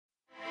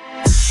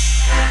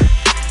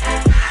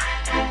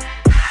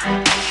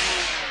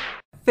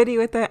Fitty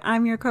with It.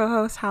 I'm your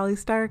co-host, Holly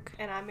Stark.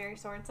 And I'm Mary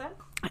Sorensen.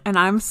 And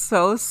I'm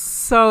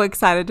so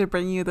excited to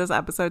bring you this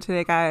episode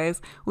today,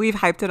 guys. We've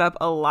hyped it up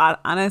a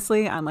lot,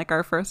 honestly, on like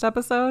our first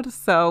episode.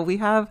 So we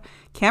have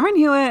Cameron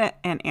Hewitt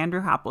and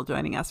Andrew Hopple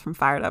joining us from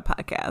Fired Up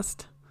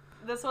Podcast.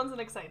 This one's an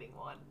exciting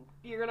one.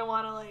 You're going to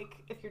want to,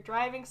 like, if you're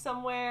driving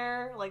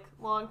somewhere, like,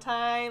 long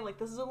time, like,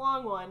 this is a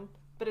long one,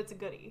 but it's a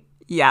goodie.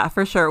 Yeah,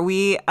 for sure.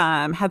 We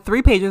had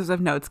 3 pages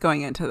of notes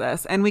going into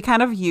this, and we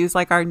kind of use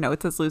like our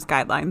notes as loose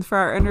guidelines for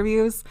our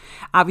interviews.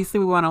 Obviously,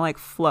 we want to like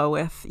flow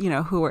with,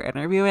 who we're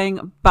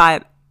interviewing,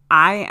 but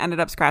I ended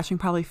up scratching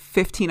probably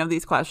 15 of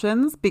these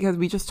questions because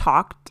we just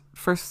talked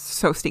for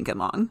so stinking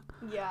long.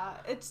 Yeah,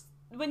 it's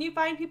when you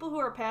find people who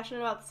are passionate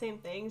about the same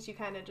things, you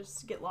kind of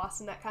just get lost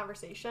in that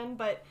conversation,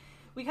 but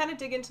we kind of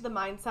dig into the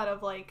mindset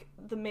of like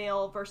the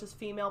male versus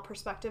female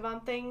perspective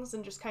on things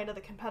and just kind of the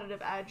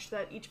competitive edge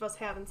that each of us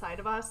have inside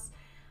of us.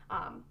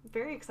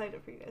 Very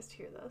excited for you guys to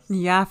hear this.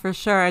 Yeah, for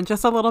sure. And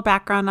just a little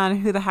background on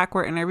who the heck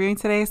we're interviewing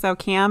today. So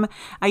Cam,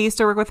 I used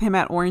to work with him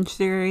at Orange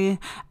Theory,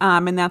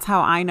 and that's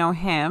how I know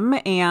him.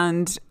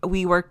 And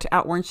we worked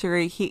at Orange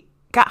Theory. He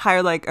got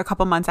hired like a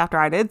couple months after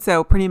I did.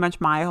 So pretty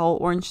much my whole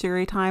Orange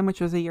Theory time,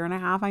 which was 1.5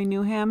 years, I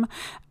knew him,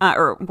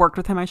 or worked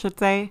with him, I should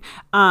say.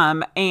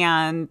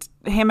 And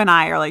him and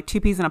I are like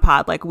 2 peas in a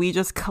pod. Like we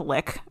just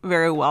click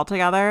very well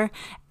together.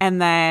 And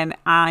then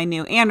I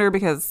knew Andrew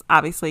because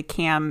obviously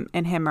Cam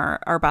and him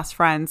are best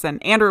friends.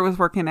 And Andrew was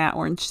working at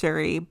Orange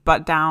Theory,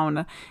 but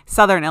down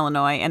Southern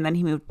Illinois. And then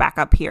he moved back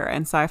up here.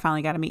 And so I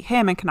finally got to meet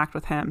him and connect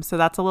with him. So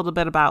that's a little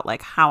bit about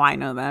like how I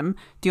know them.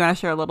 Do you want to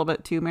share a little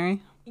bit too,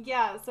 Mary?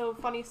 Yeah, so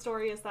funny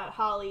story is that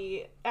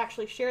Holly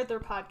actually shared their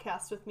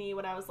podcast with me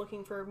when I was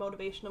looking for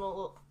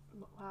motivational,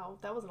 wow,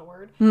 that wasn't a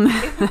word,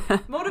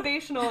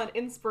 motivational and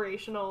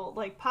inspirational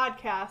like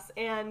podcasts,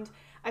 and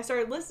I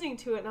started listening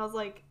to it and I was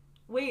like,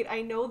 wait,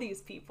 I know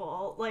these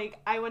people. Like,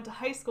 I went to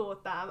high school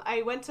with them.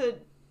 I went to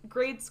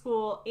grade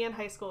school and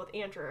high school with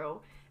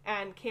Andrew,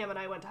 and Cam and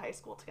I went to high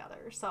school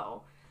together,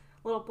 so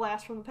a little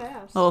blast from the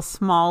past. A little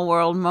small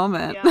world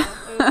moment. Yeah,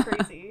 it was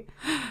crazy.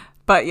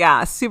 But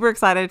yeah, super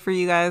excited for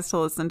you guys to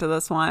listen to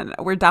this one.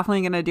 We're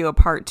definitely going to do a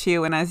part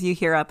 2. And as you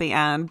hear at the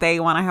end,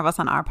 they want to have us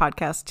on our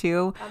podcast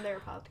too. On their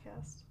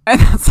podcast. And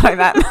that's what I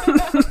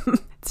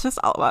meant. It's just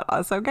all about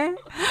us, okay?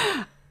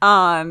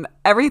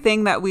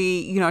 Everything that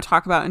we,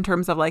 talk about in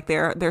terms of like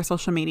their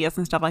social medias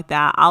and stuff like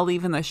that, I'll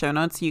leave in the show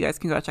notes so you guys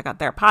can go check out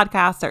their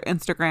podcasts, their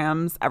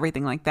Instagrams,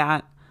 everything like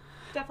that.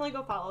 Definitely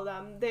go follow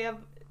them. They have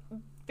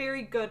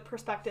very good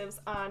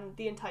perspectives on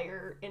the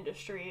entire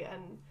industry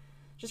and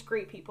just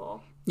great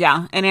people.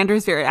 Yeah, and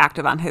Andrew's very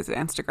active on his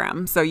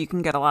Instagram, so you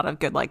can get a lot of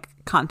good like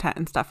content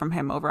and stuff from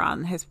him over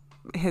on his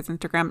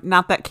Instagram.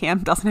 Not that Cam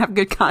doesn't have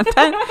good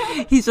content,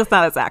 he's just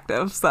not as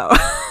active. So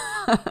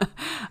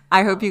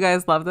I hope you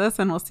guys love this,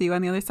 and we'll see you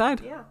on the other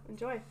side. Yeah,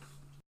 enjoy.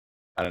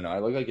 I don't know. I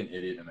look like an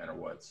idiot no matter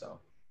what. So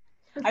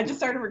I just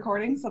started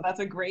recording, so that's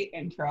a great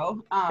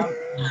intro.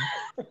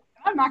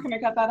 I'm not going to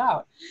cut that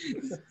out.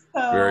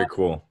 So, very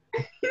cool.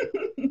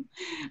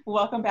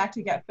 Welcome back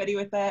to Get Fitty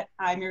with It.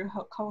 I'm your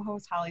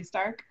co-host, Holly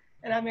Stark.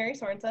 And I'm Mary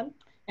Sorensen.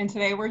 And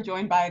today we're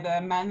joined by the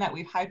men that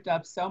we've hyped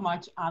up so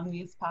much on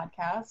these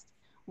podcasts.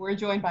 We're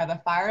joined by the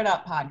Fired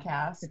Up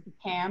Podcast,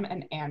 Cam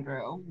and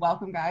Andrew.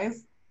 Welcome,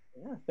 guys.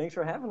 Yeah, thanks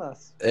for having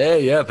us.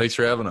 Hey, yeah, thanks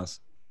for having us.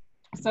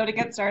 So to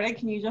get started,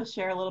 can you just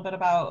share a little bit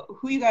about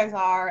who you guys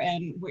are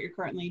and what you're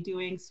currently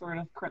doing, sort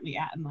of currently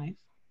at in life?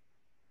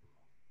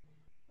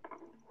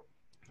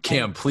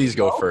 Cam, please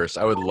go first.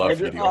 I would love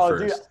for you to go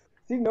first. Dude,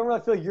 see, normally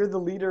I feel like you're the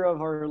leader of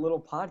our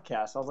little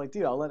podcast. I was like,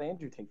 dude, I'll let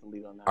Andrew take the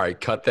lead on that. All right,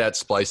 cut that,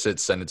 splice it,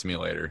 send it to me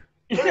later.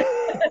 You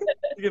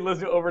can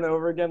listen over and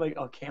over again, like,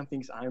 oh, Cam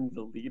thinks I'm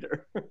the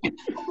leader.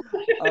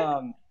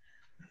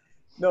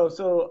 No,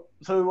 so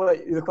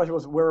what the question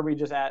was, where are we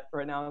just at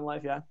right now in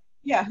life? Yeah.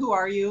 Yeah. Who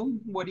are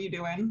you? What are you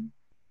doing?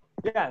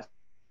 Yeah.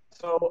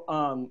 So,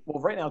 well,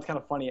 right now it's kind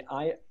of funny.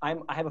 I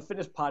have a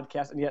fitness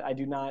podcast, and yet I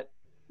do not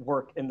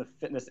work in the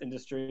fitness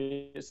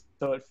industry,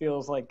 so it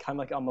feels like kind of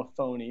like I'm a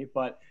phony.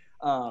 But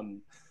no,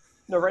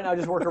 right now I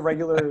just work a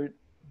regular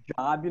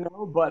job,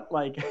 But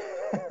like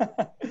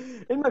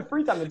in my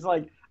free time, it's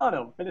like I don't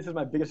know. Fitness is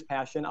my biggest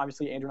passion.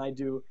 Obviously, Andrew and I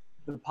do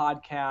the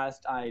podcast.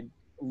 I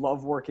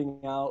love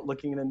working out,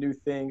 looking into new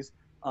things.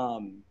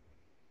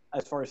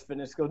 As far as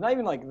fitness goes, not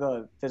even like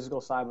the physical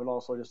side, but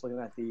also just looking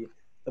at the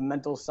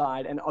mental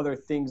side and other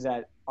things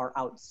that are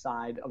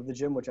outside of the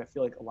gym, which I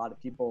feel like a lot of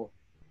people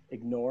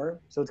ignore.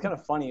 So it's kind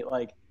of funny,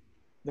 like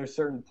there's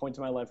certain points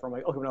in my life where I'm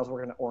like, okay, when I was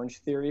working at Orange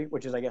Theory,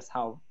 which is I guess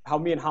how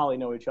me and Holly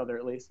know each other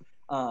at least, it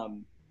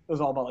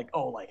was all about like,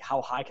 oh, like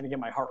how high can I get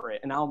my heart rate?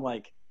 And now I'm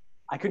like,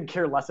 I couldn't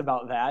care less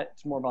about that.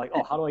 It's more about like,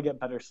 oh, how do I get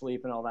better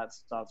sleep and all that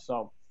stuff.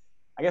 So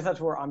I guess that's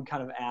where I'm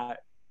kind of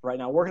at right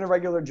now, working a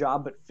regular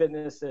job, but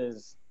fitness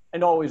is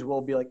and always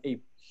will be like a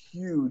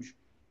huge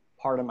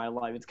part of my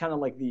life. It's kind of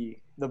like the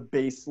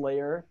base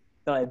layer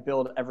that I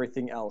build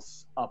everything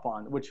else up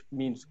on, which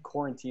means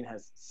quarantine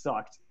has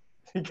sucked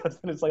because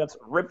then it's like it's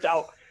ripped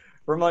out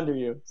from under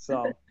you.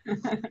 So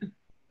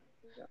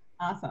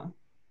Awesome.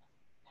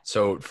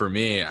 So for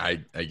me, I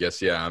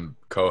guess, yeah, I'm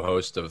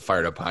co-host of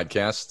Fired Up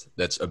Podcast.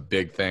 That's a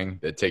big thing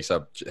that takes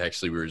up,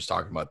 actually, we were just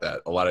talking about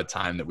that, a lot of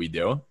time that we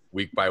do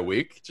week by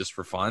week just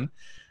for fun.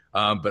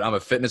 But I'm a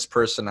fitness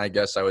person, I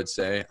guess I would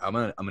say. I'm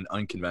an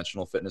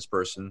unconventional fitness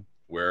person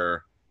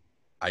where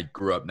I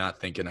grew up not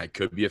thinking I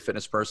could be a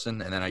fitness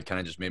person, and then I kind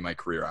of just made my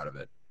career out of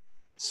it.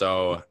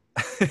 So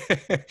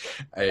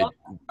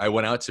I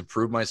went out to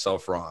prove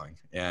myself wrong,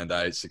 and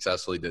I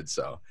successfully did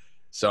so.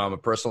 So I'm a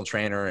personal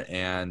trainer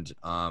and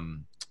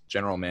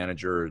general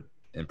manager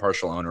and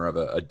partial owner of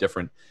a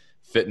different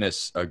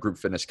group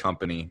fitness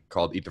company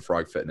called Eat the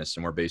Frog Fitness,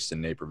 and we're based in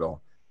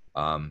Naperville.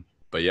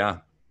 But yeah,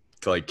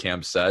 like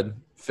Cam said,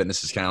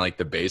 fitness is kind of like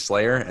the base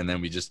layer, and then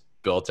we just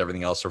built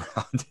everything else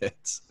around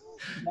it.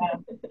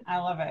 Yeah, I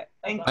love it.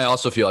 I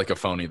also feel like a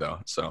phony though,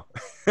 so.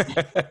 I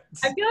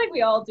feel like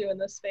we all do in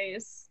this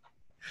space.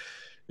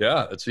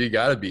 Yeah, that's what you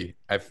got to be.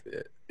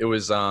 It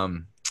was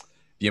the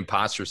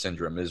imposter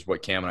syndrome is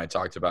what Cam and I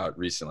talked about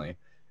recently.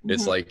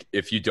 It's like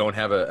if you don't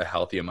have a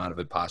healthy amount of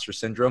imposter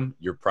syndrome,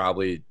 you're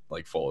probably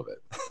like full of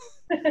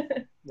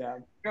it. Yeah,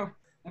 true.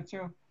 That's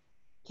true.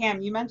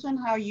 Cam, you mentioned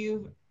how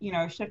you've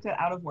shifted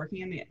out of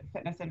working in the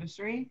fitness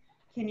industry.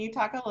 Can you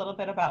talk a little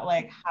bit about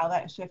like how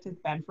that shift has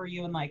been for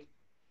you, and like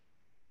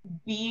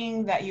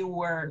being that you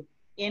were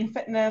in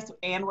fitness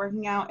and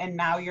working out, and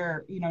now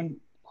you're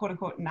quote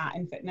unquote not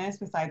in fitness,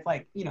 besides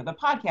like the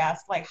podcast,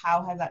 like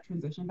how has that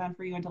transition been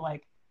for you into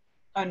like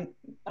I don't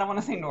want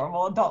to say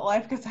normal adult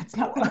life because that's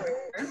not the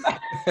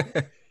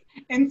word.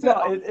 And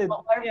so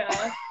adult life,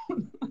 yeah.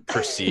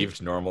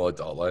 Perceived normal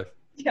adult life.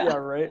 Yeah,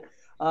 right.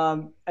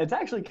 It's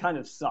actually kind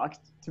of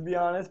sucked, to be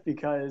honest,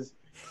 because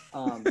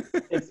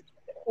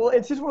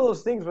it's just one of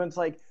those things when it's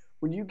like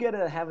when you get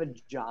to have a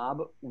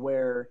job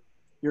where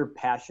you're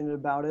passionate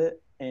about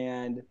it,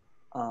 and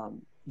I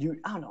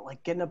don't know,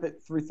 like getting up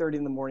at 3:30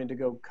 in the morning to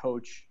go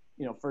coach,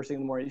 first thing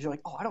in the morning, you're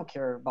like, oh, I don't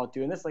care about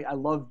doing this. Like, I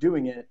love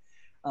doing it.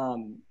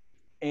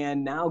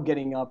 And now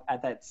getting up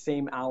at that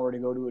same hour to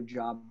go to a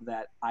job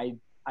that I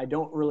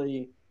don't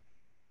really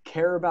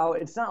care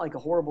about. It's not like a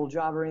horrible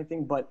job or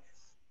anything, but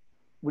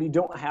when you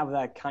don't have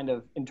that kind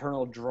of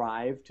internal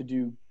drive to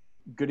do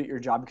good at your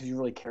job because you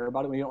really care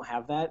about it, when you don't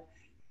have that,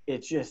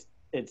 it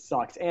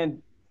sucks.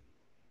 And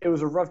it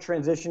was a rough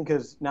transition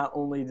because not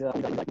only did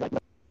I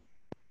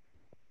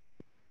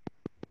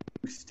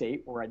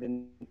state where I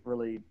didn't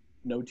really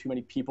know too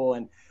many people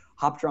and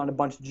hopped around a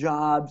bunch of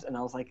jobs, and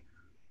I was like,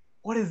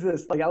 what is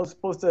this? Like, I was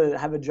supposed to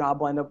have a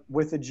job lined up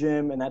with a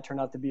gym, and that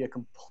turned out to be a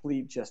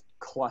complete just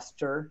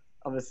cluster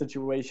of a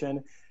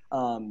situation.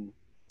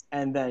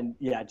 And then,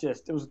 yeah,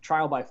 it was a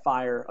trial by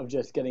fire of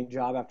just getting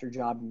job after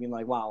job and being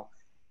like, wow,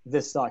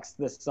 this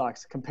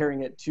sucks.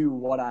 Comparing it to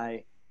what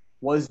I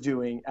was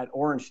doing at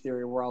Orange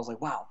Theory, where I was like,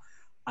 wow,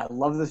 I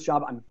love this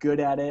job. I'm good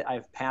at it. I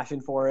have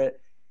passion for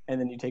it. And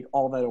then you take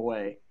all that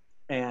away.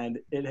 And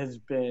it's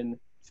been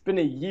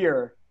a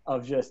year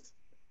of just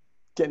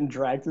getting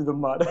dragged through the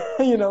mud,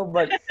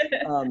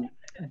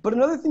 but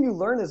another thing you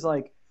learn is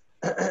like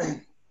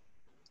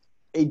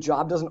a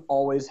job doesn't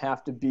always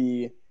have to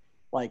be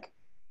like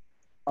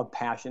a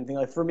passion thing.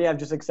 Like for me, I've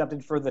just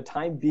accepted for the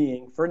time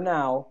being, for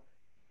now,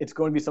 it's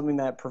going to be something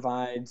that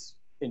provides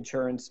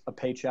insurance, a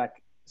paycheck,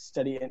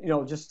 steady,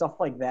 and just stuff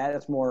like that.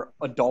 It's more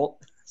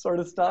adult sort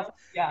of stuff.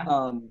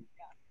 Yeah.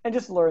 And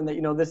just learn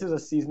that, this is a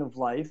season of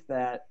life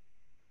that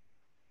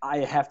I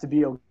have to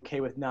be okay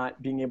with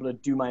not being able to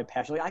do my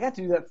passion. Like I got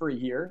to do that for a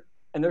year,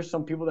 and there's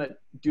some people that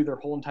do their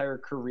whole entire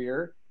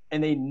career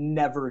and they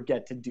never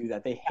get to do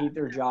that. They hate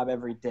their job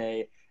every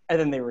day and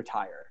then they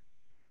retire.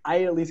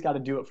 I at least got to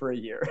do it for a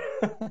year.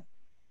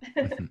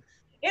 And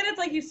it's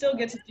like you still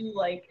get to do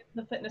like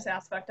the fitness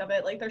aspect of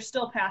it. Like there's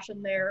still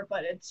passion there,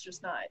 but it's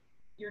just not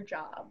your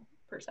job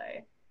per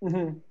se.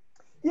 Mm-hmm.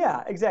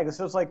 Yeah, exactly.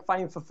 So it's like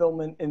finding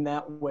fulfillment in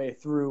that way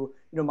through,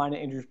 mine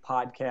and Andrew's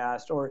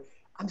podcast, or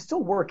I'm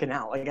still working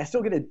out. Like I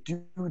still get to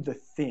do the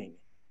thing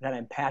that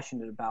I'm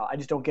passionate about. I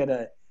just don't get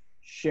to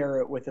share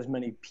it with as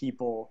many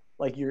people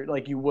like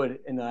you would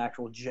in the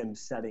actual gym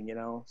setting,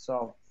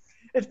 So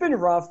it's been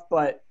rough,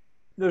 but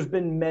there's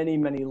been many,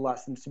 many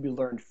lessons to be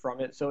learned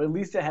from it. So at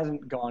least it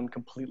hasn't gone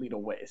completely to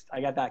waste.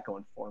 I got that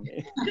going for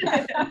me.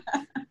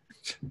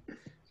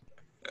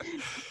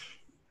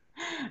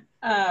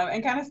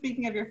 And kind of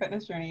speaking of your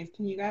fitness journeys,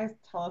 can you guys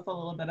tell us a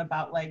little bit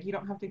about, like, you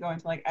don't have to go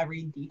into like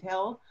every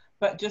detail,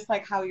 but just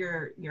like how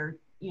your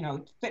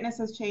fitness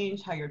has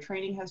changed, how your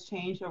training has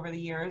changed over the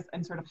years,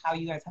 and sort of how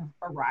you guys have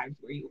arrived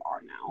where you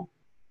are now.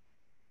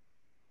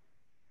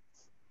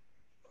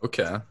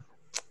 Okay.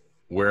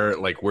 Where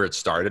it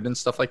started and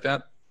stuff like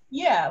that?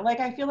 Yeah, like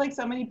I feel like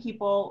so many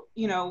people,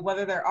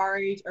 whether they're our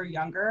age or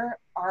younger,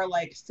 are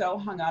like so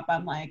hung up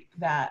on like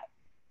that,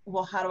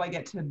 well, how do I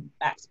get to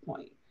X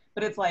point?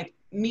 But it's like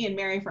me and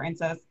Mary, for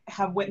instance,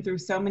 have went through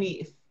so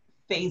many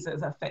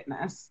phases of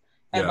fitness.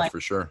 And yeah, for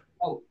sure.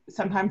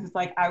 Sometimes it's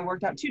like I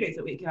worked out 2 days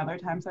a week, and other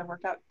times I've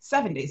worked out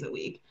 7 days a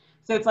week.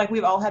 So it's like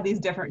we've all had these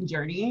different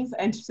journeys.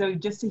 And so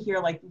just to hear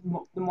like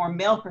the more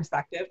male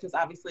perspective, because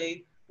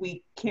obviously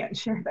we can't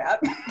share that.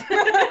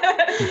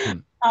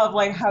 of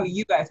like how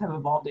you guys have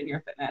evolved in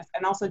your fitness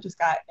and also just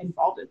got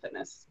involved in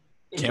fitness.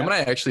 Cam and I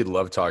actually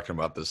love talking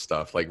about this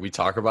stuff. Like, we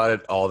talk about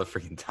it all the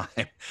freaking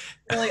time.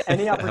 Really,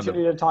 any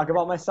opportunity to talk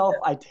about myself,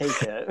 I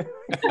take it.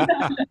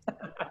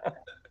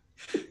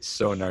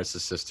 So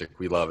narcissistic.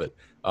 We love it.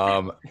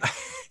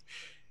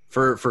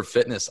 For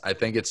fitness, I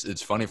think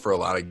it's funny for a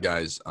lot of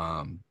guys,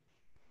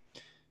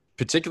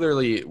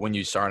 particularly when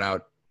you start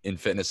out in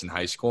fitness in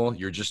high school,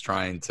 you're just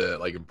trying to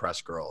like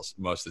impress girls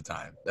most of the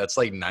time. That's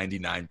like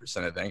 99%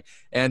 of the thing.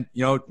 And,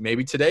 you know,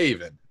 maybe today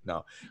even.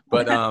 No.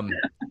 But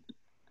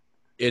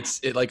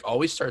it like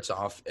always starts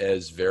off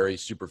as very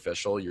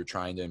superficial. You're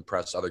trying to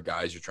impress other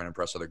guys. You're trying to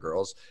impress other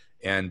girls.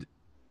 And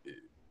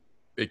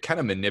it kind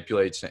of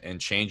manipulates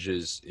and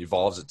changes,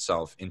 evolves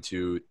itself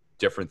into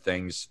different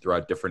things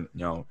throughout different,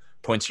 you know,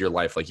 points of your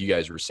life, like you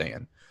guys were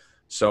saying.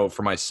 So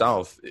for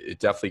myself, it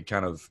definitely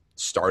kind of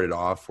started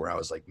off where I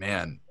was like,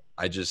 man,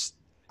 I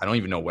don't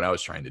even know what I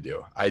was trying to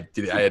do. I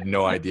had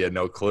no idea,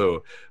 no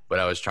clue, but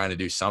I was trying to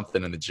do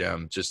something in the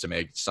gym just to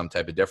make some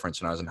type of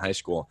difference when I was in high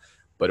school.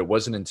 But it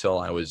wasn't until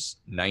I was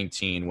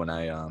 19 when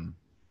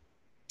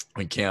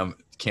when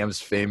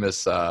Cam's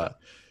famous,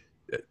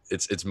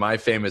 it's my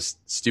famous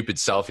stupid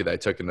selfie that I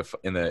took in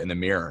the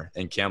mirror,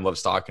 and Cam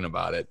loves talking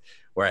about it,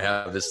 where I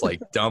have this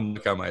like dumb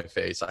look on my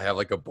face. I have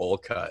like a bowl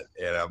cut,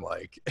 and I'm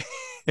like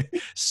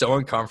so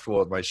uncomfortable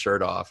with my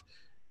shirt off.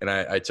 And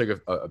I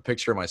took a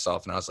picture of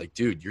myself, and I was like,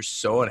 dude, you're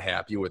so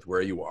unhappy with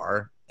where you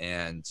are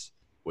and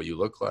what you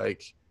look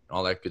like and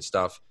all that good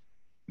stuff.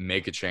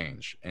 Make a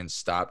change and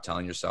stop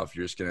telling yourself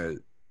you're just going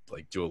to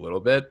like do a little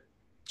bit.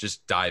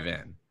 Just dive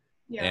in.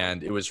 Yeah.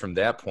 And it was from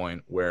that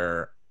point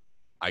where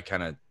I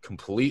kind of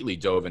completely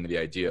dove into the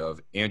idea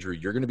of, Andrew,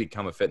 you're going to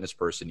become a fitness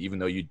person, even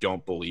though you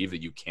don't believe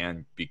that you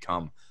can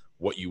become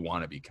what you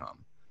want to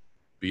become.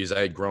 Because I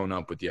had grown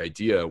up with the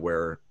idea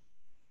where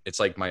it's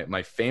like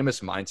my famous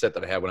mindset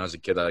that I had when I was a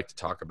kid that I like to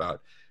talk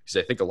about, because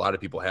I think a lot of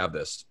people have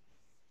this,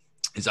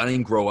 is I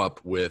didn't grow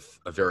up with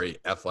a very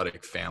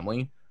athletic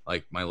family.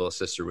 Like, my little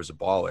sister was a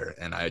baller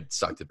and I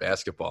sucked at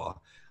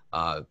basketball.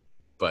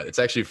 But it's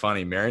actually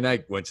funny. Mary and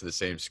I went to the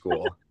same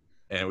school,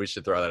 and we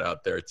should throw that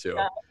out there too.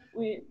 Yeah,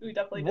 we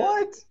definitely did.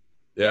 What?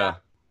 Yeah.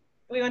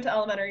 We went to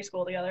elementary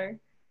school together.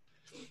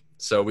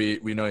 So we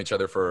know each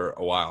other for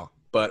a while.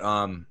 But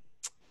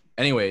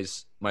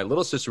anyways, my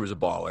little sister was a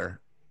baller,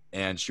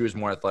 and she was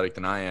more athletic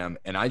than I am.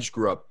 And I just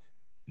grew up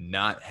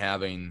not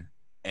having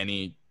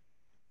any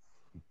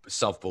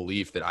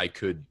self-belief that I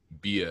could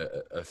be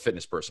a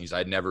fitness person, because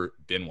I'd never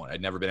been one.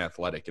 I'd never been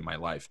athletic in my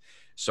life.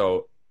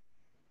 So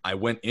I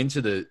went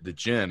into the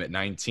gym at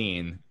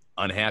 19,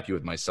 unhappy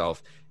with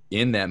myself,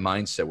 in that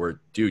mindset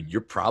where, dude,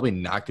 you're probably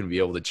not going to be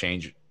able to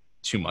change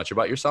too much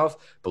about yourself,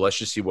 but let's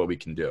just see what we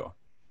can do.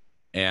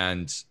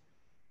 And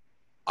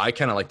I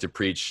kind of like to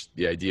preach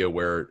the idea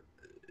where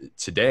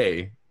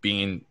today,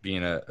 being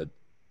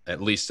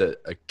at least a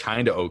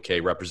kind of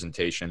okay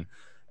representation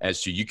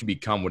as to, you can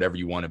become whatever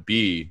you want to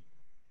be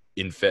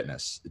in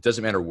fitness. It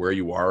doesn't matter where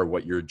you are, or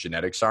what your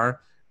genetics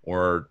are,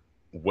 or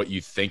what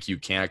you think you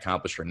can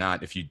accomplish or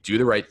not. If you do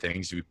the right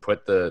things, if you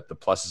put the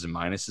pluses and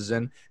minuses in,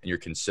 and you're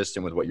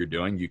consistent with what you're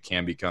doing, you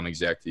can become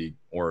exactly,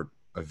 or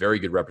a very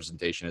good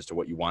representation as to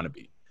what you want to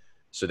be.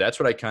 So that's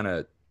what I kind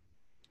of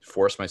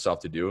forced myself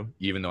to do,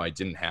 even though I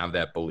didn't have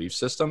that belief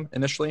system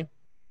initially.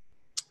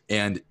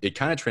 And it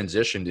kind of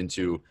transitioned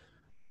into,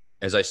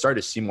 as I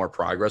started to see more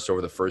progress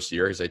over the first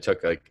year, because I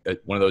took like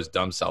one of those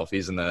dumb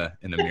selfies in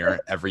the mirror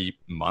every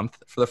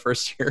month for the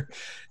first year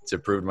to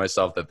prove to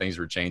myself that things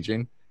were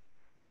changing.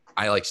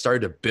 I like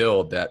started to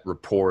build that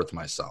rapport with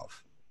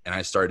myself, and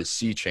I started to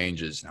see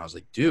changes, and I was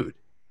like, dude,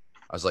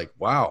 I was like,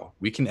 wow,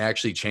 we can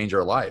actually change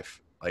our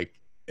life. Like,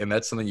 and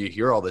that's something you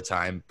hear all the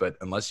time, but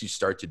unless you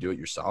start to do it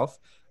yourself,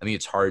 I think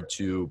it's hard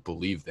to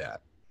believe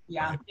that.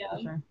 Yeah, right? Yeah.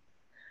 For sure.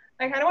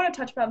 I kind of want to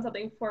touch upon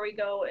something before we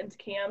go into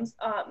Cam's.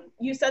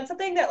 You said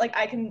something that like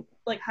I can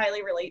like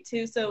highly relate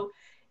to. So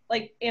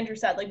like Andrew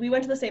said, like we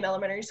went to the same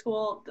elementary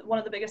school. One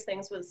of the biggest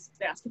things was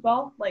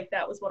basketball. Like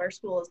that was what our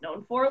school is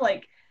known for.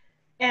 Like,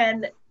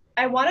 and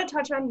I want to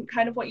touch on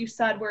kind of what you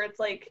said, where it's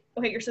like,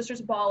 okay, your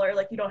sister's a baller,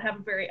 like you don't have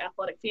a very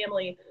athletic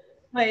family.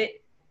 But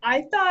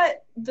I thought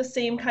the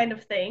same kind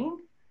of thing,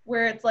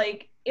 where it's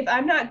like, if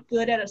I'm not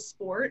good at a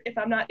sport, if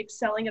I'm not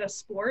excelling at a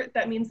sport,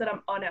 that means that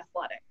I'm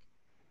unathletic.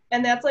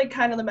 And that's like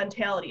kind of the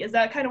mentality. Is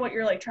that kind of what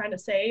you're like trying to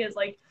say, is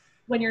like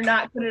when you're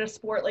not good at a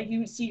sport, like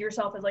you see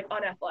yourself as like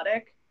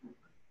unathletic?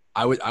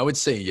 I would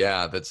say,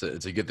 yeah, it's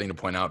a good thing to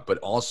point out, but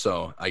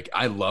also like,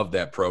 I love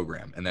that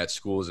program, and that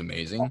school is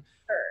amazing.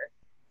 Sure.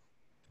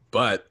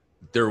 But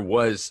there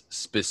was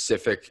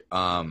specific,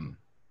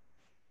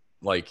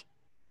 like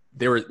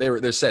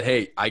they said,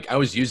 hey, I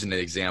was using an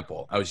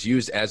example. I was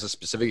used as a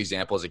specific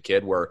example as a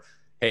kid where,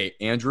 hey,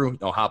 Andrew,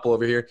 no, Hopple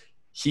over here,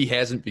 he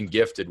hasn't been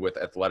gifted with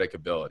athletic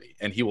ability,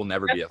 and he will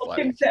never be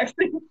athletic. Exact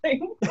same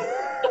thing.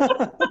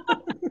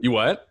 You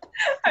what?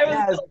 I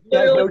was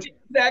literally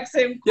the exact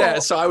same. Yeah,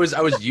 so I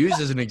was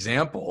used as an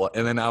example,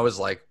 and then I was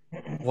like,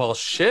 well,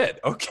 shit,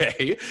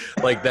 okay,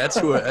 like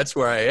that's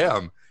where I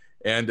am,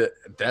 and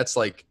that's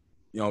like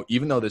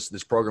even though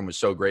this program was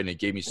so great and it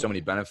gave me so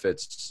many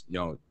benefits,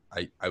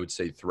 I would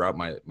say throughout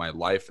my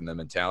life, and the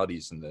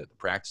mentalities and the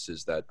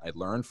practices that I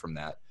learned from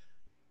that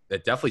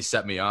definitely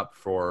set me up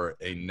for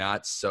a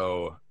not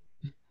so,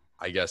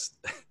 I guess,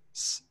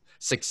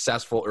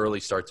 successful early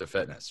start to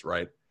fitness,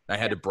 right? I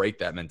had to break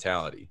that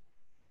mentality.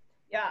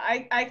 Yeah,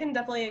 I can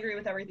definitely agree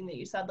with everything that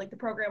you said. Like, the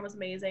program was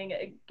amazing.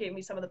 It gave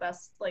me some of the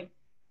best, like,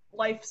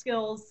 life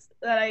skills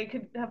that I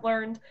could have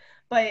learned.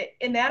 But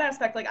in that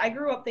aspect, like, I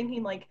grew up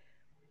thinking, like,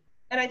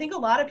 and I think a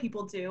lot of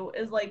people do,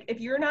 is like, if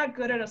you're not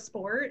good at a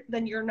sport,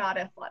 then you're not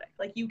athletic.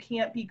 Like, you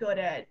can't be good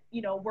at,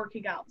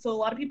 working out. So a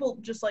lot of people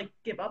just, like,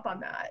 give up on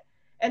that.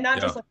 And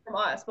not just, like, from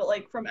us, but,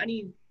 like, from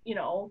any,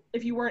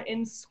 if you weren't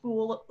in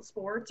school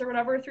sports or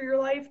whatever through your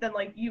life, then,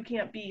 like, you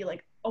can't be,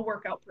 like, a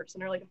workout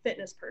person or, like, a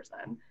fitness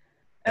person.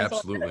 And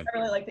Absolutely. So I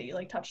really like that you,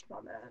 like, touched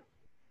on that.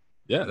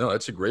 Yeah, no,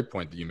 that's a great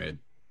point that you made.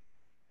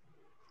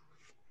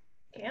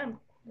 Cam,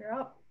 you're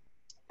up.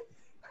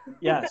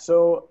 Yeah,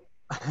 so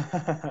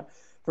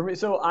for me,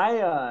 so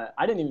I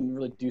didn't even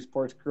really do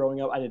sports growing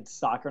up. I did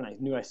soccer, and I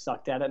knew I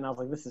sucked at it, and I was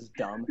like, this is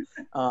dumb.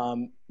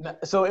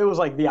 So it was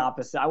like the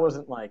opposite. I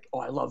wasn't like, oh,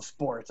 I love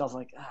sports. I was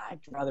like, I'd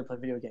rather play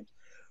video games.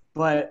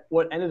 But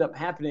what ended up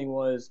happening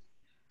was,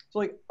 so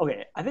like,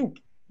 okay, I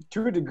think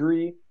to a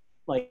degree,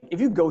 like,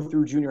 if you go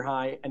through junior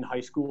high and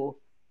high school,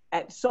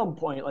 at some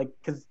point, like,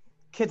 because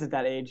kids at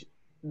that age,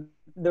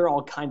 they're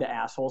all kind of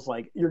assholes.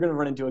 Like, you're going to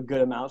run into a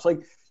good amount. So,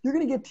 like, you're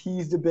going to get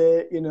teased a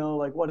bit,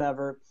 like,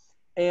 whatever.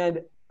 And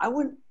I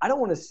don't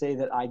want to say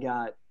that I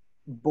got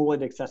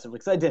bullied excessively,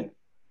 because I didn't.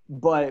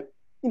 But,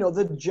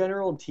 the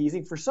general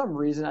teasing, for some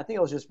reason, I think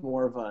I was just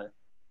more of a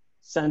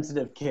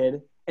sensitive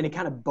kid, and it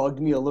kind of bugged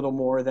me a little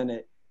more than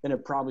it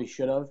probably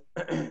should have.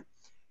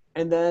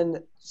 And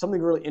then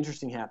something really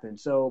interesting happened.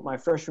 So my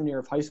freshman year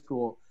of high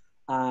school,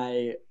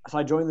 I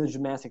joined the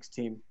gymnastics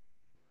team.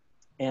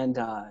 And,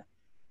 I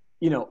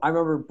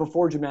remember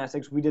before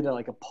gymnastics, we did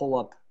a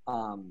pull-up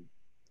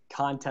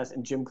contest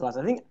in gym class.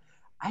 I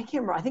can't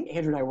remember. I think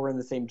Andrew and I were in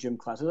the same gym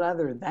class. It was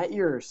either that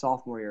year or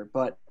sophomore year.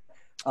 But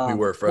we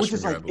were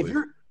freshman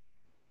year,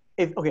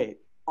 I believe.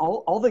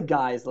 All the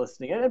guys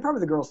listening, and probably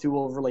the girls too,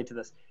 will relate to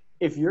this.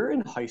 If you're in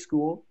high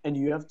school and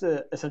you have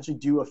to essentially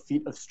do a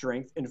feat of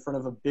strength in front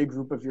of a big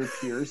group of your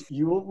peers,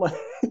 you will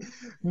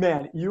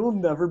you will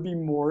never be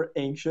more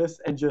anxious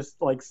and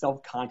just like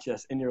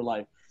self-conscious in your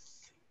life.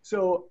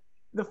 So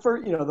the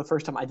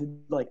first time I did,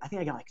 I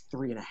think I got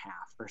 3.5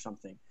 or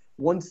something.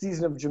 One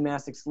season of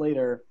gymnastics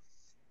later,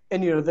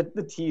 and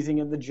the teasing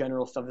and the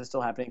general stuff is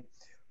still happening.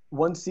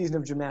 One season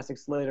of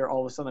gymnastics later,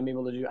 all of a sudden I'm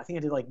able to do, I think I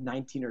did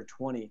 19 or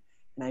 20.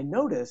 And I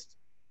noticed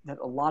that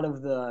a lot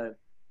of the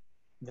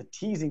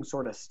teasing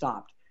sort of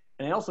stopped.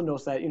 And I also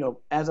noticed that,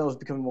 as I was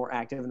becoming more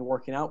active and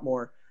working out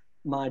more,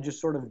 my just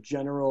sort of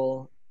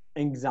general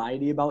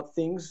anxiety about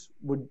things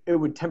would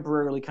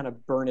temporarily kind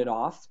of burn it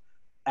off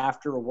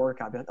after a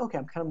workout. I'd be like, okay,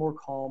 I'm kind of more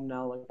calm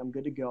now, like I'm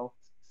good to go.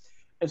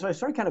 And so I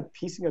started kind of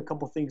piecing a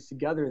couple things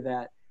together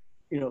that,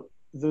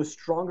 the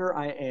stronger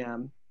I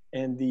am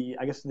and the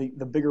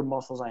bigger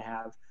muscles I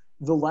have,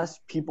 the less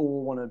people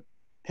will want to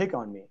pick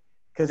on me.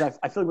 Because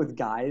I feel like with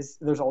guys,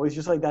 there's always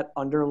just that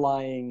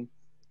underlying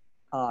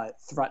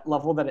threat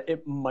level that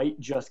it might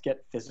just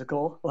get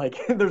physical. Like,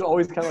 there's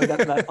always kind of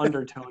that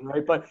undertone,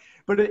 right? But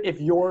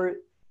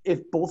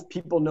if both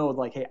people know,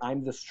 hey,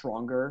 I'm the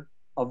stronger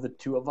of the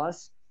two of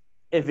us,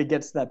 if it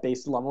gets to that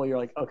base level, you're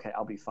like, okay,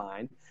 I'll be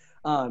fine.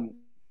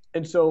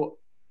 And so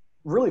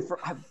really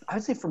I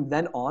would say from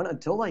then on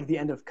until the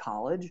end of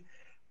college,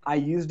 I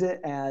used it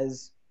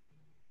as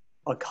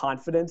a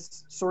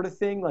confidence sort of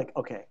thing. Like,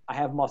 okay, I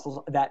have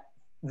muscles that,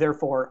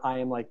 therefore I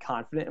am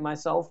confident in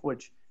myself,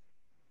 which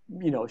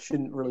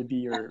shouldn't really be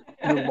your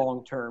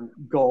long-term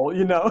goal.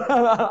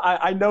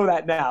 I know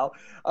that now.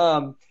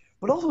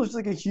 But also it's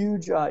a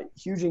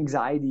huge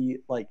anxiety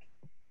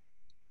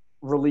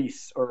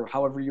release, or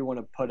however you want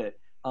to put it.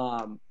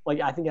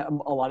 I think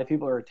a lot of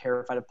people are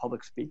terrified of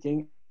public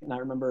speaking. And I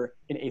remember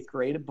in 8th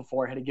grade,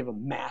 before I had to give a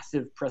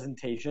massive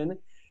presentation,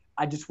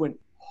 I just went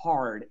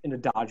hard in a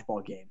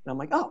dodgeball game. And I'm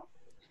like, oh,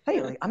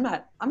 hey, I'm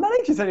not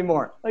anxious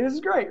anymore. This is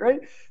great, right?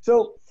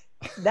 So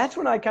that's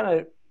when I kind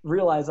of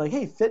realized,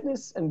 hey,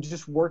 fitness and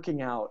just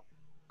working out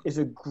is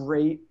a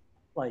great,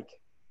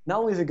 not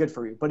only is it good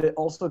for you, but it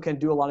also can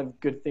do a lot of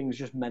good things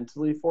just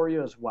mentally for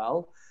you as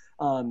well.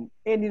 And,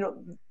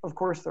 of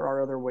course, there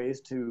are other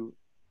ways to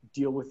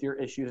deal with your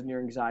issues and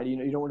your anxiety.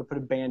 You don't want to put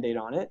a Band-Aid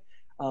on it.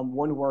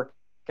 One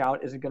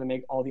workout isn't going to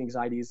make all the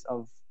anxieties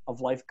of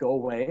life go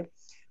away.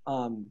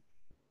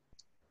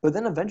 But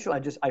then eventually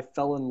I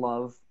fell in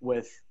love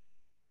with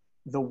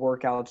the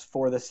workouts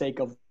for the sake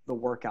of the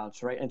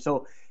workouts, right? And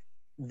so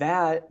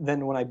that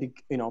then when I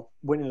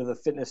went into the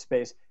fitness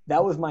space,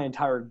 that was my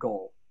entire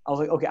goal. I was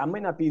like, okay, I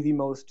might not be the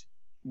most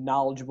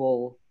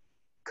knowledgeable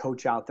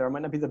coach out there. I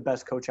might not be the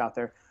best coach out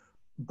there.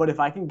 But if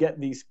I can get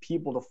these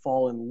people to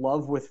fall in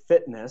love with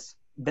fitness,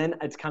 then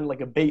it's kind of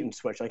like a bait and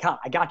switch. Like,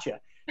 I got you.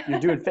 You're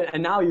doing fit,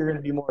 and now you're going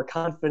to be more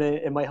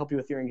confident. It might help you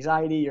with your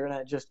anxiety. You're going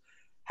to just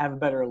have a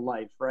better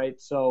life, right?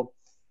 So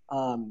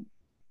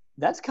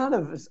that's kind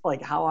of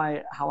like how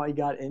I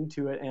got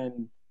into it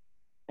and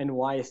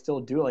why I still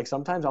do it. Like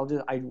sometimes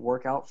I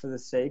work out for the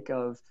sake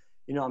of,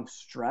 I'm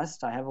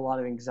stressed. I have a lot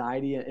of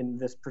anxiety in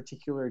this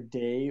particular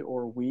day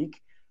or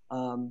week.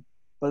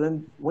 But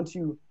then once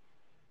you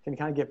can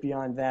kind of get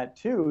beyond that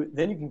too,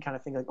 then you can kind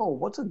of think like, oh,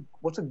 what's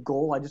a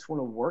goal I just want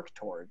to work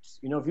towards?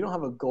 If you don't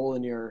have a goal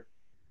in your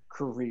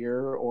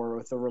career or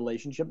with a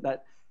relationship,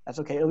 that's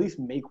okay. At least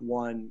make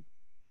one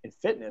in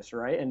fitness,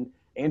 right? And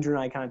Andrew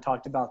and I kind of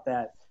talked about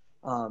that.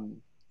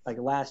 Like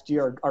last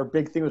year, our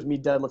big thing was me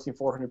deadlifting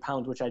 400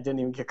 pounds, which I didn't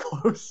even get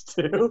close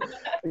to.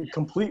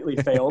 Completely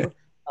failed.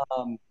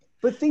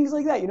 But things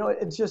like that,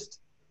 it's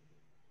just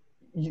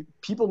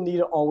people need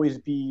to always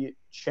be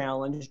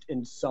challenged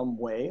in some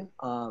way.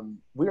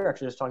 We were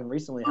actually just talking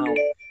recently how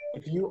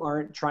if you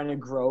aren't trying to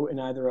grow in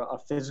either a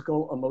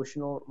physical,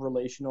 emotional,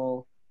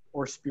 relational,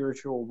 or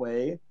spiritual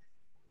way,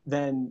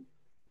 then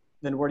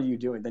what are you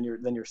doing? Then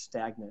you're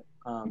stagnant.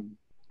 And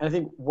I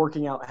think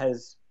working out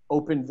has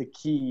opened the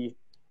key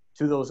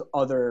to those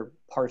other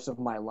parts of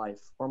my life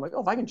where I'm like,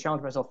 oh, if I can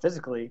challenge myself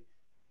physically,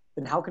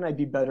 then how can I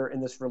be better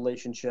in this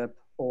relationship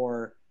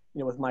or,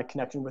 with my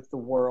connection with the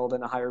world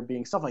and a higher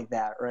being, stuff like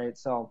that. Right.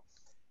 So,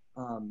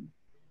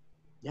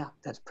 yeah,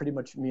 that's pretty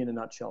much me in a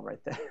nutshell right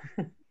there.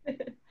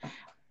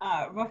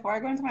 Before I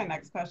go into my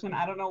next question,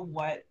 I don't know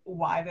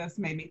why this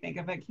made me think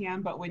of it,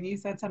 Cam, but when you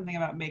said something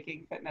about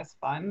making fitness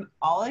fun,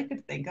 all I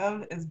could think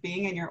of is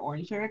being in your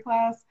Orange Theory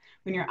class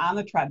when you're on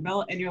the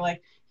treadmill and you're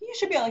like, you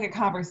should be at like a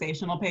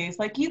conversational pace.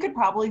 Like you could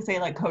probably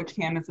say like Coach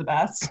Cam is the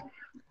best.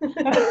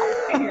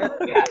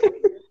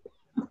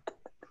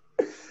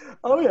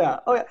 Oh yeah.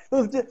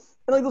 Those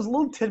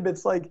little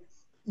tidbits, like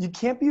you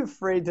can't be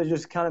afraid to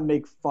just kind of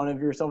make fun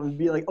of yourself and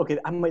be like, okay,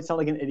 I might sound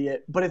like an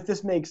idiot, but if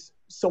this makes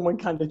someone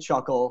kind of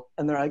chuckle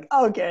and they're like,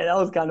 okay, that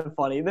was kind of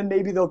funny, then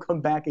maybe they'll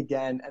come back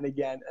again and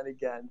again and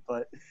again.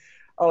 But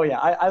oh yeah,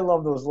 I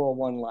love those little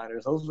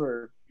one-liners. Those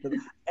were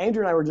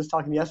Andrew and I were just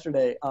talking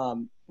yesterday,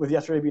 with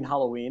yesterday being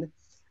Halloween.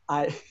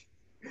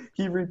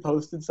 He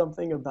reposted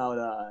something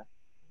about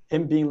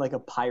him being like a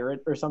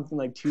pirate or something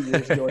like 2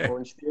 years ago at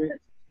Orange Theory.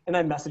 And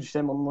I messaged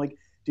him. I'm like,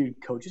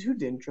 dude, coaches who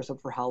didn't dress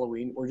up for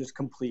Halloween were just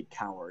complete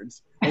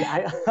cowards.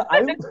 Like,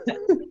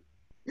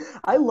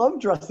 I love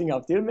dressing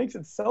up, dude. It makes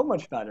it so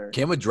much better.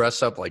 Cam would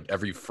dress up like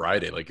every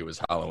Friday like it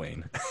was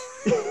Halloween.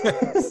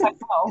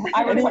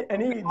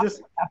 and he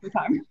just half the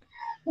time.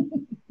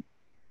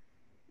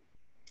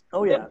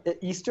 Oh yeah, at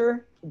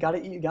Easter, got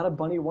a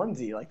bunny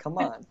onesie. Like, come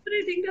on. But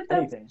I think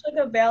that's like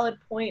a valid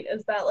point.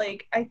 Is that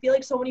like I feel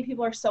like so many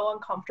people are so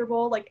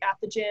uncomfortable like at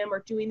the gym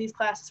or doing these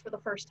classes for the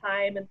first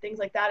time and things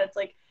like that. It's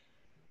like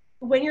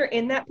when you're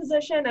in that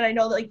position, and I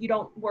know that like you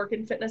don't work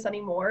in fitness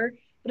anymore,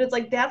 but it's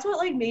like that's what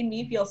like made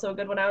me feel so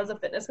good when I was a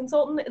fitness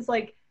consultant. Is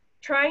like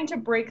trying to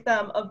break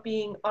them of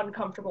being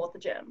uncomfortable at the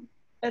gym.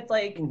 It's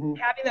like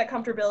having that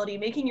comfortability,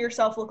 making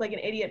yourself look like an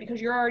idiot because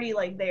you're already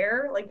like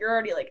there, like you're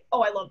already like,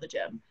 oh, I love the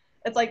gym.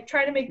 It's like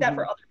trying to make that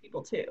for other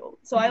people too.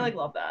 So I like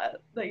love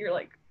that you're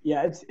like.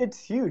 Yeah, it's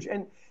huge.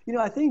 And,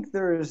 I think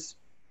there's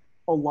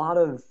a lot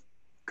of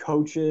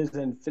coaches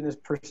and fitness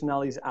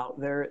personalities out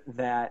there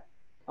that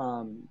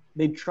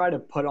they try to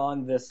put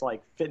on this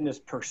like fitness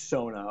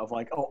persona of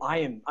like, oh, I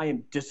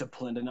am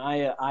disciplined and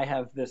I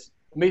have this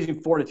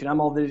amazing fortitude.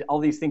 I'm all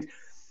these things,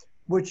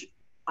 which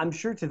I'm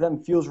sure to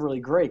them feels really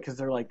great because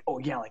they're like, oh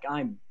yeah, like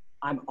I'm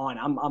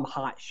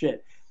hot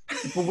shit.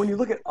 But when you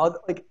look at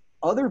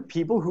other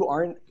people who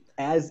aren't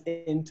as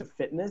into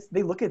fitness,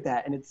 they look at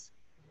that and it's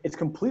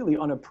completely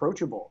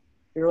unapproachable.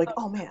 You're like,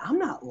 oh man, I'm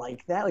not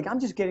like that. Like I'm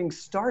just getting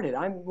started.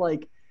 I'm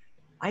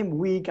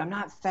weak. I'm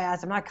not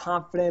fast. I'm not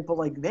confident, but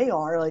like they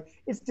are, like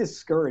it's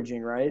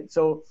discouraging, right?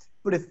 So,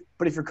 but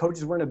if your coach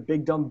is wearing a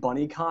big dumb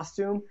bunny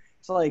costume,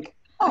 it's like,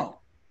 oh,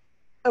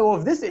 well,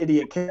 if this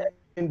idiot can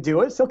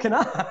do it, so can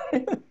I.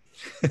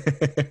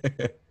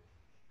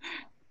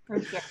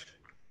 For sure.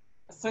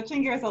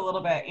 Switching gears a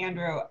little bit,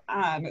 Andrew.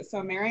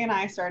 So Mary and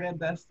I started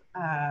this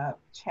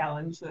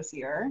challenge this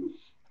year,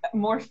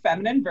 more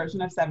feminine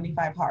version of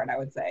 75 Hard, I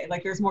would say.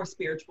 Like there's more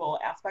spiritual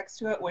aspects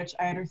to it, which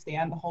I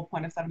understand. The whole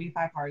point of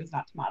 75 Hard is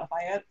not to modify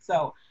it.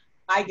 So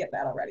I get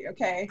that already,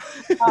 okay?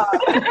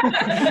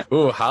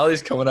 Ooh,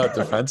 Holly's coming out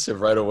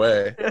defensive right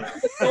away.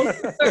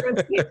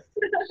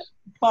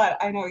 But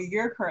I know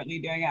you're currently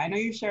doing it. I know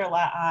you share a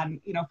lot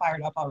on,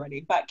 Fired Up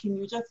already, but can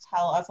you just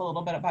tell us a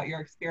little bit about your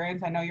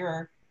experience? I know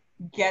you're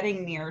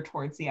getting near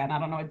towards the end. I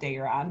don't know what day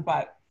you're on,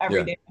 but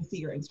every day I see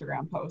your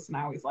Instagram posts and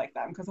I always like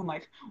them because I'm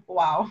like,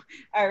 wow,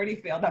 I already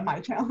failed at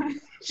my challenge.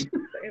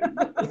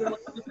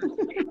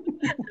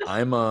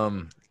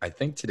 I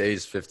think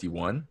today's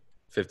 51,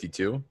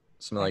 52,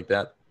 something like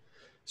that.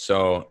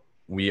 So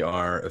we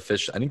are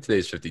official. I think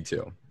today's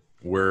 52.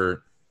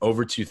 We're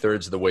over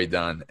 2/3 of the way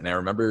done. And I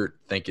remember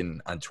thinking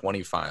on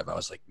 25, I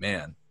was like,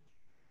 man,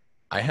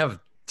 I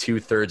have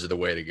 2/3 of the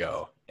way to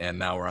go. And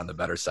now we're on the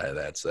better side of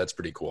that. So that's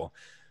pretty cool.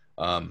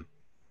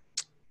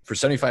 For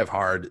 75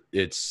 Hard,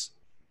 it's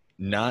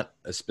not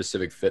a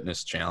specific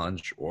fitness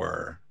challenge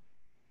or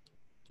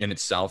in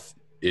itself,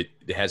 it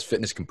has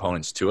fitness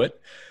components to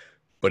it,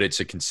 but it's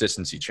a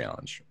consistency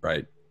challenge,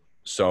 right?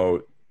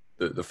 So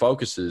the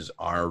focuses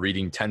are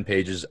reading 10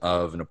 pages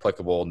of an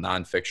applicable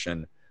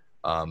nonfiction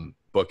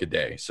book a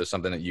day. So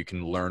something that you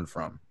can learn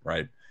from,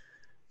 right?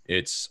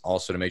 It's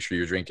also to make sure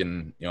you're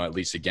drinking, at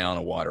least a gallon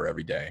of water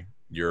every day.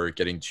 You're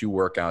getting 2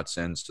 workouts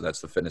in. So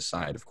that's the fitness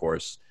side, of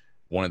course.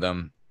 One of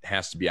them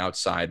has to be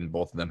outside and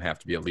both of them have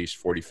to be at least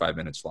 45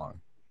 minutes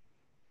long.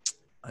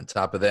 On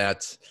top of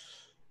that,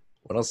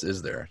 what else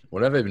is there?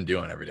 What have I been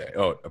doing every day?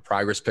 Oh, a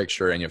progress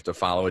picture, and you have to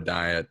follow a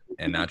diet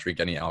and not drink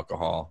any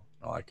alcohol,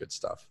 all that good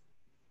stuff.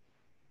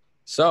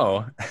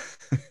 So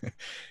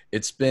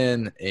it's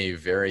been a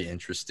very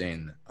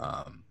interesting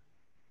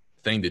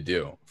thing to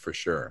do for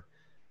sure.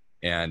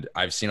 And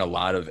I've seen a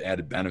lot of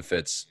added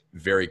benefits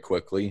very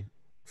quickly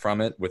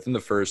from it. Within the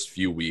first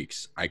few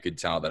weeks, I could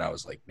tell that I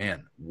was like,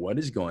 man, what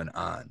is going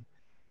on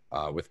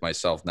with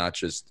myself? Not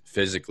just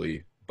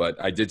physically, but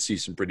I did see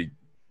some pretty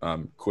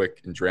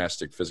quick and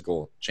drastic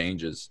physical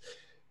changes.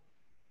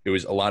 It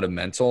was a lot of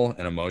mental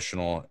and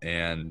emotional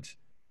and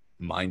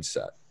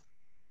mindset,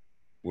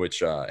 which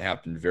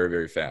happened very,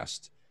 very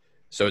fast.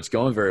 So it's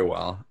going very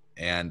well,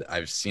 and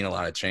I've seen a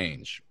lot of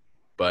change.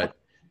 But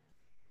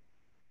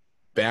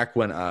back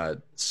when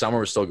summer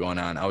was still going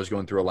on, I was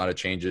going through a lot of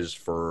changes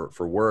for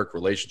work,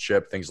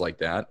 relationship, things like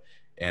that.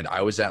 And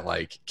I was at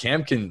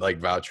Cam can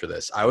vouch for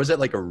this. I was at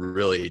a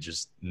really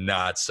just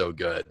not so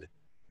good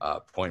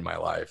point in my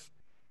life.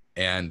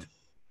 And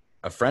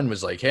a friend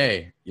was like,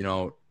 hey, you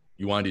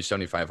want to do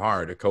 75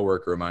 hard? A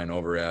coworker of mine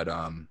over at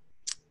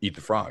Eat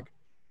the Frog.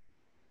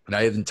 And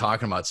I had been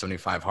talking about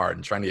 75 hard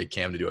and trying to get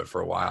Cam to do it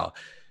for a while.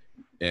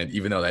 And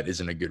even though that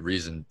isn't a good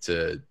reason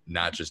to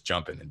not just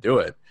jump in and do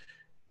it,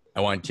 I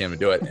wanted Cam to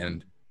do it.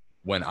 And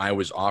when I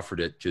was offered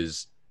it,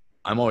 because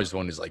I'm always the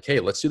one who's like, hey,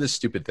 let's do this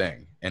stupid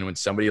thing. And when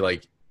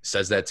somebody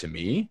says that to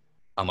me,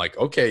 I'm like,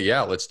 okay,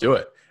 yeah, let's do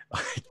it.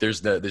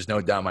 There's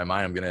no doubt in my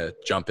mind I'm going to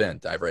jump in,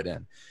 dive right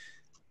in.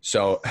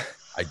 So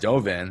I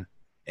dove in,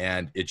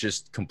 and it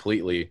just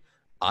completely,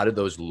 out of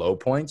those low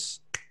points,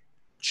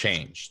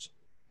 changed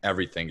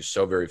everything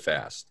so very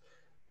fast.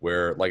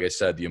 Where, like I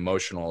said, the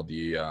emotional,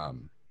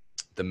 the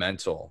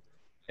mental,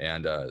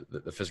 and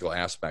the physical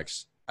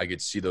aspects, I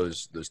could see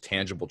those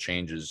tangible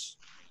changes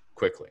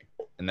quickly,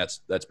 and that's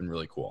been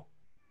really cool.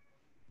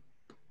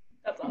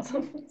 That's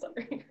awesome.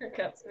 Sorry, your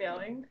cat's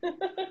meowing.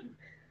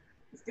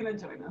 He's gonna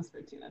join us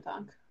for tuna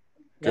talk.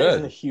 That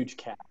is a huge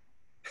cat.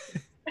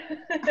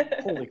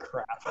 Holy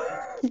crap.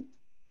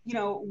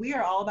 We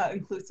are all about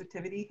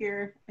inclusivity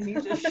here, and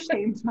you just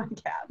shamed my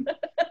cat.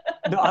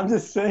 No, I'm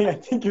just saying, I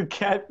think your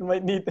cat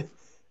might need.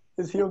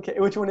 Is he okay?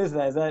 Which one is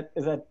that?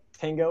 Is that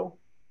Tango?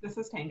 This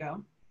is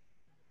Tango.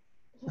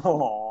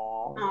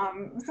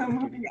 Aww. So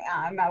moving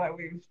on, now that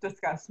we've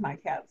discussed my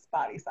cat's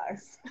body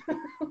size.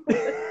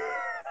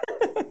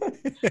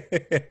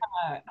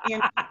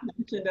 Ian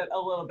mentioned it a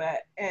little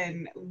bit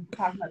in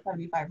talking about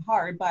 75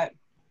 hard, but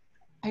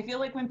I feel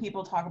like when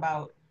people talk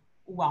about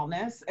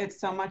wellness, it's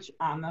so much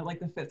on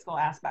the physical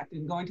aspect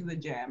and going to the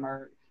gym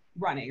or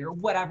running or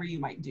whatever you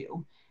might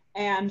do.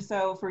 And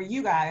so for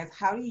you guys,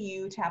 how do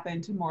you tap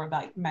into more of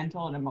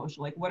mental and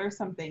emotional? What are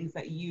some things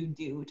that you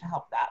do to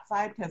help that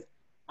side? Because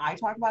I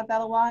talk about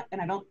that a lot,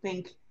 and I don't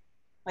think,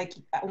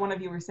 one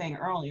of you were saying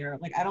earlier,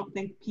 I don't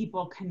think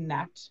people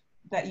connect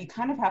that you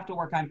kind of have to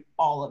work on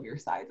all of your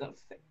sides of,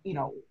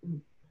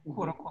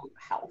 quote unquote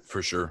health.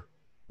 For sure.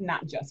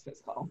 Not just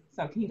physical.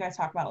 So can you guys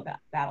talk about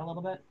that a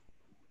little bit?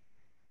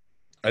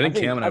 I think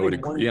Cam and I would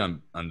agree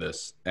on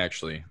this,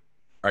 actually.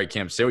 All right,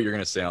 Cam, say what you're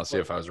going to say. I'll see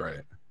if I was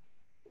right.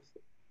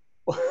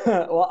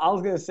 Well, I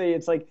was going to say,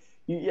 it's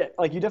you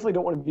definitely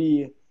don't want to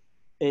be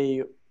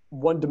a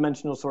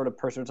one-dimensional sort of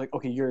person. It's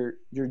okay, you're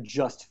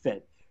just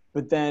fit.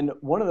 But then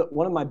one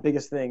of my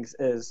biggest things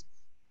is,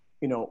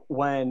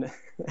 when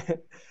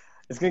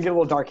it's going to get a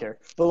little dark here,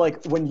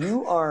 but when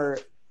you are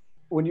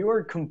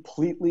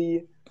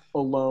completely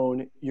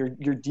alone, you're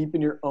deep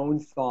in your own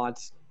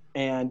thoughts,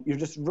 and you're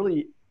just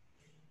really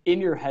in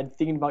your head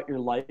thinking about your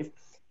life,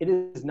 it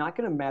is not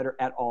going to matter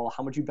at all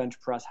how much you bench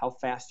press, how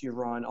fast you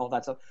run, all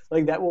that stuff.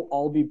 That will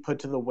all be put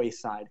to the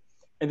wayside.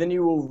 And then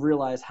you will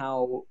realize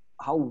how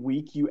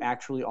weak you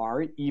actually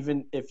are,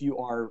 even if you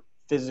are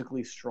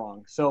physically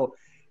strong. So,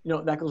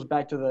 that goes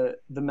back to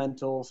the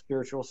mental,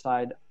 spiritual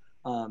side,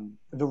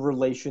 the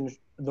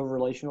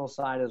relational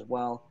side as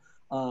well.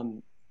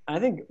 I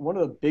think one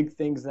of the big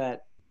things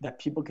that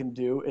people can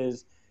do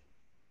is,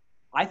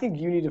 I think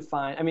you need to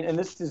find, and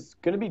this is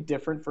going to be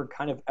different for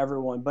kind of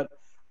everyone, but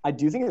I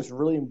do think it's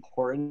really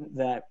important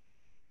that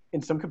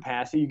in some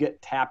capacity you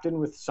get tapped in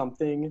with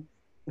something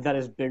that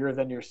is bigger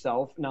than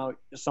yourself. Now,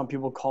 some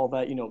people call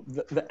that,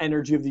 the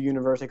energy of the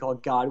universe. They call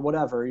it God,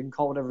 whatever. You can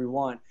call it whatever you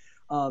want.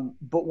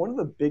 But one of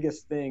the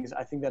biggest things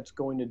I think that's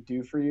going to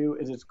do for you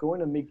is it's going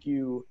to make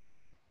you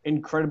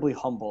incredibly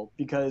humble,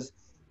 because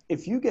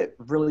if you get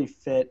really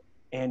fit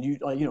and you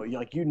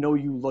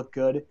look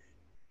good,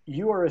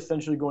 you are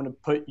essentially going to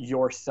put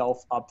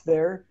yourself up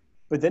there.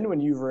 But then when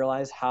you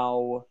realize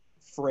how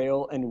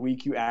frail and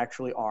weak you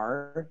actually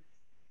are,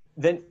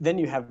 then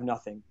you have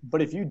nothing.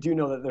 But if you do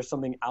know that there's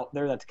something out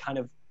there that's kind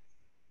of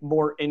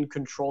more in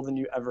control than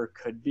you ever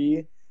could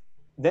be,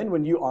 then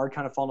when you are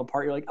kind of falling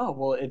apart, you're like, oh,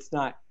 well, it's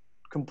not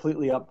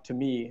completely up to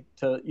me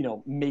to, you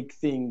know, make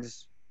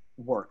things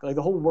work. Like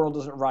the whole world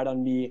doesn't ride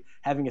on me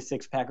having a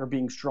six pack or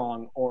being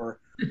strong or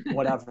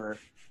whatever.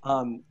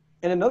 And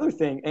another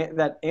thing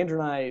that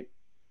Andrew and I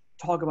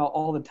talk about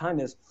all the time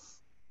is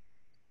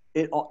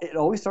it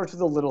always starts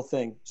with a little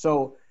thing.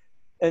 So,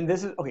 and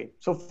this is, okay,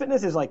 so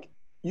fitness is like,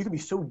 you can be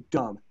so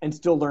dumb and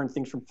still learn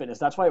things from fitness.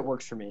 That's why it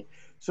works for me.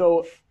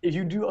 So if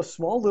you do a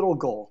small little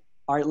goal,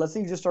 all right, let's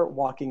say you just start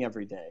walking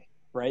every day,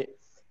 right?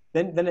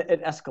 Then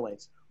it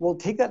escalates. Well,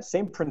 take that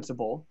same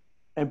principle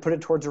and put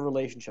it towards a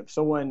relationship.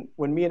 So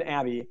when me and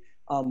Abby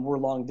were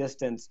long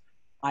distance,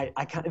 I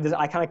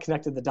kind of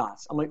connected the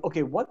dots. I'm like,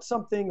 okay, what's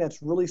something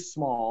that's really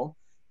small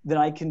that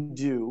I can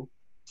do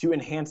to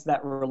enhance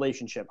that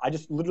relationship? I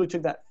just literally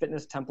took that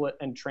fitness template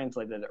and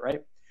translated it,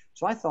 right?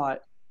 So I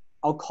thought,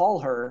 I'll call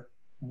her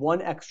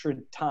one extra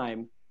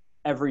time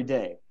every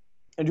day.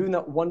 And doing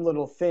that one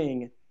little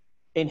thing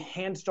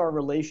enhanced our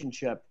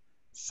relationship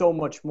so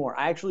much more.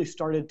 I actually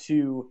started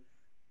to,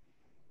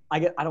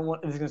 this is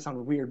going to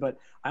sound weird, but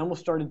I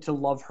almost started to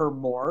love her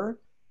more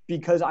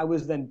because I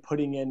was then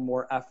putting in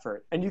more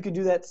effort. And you could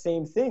do that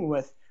same thing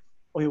with,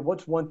 okay,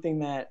 what's one thing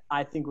that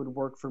I think would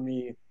work for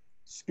me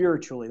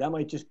spiritually? That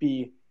might just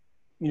be,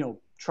 you know,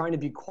 trying to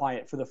be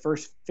quiet for the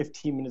first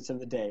 15 minutes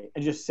of the day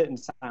and just sit in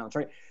silence,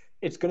 right?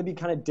 It's going to be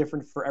kind of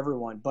different for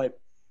everyone, but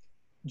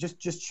just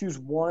choose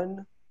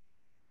one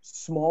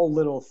small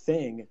little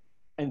thing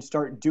and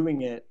start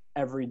doing it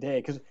every day.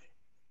 Because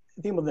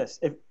think about this.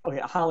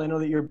 Holly, I know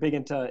that you're big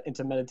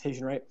into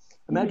meditation, right?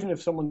 Imagine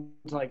if someone's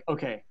like,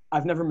 okay,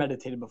 I've never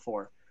meditated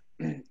before,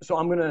 so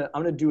I'm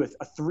gonna do a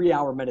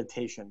 3-hour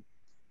meditation.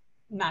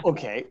 Not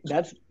okay,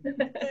 that's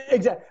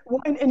exactly.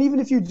 Well, and even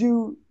if you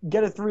do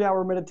get a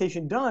 3-hour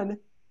meditation done,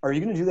 are you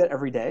gonna do that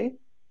every day?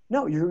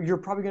 No, you're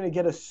probably going to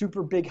get a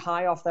super big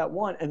high off that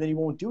one, and then you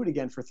won't do it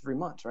again for 3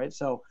 months, right?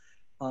 So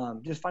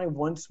just finding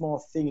one small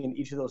thing in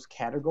each of those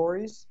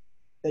categories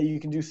that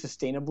you can do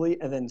sustainably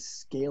and then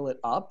scale it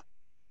up.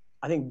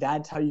 I think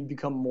that's how you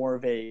become more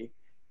of a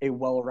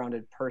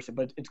well-rounded person,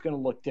 but it's going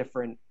to look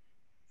different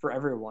for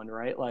everyone,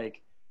 right? Like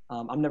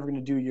I'm never going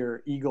to do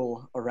your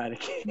eagle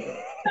eradication,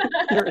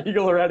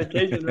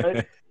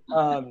 right?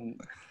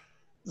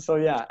 So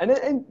yeah,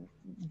 and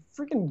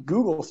freaking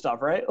Google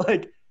stuff, right?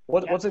 Like,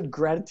 what's a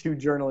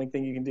gratitude journaling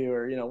thing you can do,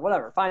 or, you know,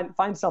 whatever.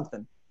 Find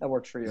something that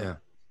works for you. Yeah.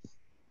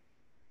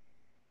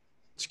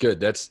 It's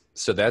good. That's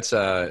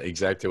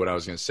exactly what I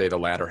was going to say. The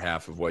latter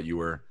half of what you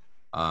were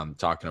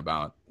talking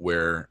about,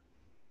 where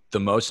the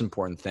most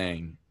important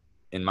thing,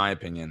 in my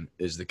opinion,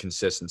 is the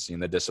consistency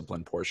and the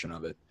discipline portion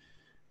of it,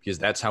 because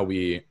that's how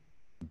we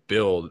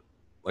build,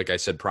 like I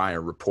said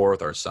prior, rapport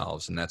with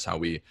ourselves, and that's how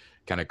we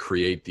kind of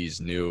create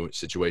these new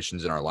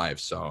situations in our life.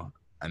 So,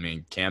 I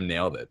mean, Cam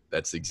nailed it.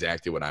 That's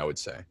exactly what I would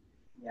say.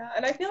 Yeah,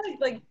 and I feel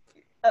like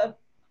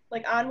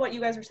on what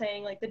you guys are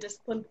saying, like the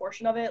discipline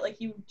portion of it,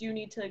 like you do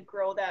need to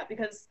grow that,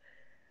 because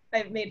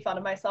I've made fun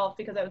of myself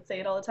because I would say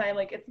it all the time,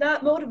 like, it's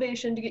not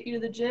motivation to get you to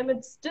the gym,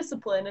 it's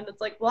discipline. And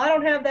it's like, well, I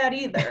don't have that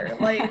either.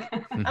 Like, I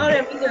don't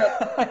have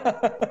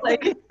either.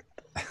 Like,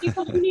 you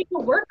need to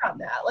work on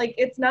that. Like,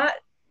 it's not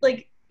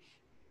like,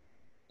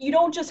 you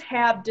don't just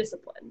have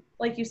discipline.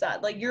 Like you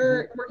said, like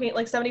you're working,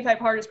 like 75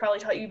 Hard has probably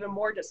taught you even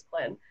more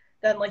discipline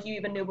than like you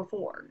even knew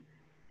before.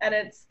 And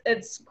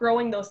it's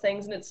growing those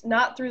things, and it's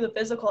not through the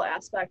physical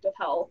aspect of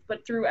health,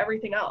 but through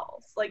everything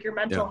else. Like your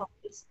mental health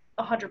is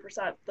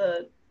 100%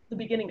 the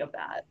beginning of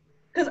that.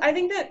 Because I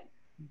think that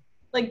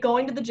like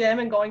going to the gym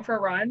and going for a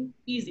run,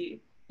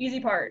 easy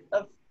part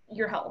of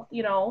your health,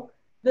 you know,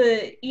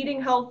 the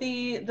eating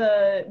healthy,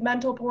 the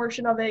mental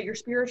portion of it, your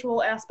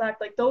spiritual aspect,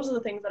 like those are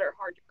the things that are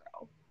hard to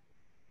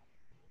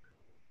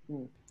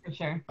grow. For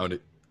sure. I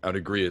would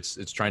agree.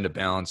 It's trying to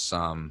balance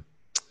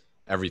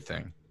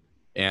everything.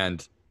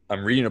 And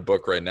I'm reading a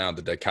book right now,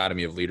 The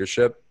Dichotomy of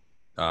Leadership,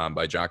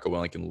 by Jocko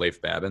Willink and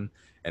Leif Babin.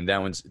 And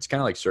that it's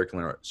kind of like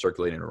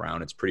circulating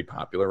around. It's pretty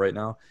popular right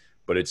now,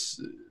 but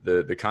it's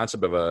the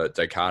concept of a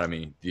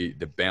dichotomy, the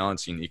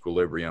balancing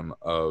equilibrium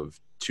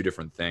of two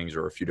different things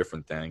or a few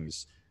different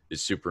things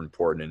is super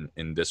important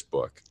in this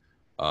book.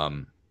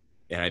 And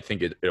I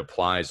think it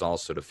applies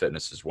also to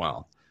fitness as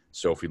well.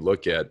 So if we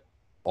look at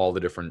all the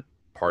different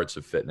parts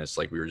of fitness,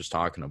 like we were just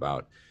talking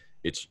about,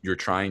 you're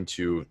trying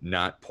to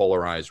not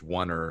polarize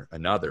one or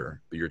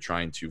another, but you're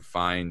trying to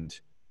find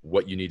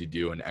what you need to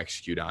do and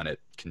execute on it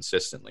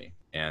consistently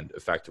and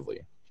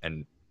effectively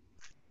and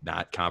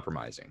not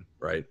compromising,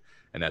 right?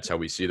 And that's how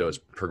we see those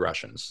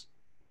progressions.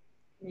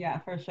 Yeah,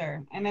 for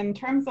sure. And in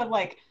terms of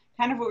like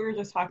kind of what we were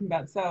just talking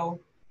about, so,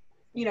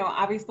 you know,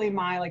 obviously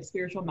my like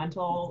spiritual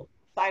mental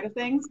side of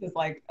things is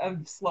like a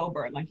slow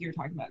burn, like you were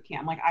talking about,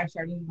 Cam. Like I've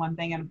started one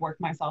thing and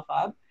worked myself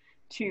up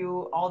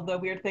to all the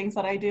weird things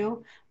that I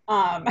do.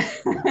 But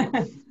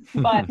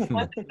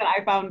one thing that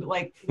I found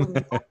like,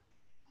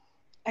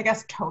 I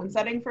guess, tone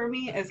setting for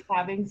me is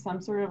having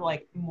some sort of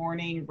like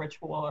morning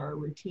ritual or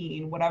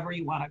routine, whatever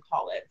you want to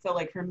call it. So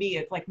like for me,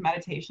 it's like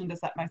meditation to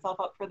set myself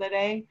up for the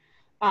day.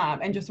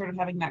 and just sort of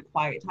having that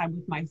quiet time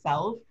with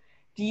myself.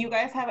 Do you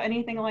guys have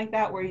anything like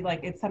that where you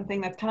like it's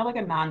something that's kind of like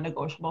a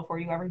non-negotiable for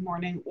you every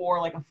morning, or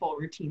like a full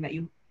routine that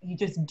you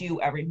just do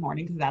every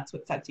morning because that's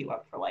what sets you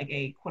up for like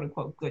a quote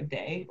unquote good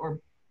day or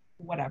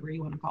whatever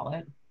you want to call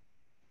it?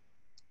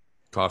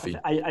 Coffee.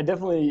 I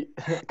definitely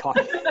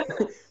coffee.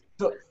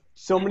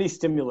 So many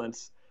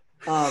stimulants.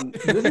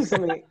 This is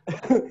something,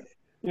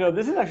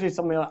 this is actually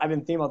something I've been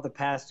thinking about the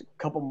past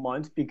couple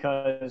months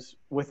because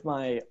with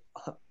my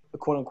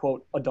quote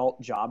unquote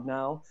adult job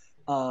now,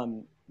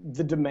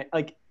 the demand,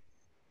 like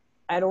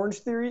at Orange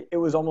Theory, it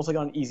was almost like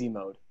on easy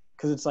mode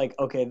because it's like,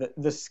 okay,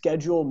 the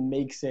schedule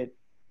makes it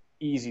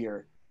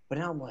easier. But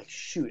now I'm like,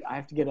 shoot, I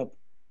have to get up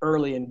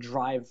early and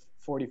drive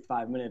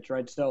 45 minutes,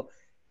 right? So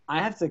I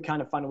have to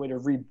kind of find a way to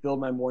rebuild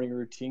my morning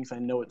routine because I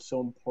know it's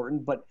so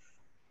important. But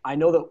I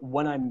know that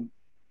when I'm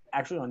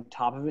actually on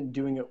top of it and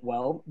doing it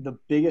well, the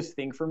biggest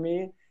thing for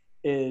me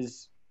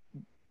is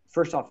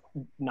first off,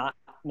 not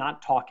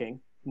talking,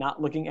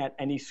 not looking at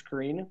any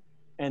screen,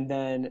 and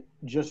then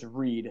just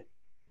read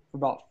for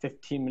about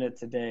 15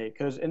 minutes a day.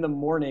 Because in the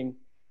morning,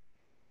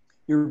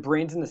 your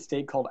brain's in a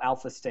state called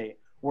alpha state,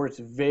 where it's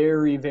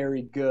very,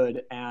 very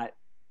good at,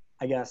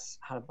 I guess,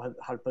 how to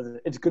put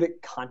it, it's good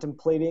at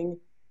contemplating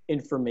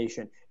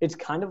information. It's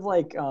kind of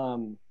like,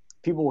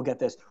 people will get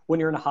this, when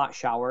you're in a hot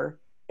shower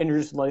and you're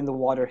just letting the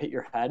water hit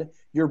your head,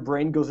 your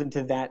brain goes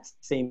into that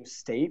same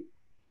state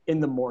in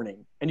the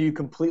morning. And you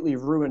completely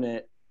ruin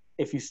it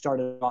if you start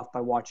it off by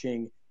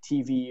watching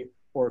TV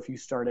or if you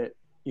start it,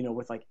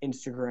 with like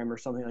Instagram or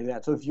something like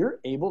that. So if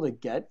you're able to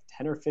get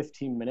 10 or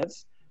 15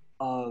 minutes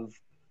of,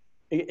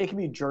 it can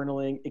be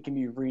journaling, it can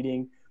be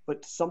reading,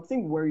 but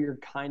something where you're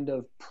kind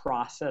of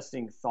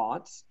processing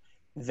thoughts,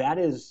 that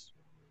is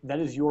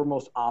your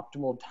most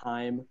optimal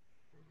time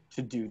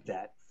to do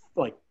that.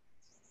 Like,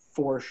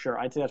 for sure.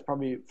 I'd say that's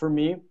probably, for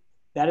me,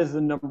 that is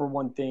the number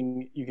one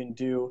thing you can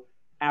do.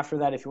 After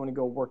that, if you want to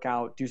go work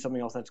out, do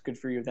something else that's good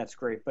for you, that's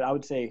great. But I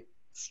would say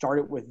start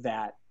it with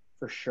that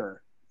for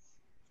sure.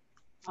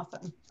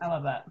 Awesome. I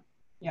love that.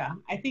 Yeah.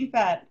 I think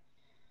that,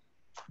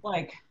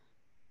 like,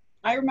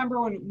 I remember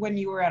when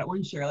you were at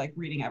Orange Theory, like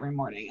reading every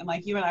morning, and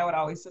like you and I would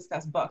always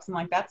discuss books, and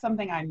like that's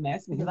something I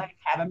miss because I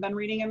haven't been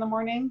reading in the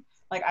morning.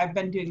 Like I've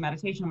been doing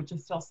meditation, which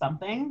is still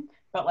something,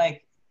 but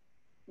like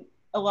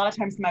a lot of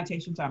times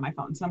meditations are on my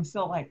phone, so I'm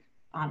still like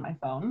on my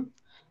phone.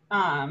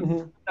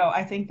 So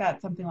I think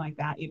that something like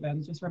that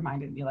even just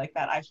reminded me like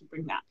that I should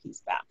bring that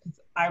piece back,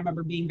 because I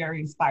remember being very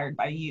inspired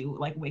by you,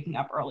 like waking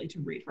up early to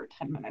read for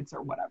 10 minutes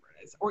or whatever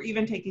it is, or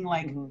even taking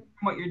like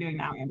what you're doing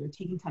now, Andrew,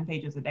 taking 10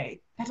 pages a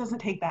day. That doesn't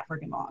take that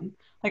freaking long.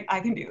 Like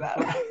I can do that.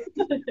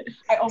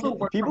 I also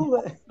work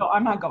so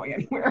I'm not going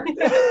anywhere.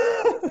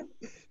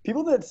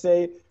 People that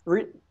say,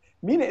 isn't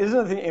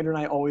the thing Andrew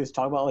and I always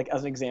talk about, like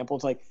as an example,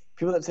 it's like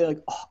people that say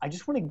like, oh, I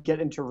just want to get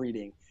into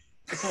reading.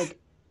 It's like,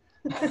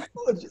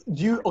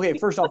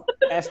 first off,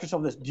 ask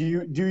yourself this: do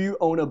you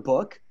own a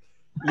book?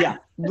 Yeah,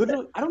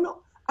 literally. I don't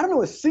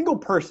know a single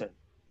person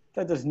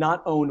that does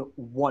not own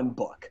one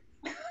book.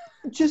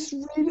 Just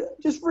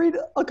read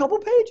a couple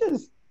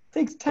pages. It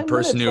takes 10 minutes. A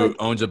person who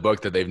owns a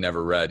book that they've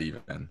never read,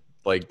 even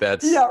like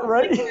that's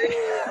right.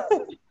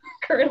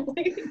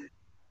 Currently.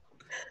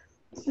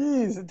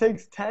 Jeez, it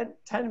takes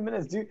 10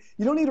 minutes. You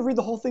don't need to read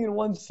the whole thing in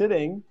one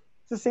sitting.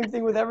 It's the same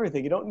thing with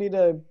everything. You don't need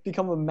to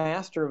become a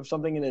master of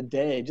something in a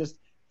day. Just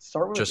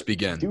start with just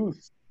begin.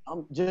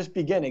 Just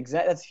begin.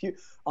 Exactly. That's huge.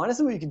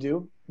 Honestly, what you can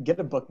do: get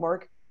a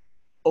bookmark,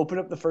 open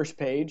up the first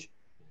page,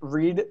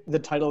 read the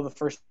title of the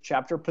first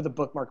chapter, put the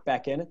bookmark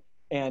back in,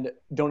 and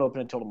don't open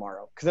it until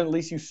tomorrow. Because then at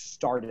least you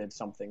started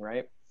something,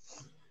 right?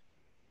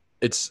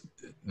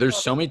 There's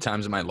so many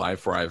times in my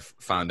life where I've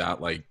found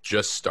out like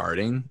just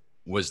starting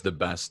was the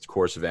best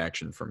course of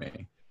action for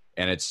me,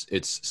 and it's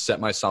set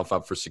myself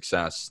up for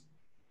success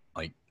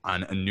like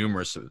on a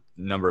numerous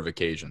number of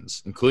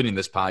occasions, including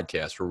this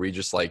podcast, where we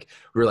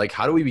were like,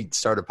 how do we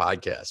start a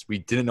podcast? We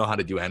didn't know how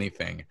to do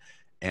anything.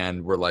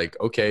 And we're like,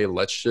 okay,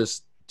 let's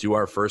just do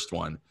our first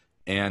one.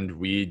 And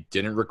we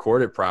didn't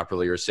record it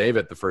properly or save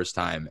it the first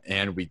time.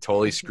 And we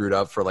totally screwed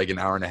up for like an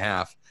hour and a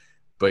half.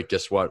 But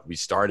guess what? We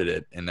started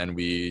it. And then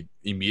we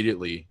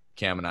immediately,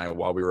 Cam and I,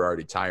 while we were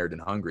already tired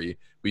and hungry,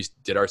 we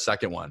did our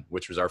second one,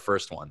 which was our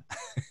first one.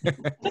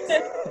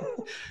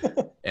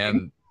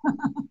 And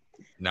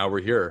now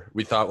we're here.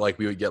 We thought like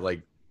we would get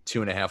like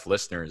 2.5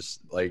 listeners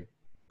like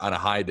on a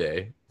high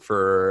day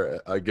for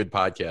a good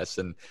podcast.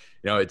 And,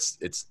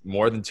 it's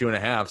more than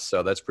 2.5.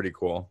 So that's pretty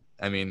cool.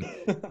 I mean,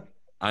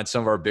 on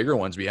some of our bigger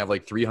ones, we have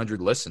like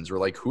 300 listens. We're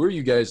like, who are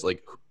you guys?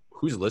 Like,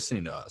 who's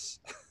listening to us?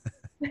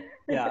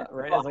 Yeah.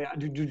 Right. I was like,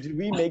 do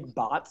we make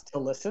bots to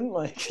listen?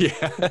 Like,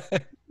 yeah.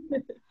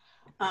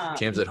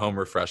 Cam's at home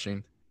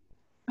refreshing.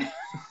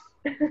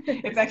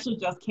 It's actually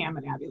just Cam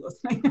and Abby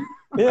listening.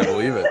 Yeah. I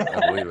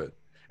believe it.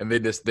 And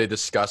they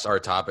discuss our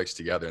topics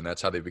together, and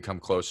that's how they become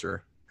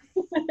closer.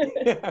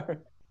 Yeah.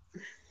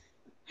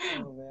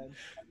 Oh man,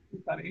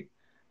 funny.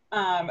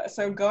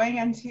 So going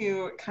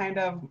into kind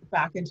of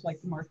back into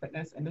like the more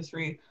fitness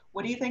industry,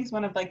 what do you think is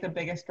one of like the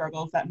biggest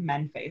struggles that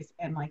men face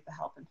in like the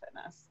health and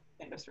fitness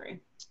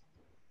industry?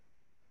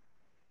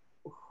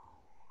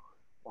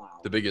 Wow.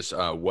 The biggest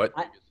what?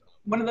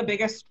 One of the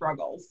biggest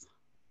struggles.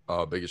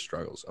 Oh, biggest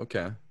struggles.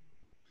 Okay.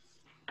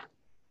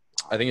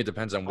 I think it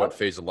depends on what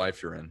phase of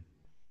life you're in.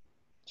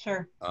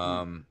 Sure.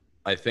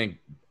 I think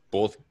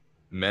both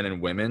men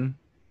and women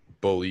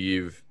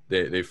believe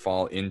they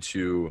fall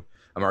into.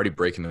 I'm already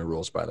breaking the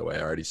rules, by the way.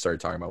 I already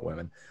started talking about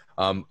women.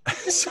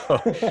 So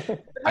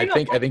I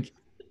think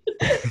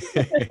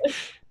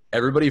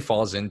everybody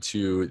falls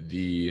into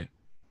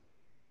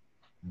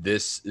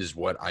this is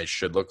what I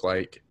should look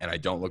like, and I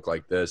don't look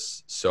like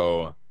this.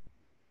 So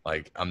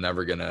like, I'm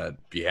never going to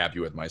be happy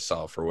with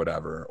myself or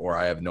whatever, or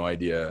I have no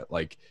idea.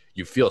 Like,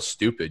 you feel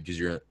stupid because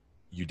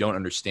you don't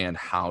understand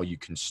how you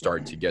can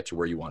start to get to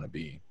where you want to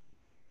be,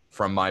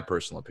 from my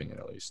personal opinion,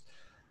 at least.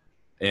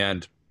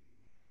 And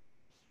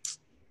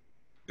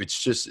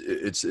it's just,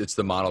 it's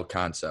the model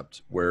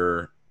concept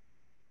where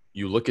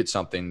you look at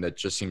something that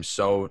just seems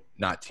so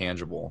not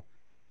tangible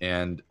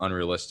and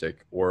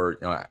unrealistic, or,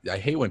 you know, I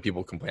hate when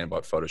people complain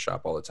about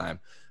Photoshop all the time,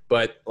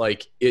 but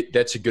like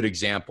that's a good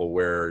example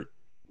where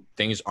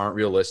things aren't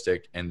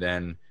realistic. And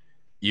then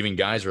even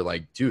guys are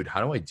like, dude,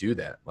 how do I do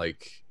that?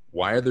 Like,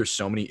 why are there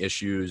so many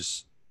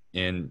issues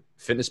in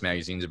fitness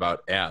magazines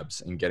about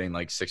abs and getting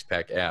like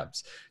 6-pack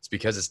abs? It's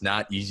because it's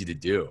not easy to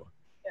do.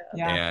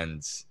 Yeah.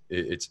 And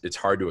it's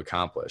hard to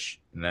accomplish.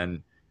 And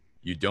then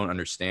you don't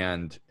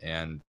understand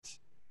and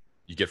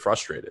you get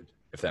frustrated,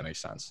 if that makes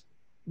sense.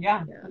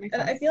 Yeah.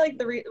 And I feel like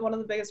one of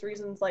the biggest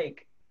reasons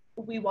like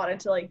we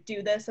wanted to like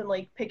do this and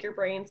like pick your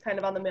brains kind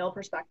of on the male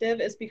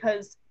perspective is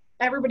because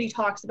everybody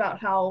talks about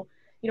how,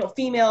 you know,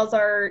 females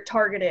are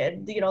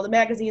targeted, you know, the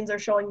magazines are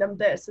showing them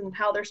this and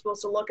how they're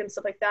supposed to look and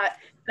stuff like that.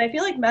 And I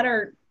feel like men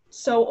are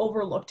so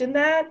overlooked in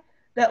that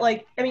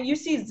like, I mean, you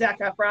see Zac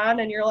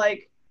Efron and you're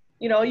like,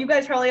 you know, you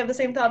guys probably have the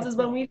same thoughts as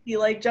when we see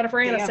like Jennifer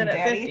Aniston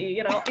at 50,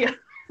 you know,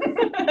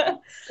 yeah.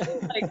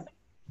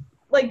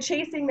 like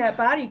chasing that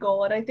body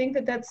goal. And I think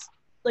that that's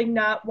like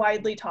not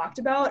widely talked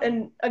about.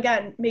 And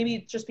again,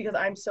 maybe just because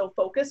I'm so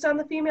focused on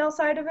the female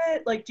side of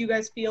it, like, do you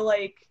guys feel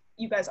like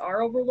you guys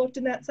are overlooked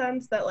in that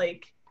sense, that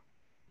like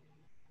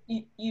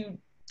you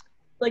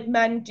like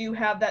men do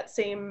have that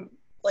same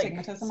like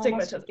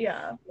stigmatism?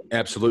 Yeah,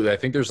 absolutely. I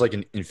think there's like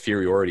an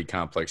inferiority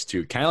complex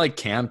too, kind of like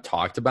Cam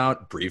talked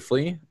about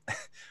briefly,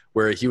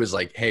 where he was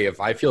like, hey, if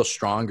I feel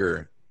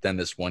stronger than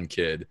this one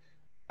kid,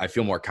 I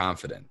feel more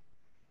confident.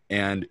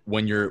 And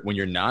when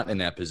you're not in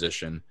that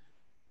position,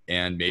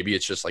 and maybe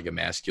it's just like a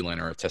masculine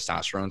or a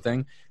testosterone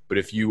thing, but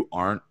if you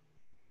aren't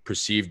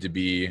perceived to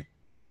be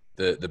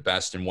the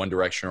best in one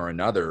direction or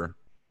another,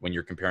 when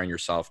you're comparing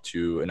yourself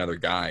to another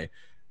guy,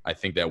 I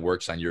think that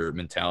works on your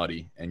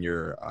mentality and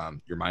your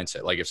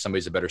mindset. Like, if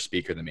somebody's a better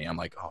speaker than me, I'm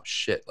like, oh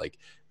shit, like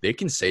they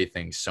can say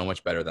things so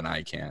much better than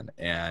I can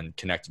and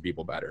connect to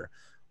people better.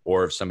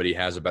 Or if somebody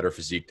has a better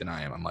physique than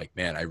I am, I'm like,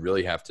 man, I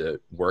really have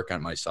to work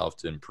on myself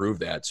to improve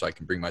that so I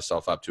can bring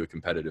myself up to a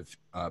competitive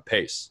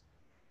pace.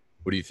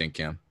 What do you think,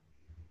 Cam?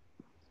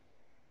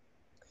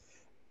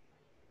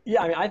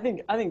 Yeah, I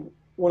mean, I think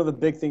one of the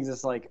big things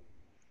is like,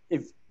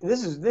 if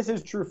this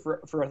is true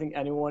for I think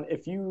anyone,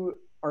 if you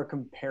are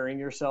comparing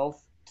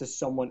yourself to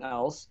someone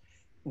else,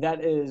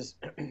 that is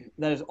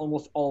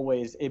almost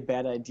always a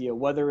bad idea.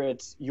 Whether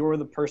it's you're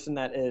the person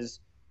that is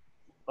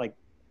like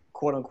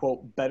quote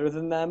unquote better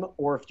than them,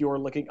 or if you're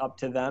looking up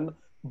to them,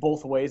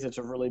 both ways it's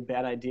a really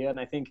bad idea. And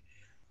I think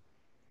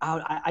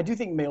I do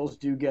think males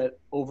do get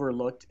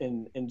overlooked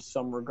in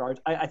some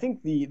regards. I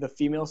think the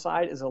female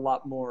side is a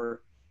lot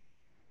more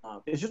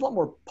it's just a lot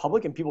more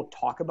public, and people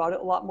talk about it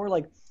a lot more.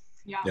 Like,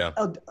 yeah.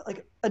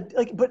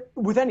 But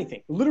with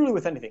anything, literally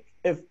with anything,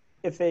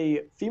 if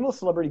a female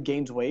celebrity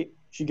gains weight,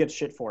 she gets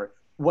shit for it.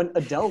 When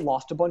Adele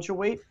lost a bunch of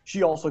weight,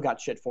 she also got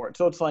shit for it.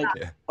 So it's like,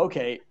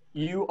 okay,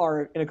 you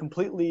are in a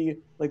completely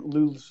like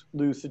lose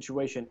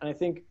situation. And I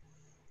think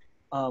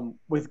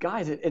with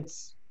guys,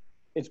 it's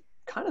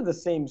kind of the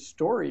same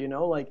story, you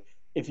know. Like,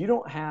 if you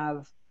don't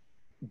have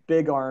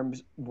big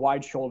arms,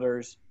 wide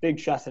shoulders, big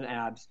chest and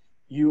abs,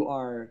 you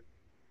are,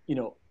 you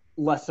know,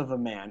 less of a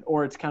man.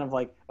 Or it's kind of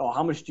like, oh,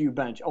 how much do you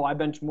bench? Oh, I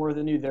bench more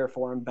than you,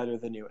 therefore I'm better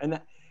than you. And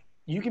that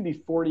you can be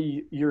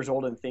 40 years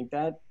old and think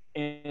that,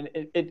 and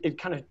it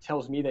kind of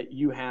tells me that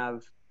you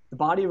have the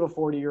body of a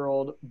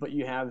 40-year-old, but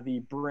you have the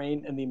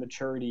brain and the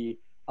maturity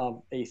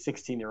of a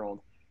 16-year-old,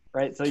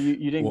 right? So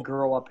you didn't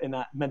grow up in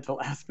that mental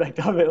aspect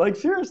of it. Like,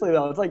 seriously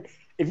though, it's like,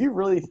 if you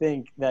really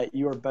think that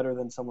you are better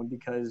than someone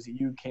because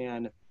you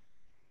can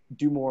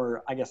do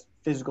more, I guess,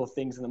 physical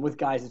things than them. With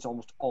guys, it's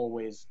almost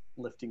always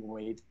lifting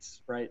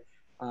weights, right?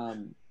 But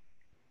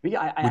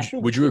yeah, I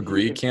think would you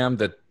agree, Cam,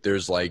 that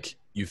there's like,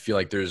 you feel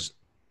like there's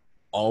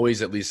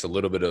always at least a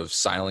little bit of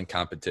silent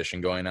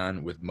competition going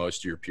on with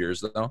most of your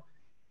peers though?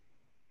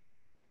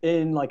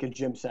 In like a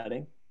gym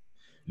setting?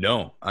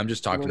 No, I'm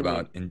just talking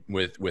about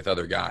with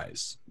other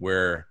guys,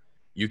 where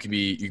you can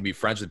be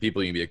friends with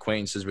people, you can be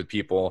acquaintances with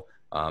people,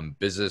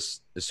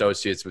 business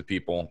associates with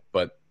people,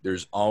 but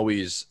there's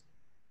always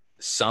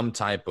some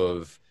type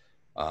of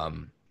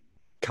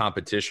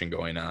competition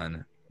going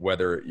on,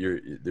 whether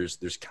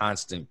there's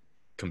constant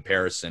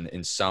comparison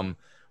in some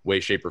way,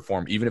 shape, or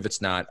form, even if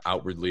it's not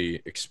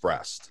outwardly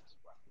expressed.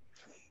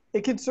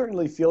 It can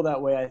certainly feel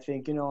that way. I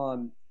think,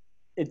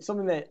 it's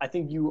something that I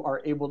think you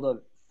are able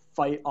to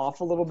fight off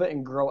a little bit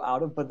and grow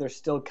out of, but there's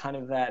still kind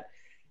of that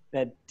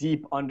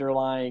deep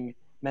underlying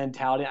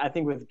mentality. I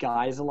think with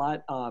guys a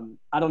lot,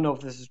 I don't know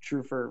if this is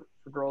true for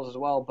girls as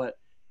well, but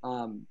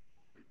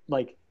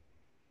like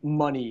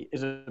money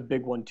is a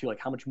big one too, like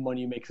how much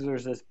money you make. Because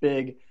there's this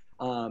big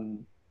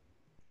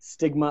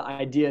stigma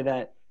idea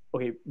that,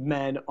 okay,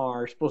 men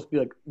are supposed to be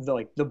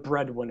like the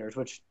breadwinners,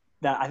 which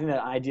I think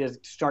that idea is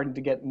starting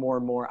to get more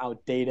and more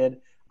outdated.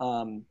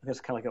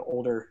 It's kind of like an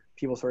older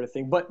people sort of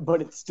thing,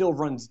 but it still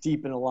runs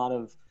deep in a lot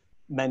of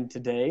men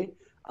today.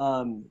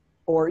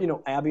 Or,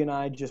 Abby and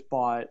I just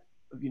bought,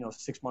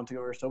 6 months ago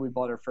or so, we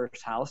bought our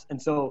first house.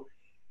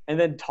 And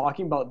then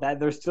talking about that,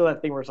 there's still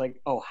that thing where it's like,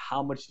 oh,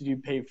 how much did you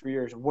pay for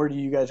yours? Where do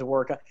you guys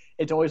work?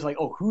 It's always like,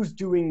 oh, who's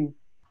doing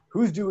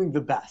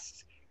the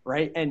best,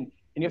 right? And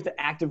you have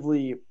to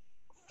actively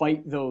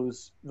fight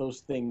those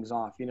things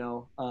off,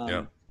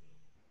 Yeah.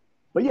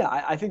 But yeah,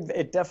 I think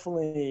it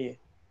definitely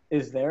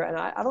is there. And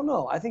I don't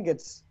know. I think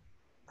it's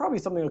probably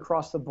something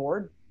across the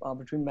board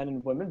between men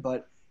and women,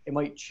 but it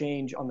might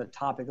change on the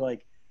topic.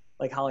 Like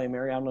Holly and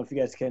Mary, I don't know if you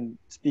guys can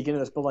speak into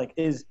this, but like,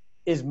 is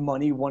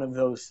money one of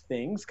those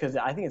things? Because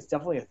I think it's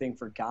definitely a thing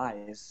for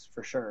guys,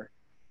 for sure.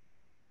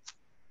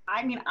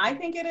 I mean, I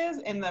think it is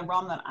in the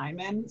realm that I'm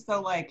in.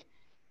 So like,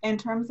 in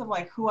terms of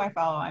like who I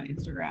follow on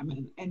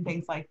Instagram and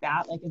things like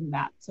that, like in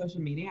that social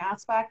media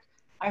aspect,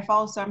 I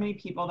follow so many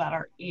people that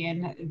are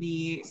in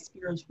the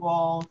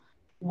spiritual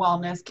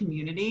wellness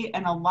community,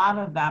 and a lot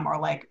of them are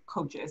like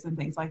coaches and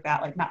things like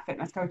that, like not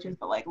fitness coaches,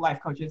 but like life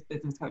coaches,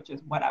 business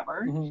coaches,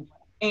 whatever. Mm-hmm.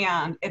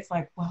 And it's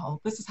like,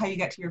 well, this is how you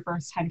get to your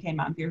first 10K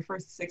month, your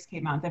first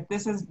 6K month. If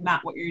this is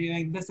not what you're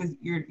doing,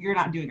 you're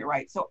not doing it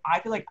right. So I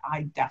feel like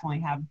I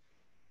definitely have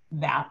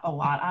that a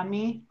lot on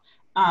me.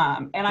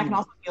 And I can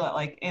also feel it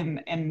like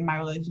in my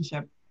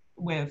relationship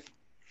with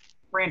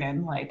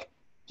Brandon, like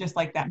just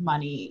like that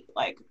money,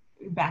 like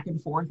back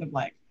and forth of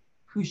like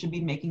who should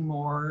be making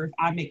more. If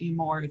I'm making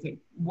more, is it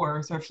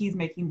worse? Or if he's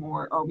making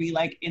more, are we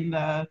like in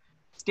the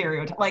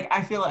stereotype? Like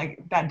I feel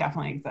like that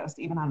definitely exists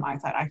even on my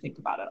side. I think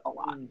about it a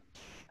lot.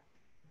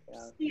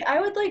 Yeah. See, I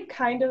would like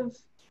kind of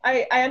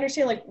I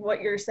understand like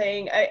what you're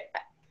saying.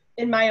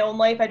 In my own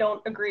life I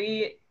don't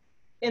agree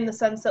in the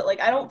sense that like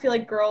I don't feel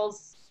like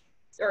girls,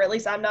 or at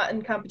least I'm not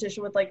in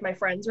competition with like my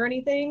friends or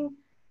anything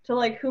to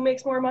like who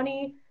makes more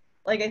money.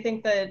 Like I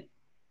think that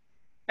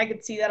I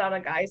could see that on a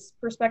guy's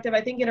perspective.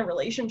 I think in a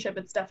relationship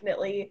it's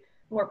definitely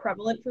more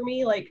prevalent for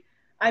me. Like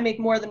I make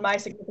more than my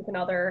significant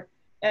other,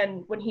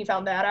 and when he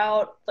found that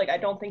out, like I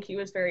don't think he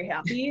was very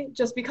happy,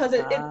 just because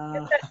it's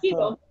that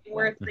ego thing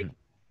where it's like,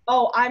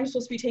 oh, I'm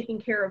supposed to be taking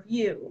care of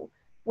you,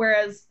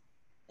 whereas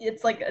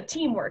it's like a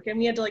teamwork, and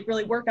we had to like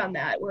really work on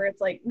that, where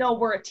it's like, no,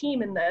 we're a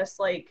team in this.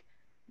 Like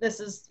this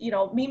is,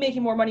 me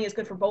making more money is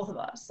good for both of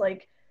us.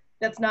 Like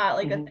that's not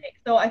like a thing.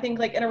 So I think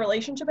like in a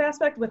relationship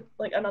aspect with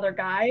like another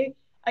guy,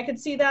 I could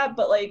see that,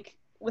 but like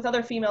with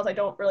other females, I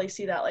don't really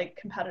see that like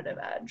competitive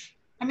edge.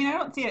 I mean, I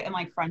don't see it in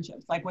like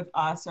friendships, like with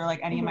us or like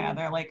any of my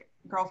other like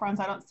girlfriends.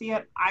 I don't see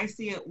it. I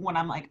see it when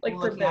I'm like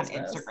looking on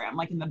Instagram,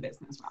 like in the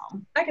business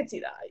realm. I could see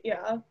that.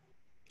 Yeah.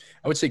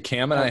 I would say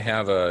Cam and I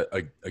have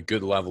a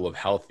good level of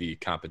healthy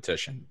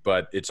competition,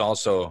 but it's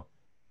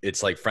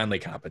like friendly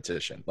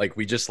competition. Like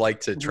we just like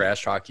to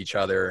trash talk each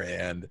other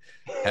and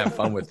have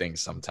fun with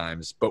things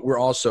sometimes, but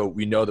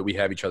we know that we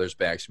have each other's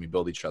backs and we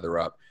build each other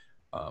up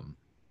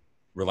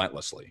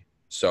relentlessly.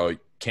 So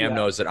Cam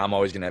knows that I'm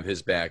always going to have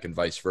his back and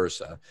vice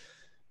versa.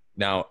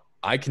 Now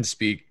I can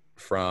speak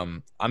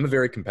I'm a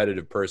very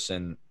competitive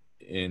person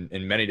in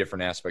many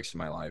different aspects of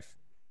my life.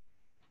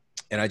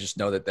 And I just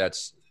know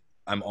that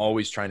I'm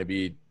always trying to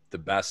be the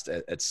best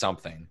at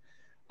something,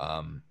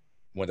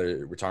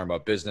 whether we're talking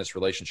about business,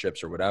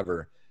 relationships, or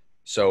whatever.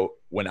 So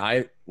when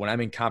I'm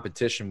in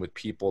competition with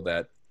people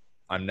that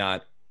I'm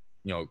not,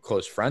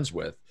 close friends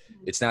with,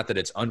 it's not that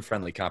it's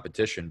unfriendly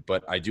competition,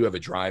 but I do have a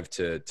drive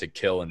to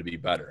kill and to be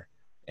better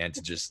and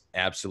to just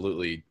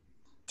absolutely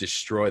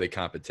destroy the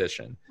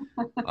competition.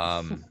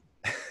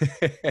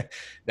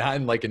 Not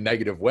in like a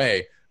negative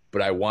way,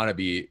 but I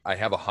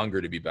have a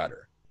hunger to be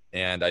better.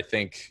 And I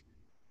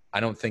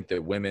don't think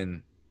that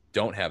women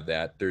don't have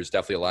that. There's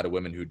definitely a lot of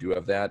women who do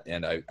have that.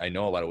 And I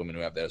know a lot of women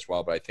who have that as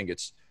well, but I think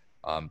it's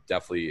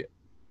definitely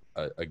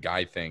a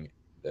guy thing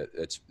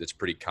that's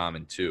pretty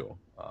common too.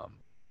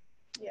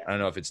 I don't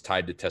know if it's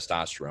tied to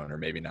testosterone or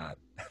maybe not.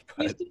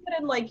 You see it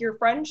in like your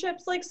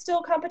friendships, like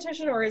still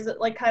competition, or is it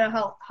like kind of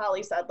how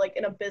Holly said, like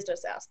in a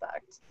business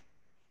aspect?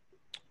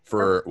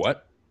 For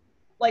what?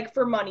 Like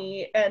for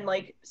money and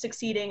like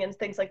succeeding and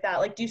things like that.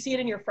 Like, do you see it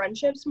in your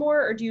friendships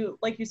more, or do you,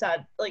 like you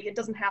said, like it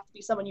doesn't have to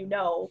be someone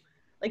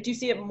like, do you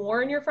see it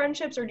more in your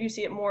friendships, or do you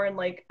see it more in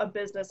like a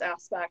business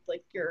aspect,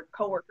 like your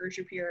coworkers,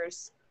 your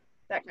peers,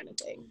 that kind of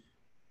thing?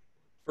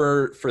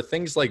 For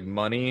things like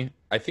money,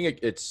 I think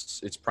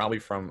it's probably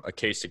from a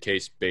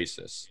case-to-case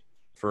basis.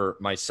 For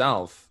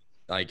myself,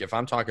 like if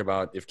I'm talking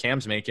about if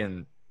Cam's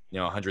making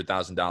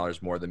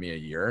 $100,000 more than me a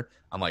year,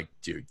 I'm like,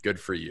 dude, good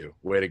for you.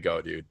 Way to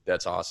go, dude.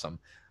 That's awesome.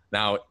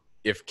 Now,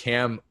 if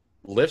Cam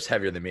lifts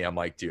heavier than me, I'm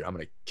like, dude, I'm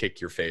going to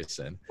kick your face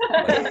in.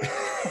 Like,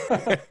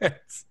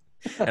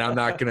 and I'm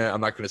not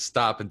gonna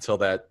stop until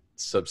that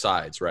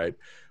subsides, right?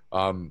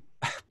 But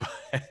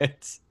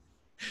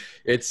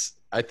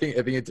I think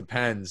it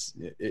depends.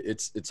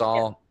 It's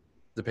all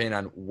depending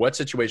on what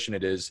situation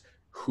it is,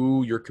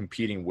 who you're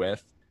competing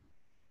with,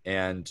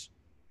 and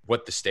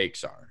what the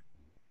stakes are.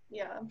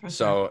 Yeah.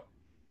 So,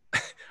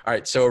 all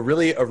right. So a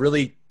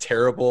really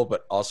terrible,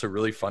 but also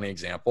really funny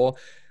example.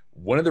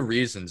 One of the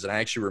reasons, and I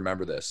actually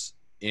remember this,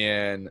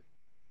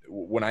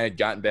 when I had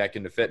gotten back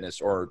into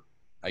fitness, or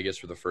I guess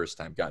for the first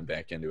time gotten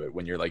back into it,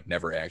 when you're like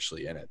never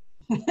actually in it.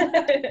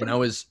 When I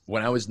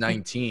was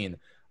 19,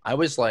 I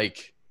was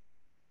like,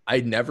 I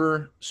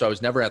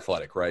was never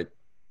athletic, right?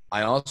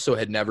 I also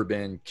had never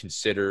been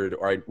considered,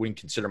 or I wouldn't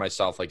consider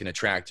myself like an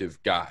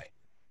attractive guy.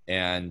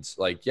 And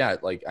like, yeah,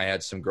 like I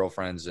had some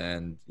girlfriends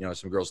and,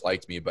 some girls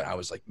liked me, but I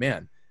was like,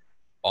 man,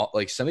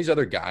 like some of these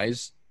other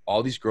guys,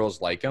 all these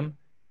girls like them.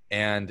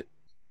 And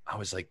I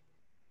was like,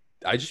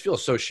 I just feel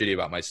so shitty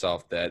about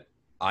myself that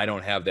I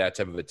don't have that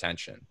type of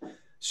attention.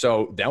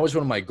 So that was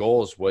one of my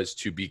goals, was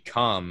to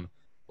become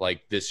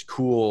like this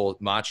cool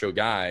macho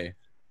guy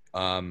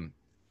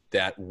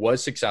that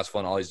was successful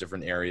in all these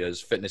different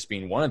areas, fitness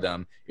being one of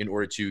them, in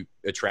order to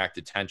attract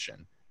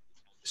attention.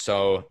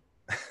 So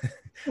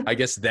I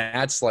guess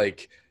that's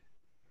like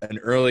an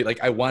early,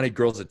 like I wanted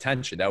girls'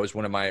 attention. That was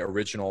one of my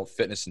original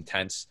fitness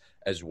intents,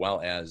 as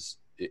well as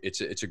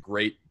it's a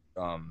great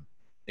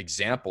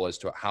example as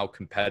to how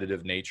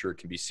competitive nature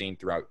can be seen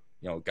throughout,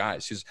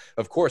 guys. Because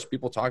of course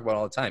people talk about it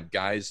all the time.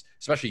 Guys,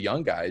 especially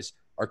young guys,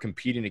 are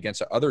competing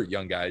against other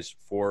young guys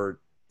for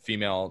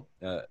female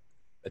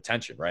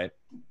attention, right?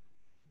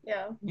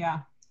 Yeah,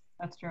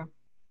 that's true.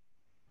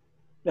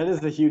 That is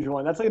the huge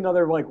one. That's like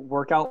another like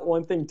workout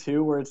one thing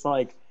too, where it's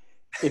like,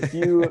 if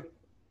you,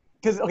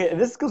 because okay, and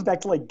this goes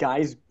back to like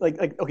guys, like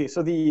okay,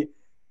 so the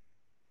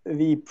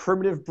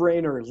primitive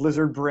brain, or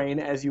lizard brain,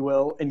 as you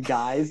will, in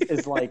guys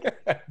is like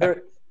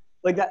they're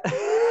like that.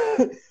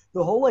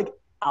 The whole like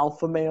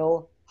alpha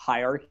male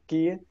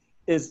hierarchy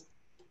is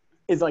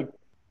like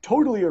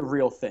totally a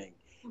real thing.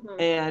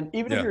 Mm-hmm. And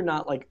even if you're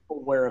not like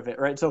aware of it,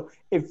 right? So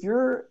if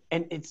you're,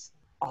 and it's,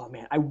 oh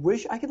man, I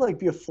wish I could like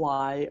be a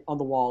fly on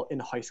the wall in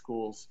high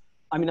schools.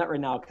 I mean, not right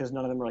now because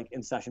none of them are like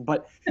in session,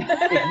 but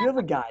if you have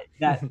a guy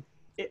that,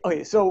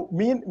 okay, so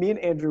me and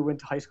Andrew went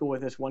to high school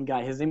with this one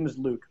guy. His name was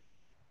Luke.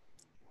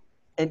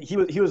 And he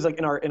was like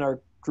in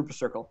our group of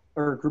friends,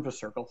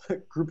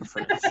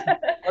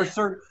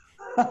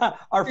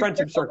 our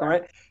friendship circle,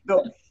 right?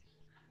 So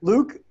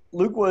Luke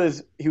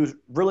was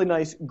really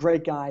nice,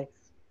 great guy,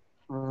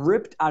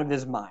 ripped out of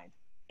his mind.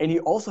 And he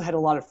also had a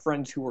lot of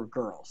friends who were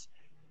girls.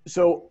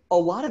 So a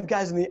lot of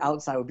guys on the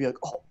outside would be like,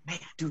 oh man,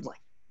 dude,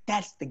 like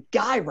that's the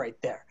guy right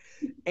there.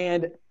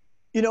 And,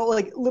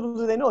 like little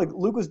do they know, like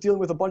Luke was dealing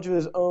with a bunch of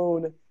his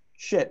own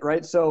shit,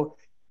 right? So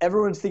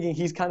everyone's thinking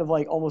he's kind of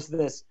like almost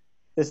this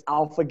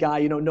alpha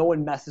guy, no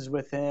one messes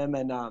with him.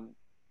 And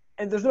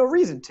there's no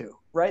reason to,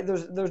 right?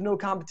 There's no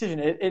competition.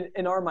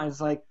 In our minds,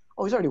 it's like,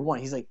 oh, he's already won.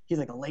 He's like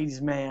a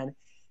ladies' man.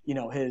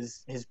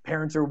 His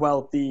parents are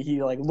wealthy.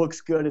 He like looks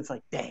good. It's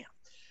like, damn.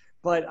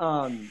 But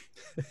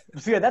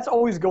so yeah, that's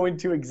always going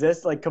to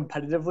exist, like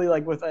competitively,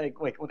 like with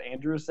what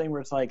Andrew was saying,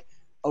 where it's like,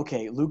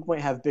 okay, Luke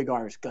might have big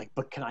arms, like,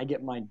 but can I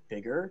get mine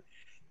bigger?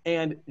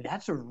 And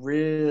that's a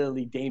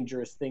really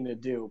dangerous thing to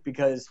do,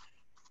 because,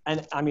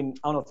 and I mean,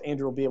 I don't know if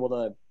Andrew will be able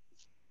to,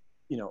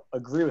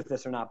 agree with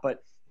this or not,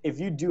 but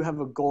if you do have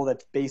a goal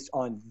that's based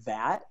on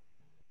that,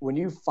 when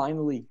you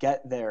finally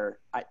get there,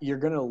 you're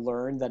going to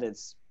learn that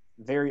it's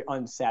very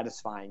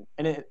unsatisfying.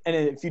 And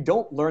if you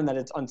don't learn that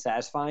it's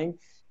unsatisfying,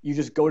 you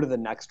just go to the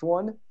next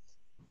one,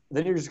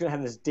 then you're just going to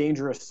have this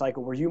dangerous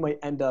cycle where you might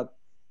end up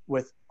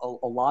with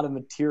a lot of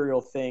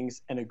material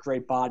things and a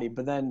great body.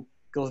 But then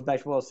goes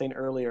back to what I was saying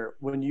earlier,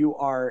 when you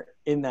are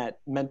in that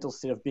mental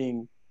state of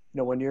being,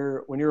 when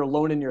you're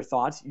alone in your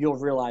thoughts, you'll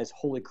realize,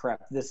 holy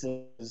crap, this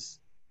is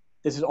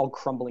all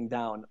crumbling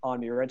down on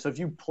me, right? So if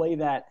you play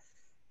that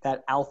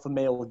alpha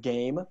male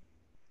game,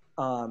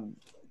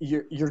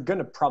 you're going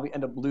to probably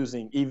end up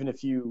losing, even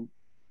if you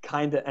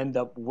kind of end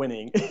up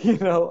winning,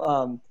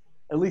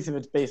 at least if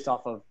it's based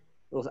off of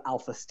those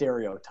alpha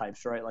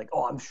stereotypes, right? Like,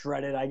 oh, I'm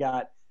shredded, I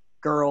got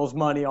girls,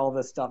 money, all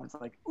this stuff. It's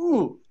like,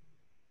 ooh,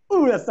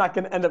 that's not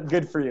going to end up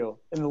good for you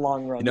in the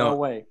long run. No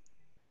way.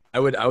 I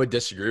would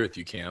disagree with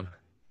you, Cam.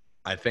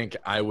 I think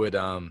I would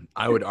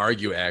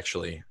argue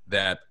actually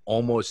that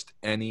almost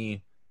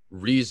any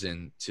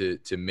reason to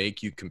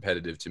make you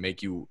competitive, to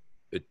make you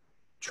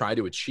try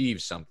to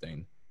achieve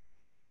something,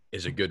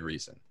 is a good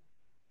reason.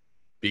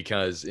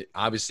 Because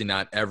obviously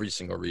not every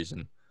single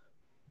reason,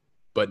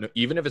 but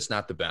even if it's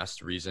not the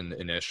best reason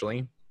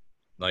initially,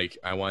 like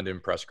I wanted to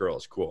impress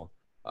girls, cool.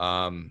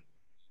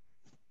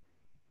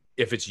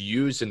 If it's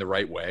used in the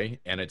right way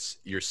and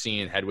you're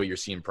seeing headway, you're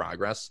seeing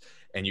progress,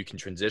 and you can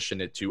transition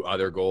it to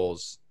other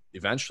goals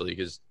eventually,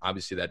 because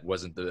obviously that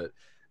wasn't the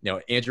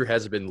Andrew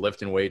has been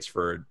lifting weights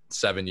for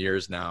 7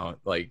 years now.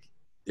 Like,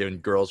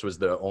 and girls was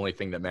the only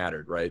thing that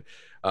mattered, right?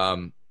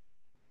 But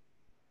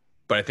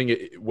I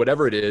think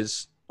whatever it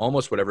is,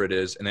 almost whatever it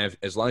is, and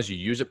as long as you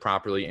use it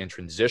properly and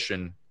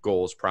transition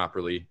goals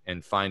properly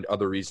and find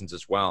other reasons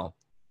as well,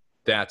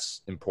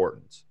 that's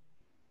important.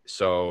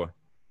 So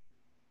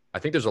I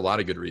think there's a lot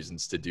of good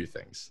reasons to do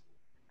things.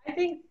 I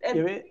think at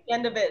the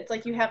end of it, it's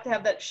like you have to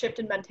have that shift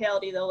in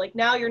mentality, though. Like,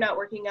 now you're not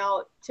working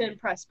out to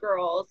impress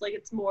girls. Like,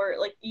 it's more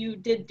like you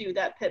did do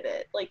that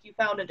pivot. Like, you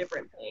found a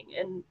different thing.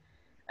 And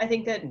I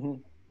think that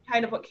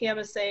kind of what Cam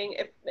is saying,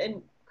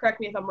 and correct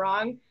me if I'm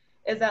wrong,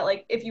 is that,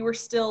 like, if you were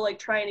still, like,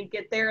 trying to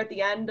get there at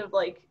the end of,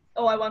 like,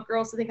 oh, I want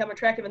girls to think I'm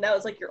attractive, and that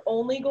was, like, your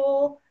only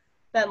goal,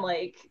 then,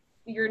 like,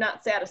 you're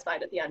not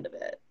satisfied at the end of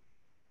it.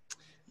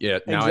 Yeah,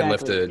 now exactly. I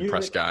live to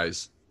impress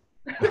guys.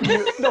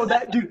 No,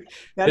 that dude.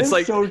 That it's is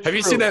like, so have true.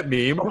 you seen that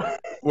meme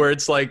where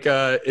it's like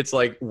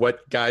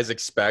what guys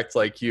expect?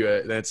 Like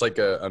then it's like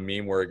a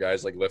meme where a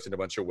guy's like lifting a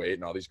bunch of weight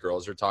and all these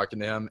girls are talking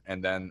to him,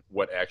 and then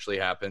what actually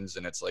happens,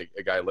 and it's like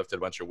a guy lifted a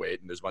bunch of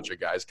weight and there's a bunch of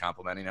guys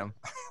complimenting him.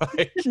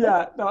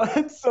 Yeah, no,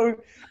 that's so.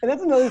 And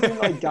that's another thing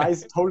like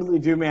guys totally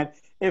do, man.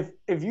 If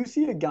you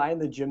see a guy in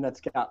the gym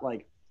that's got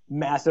like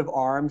massive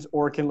arms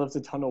or can lift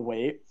a ton of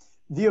weight,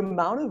 the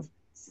amount of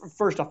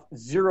first off,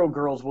 0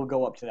 girls will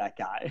go up to that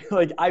guy.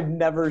 Like, I've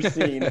never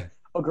seen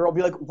a girl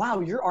be like, wow,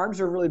 your arms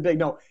are really big.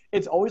 No,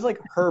 it's always like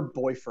her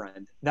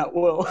boyfriend that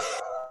will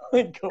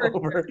like go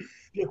over,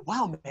 be like,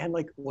 wow, man,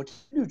 like,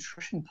 what's your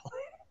nutrition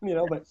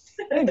plan? But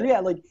Andrew, yeah,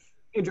 like,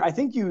 Andrew, I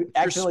think you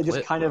accidentally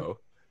just kind of,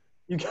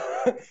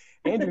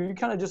 Andrew, you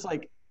kind of just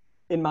like,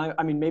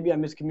 maybe I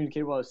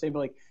miscommunicated what I was saying, but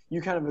like,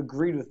 you kind of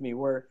agreed with me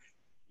where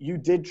you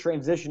did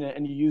transition it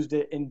and you used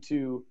it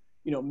into,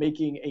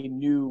 making a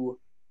new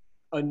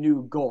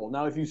goal.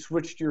 Now, if you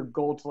switched your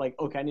goal to like,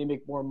 okay, I need to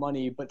make more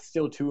money, but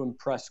still to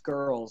impress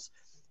girls,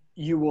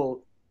 you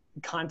will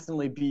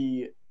constantly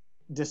be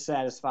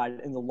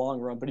dissatisfied in the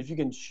long run. But if you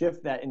can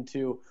shift that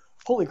into,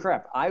 holy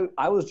crap,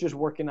 I was just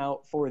working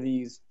out for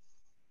these,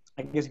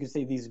 I guess you could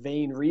say these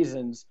vain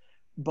reasons,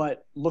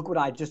 but look what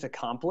I just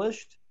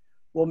accomplished.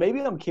 Well, maybe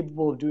I'm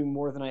capable of doing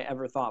more than I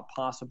ever thought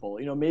possible.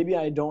 Maybe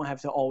I don't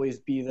have to always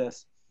be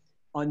this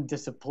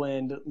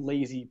undisciplined,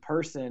 lazy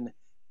person.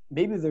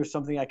 Maybe there's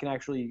something I can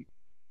actually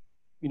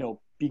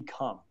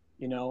become,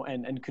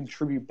 and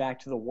contribute back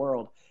to the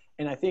world.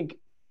 And I think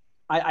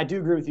I do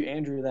agree with you,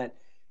 Andrew, that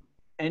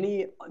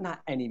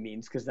not any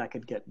means, because that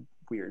could get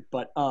weird,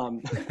 but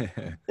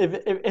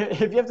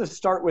if you have to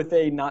start with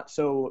a not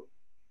so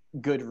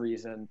good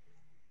reason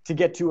to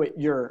get to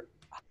your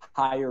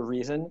higher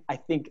reason, I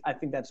think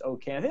that's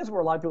okay. I think that's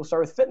where a lot of people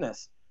start with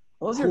fitness.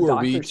 Who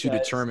are we to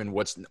determine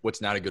what's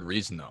not a good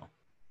reason, though?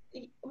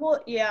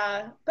 Well,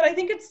 yeah, but I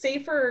think it's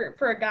safer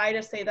for a guy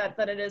to say that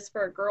than it is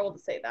for a girl to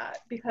say that,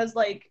 because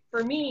like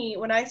for me,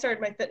 when I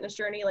started my fitness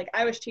journey, like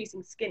I was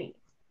chasing skinny,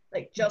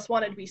 like just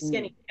wanted to be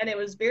skinny, and it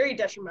was very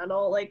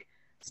detrimental. Like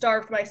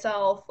starved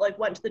myself, like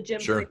went to the gym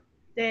every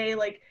day.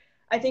 Like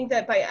I think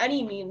that by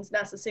any means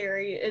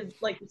necessary is,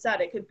 like you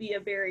said, it could be a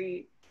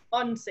very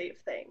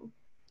unsafe thing.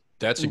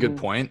 That's a good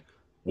point.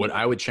 What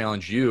I would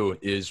challenge you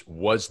is,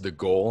 was the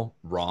goal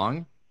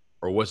wrong,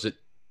 or was it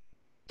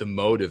the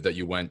motive that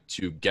you went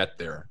to get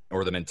there,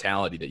 or the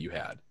mentality that you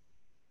had?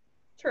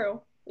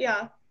 True.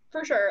 Yeah,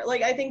 for sure.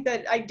 Like, I think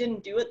that I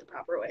didn't do it the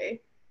proper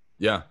way.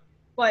 Yeah.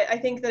 But I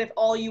think that if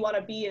all you want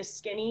to be is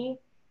skinny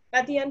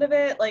at the end of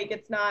it, like,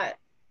 it's not,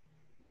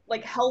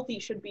 like, healthy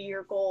should be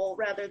your goal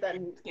rather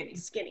than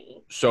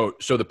skinny. So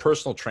the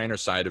personal trainer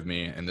side of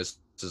me, and this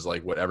is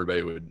like what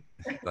everybody would,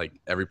 like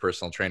every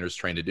personal trainer is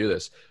trained to do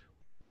this.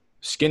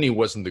 Skinny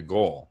wasn't the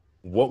goal.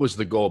 What was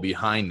the goal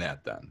behind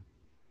that then?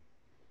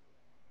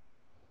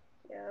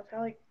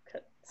 Probably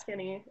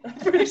skinny. I'm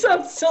pretty sure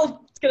I'm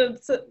still gonna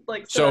sit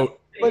like. So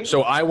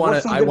I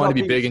want to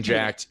be big and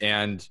jacked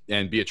and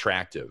be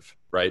attractive,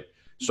 right?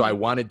 So I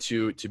wanted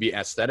to be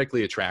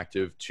aesthetically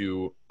attractive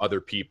to other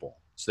people,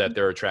 so that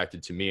they're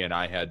attracted to me, and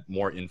I had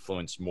more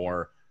influence,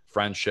 more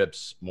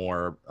friendships,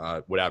 more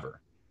whatever.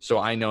 So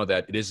I know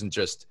that it isn't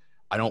just,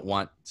 I don't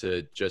want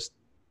to just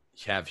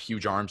have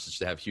huge arms just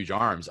to have huge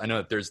arms. I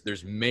know that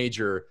there's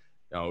major,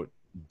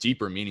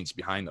 deeper meanings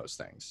behind those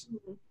things.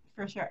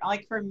 For sure.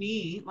 Like for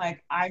me,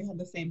 like I had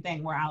the same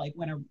thing where I like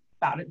went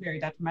about it very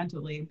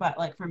detrimentally, but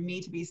like for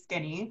me to be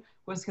skinny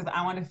was because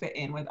I want to fit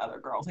in with other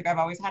girls. Like I've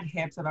always had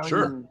hips, I've always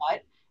had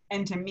butt,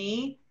 and to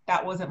me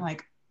that wasn't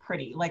like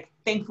pretty. Like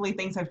thankfully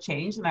things have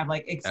changed and I've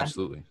like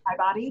accepted my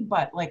body,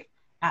 but like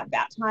at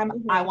that time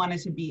I wanted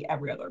to be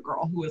every other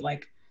girl who was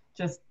like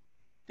just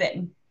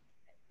thin.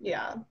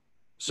 Yeah.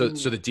 So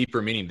the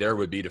deeper meaning there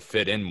would be to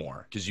fit in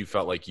more, because you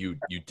felt like you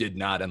did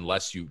not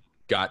unless you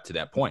got to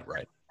that point,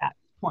 right?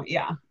 Point.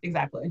 Yeah,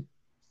 exactly.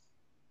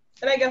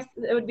 And I guess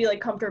it would be like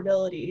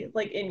comfortability,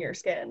 like in your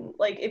skin.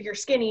 Like if you're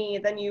skinny,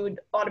 then you would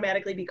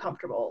automatically be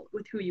comfortable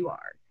with who you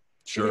are.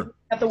 Sure. You didn't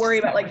have to worry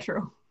about like,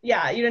 you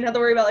didn't have to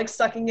worry about like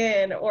sucking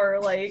in or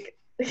like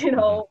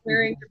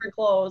wearing different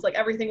clothes, like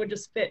everything would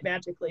just fit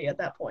magically at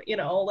that point,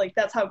 like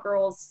that's how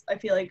girls, I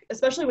feel like,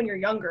 especially when you're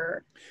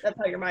younger, that's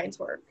how your minds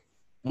work.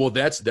 Well,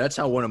 that's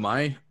how one of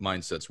my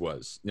mindsets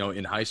was.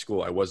 In high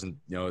school, I wasn't,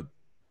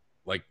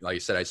 like I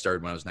said, I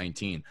started when I was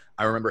 19.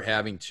 I remember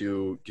having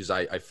to, because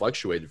I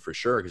fluctuated for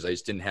sure, because I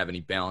just didn't have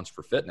any balance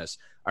for fitness.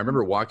 I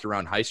remember walking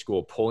around high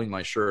school, pulling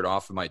my shirt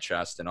off of my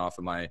chest and off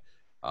of my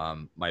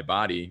my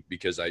body,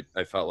 because I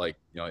felt like,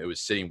 it was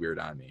sitting weird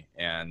on me.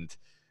 And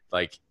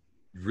like,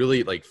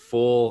 really, like,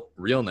 full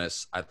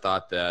realness, I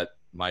thought that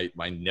my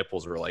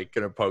nipples were like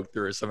gonna poke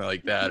through or something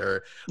like that,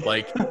 or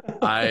like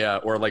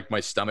or like my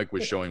stomach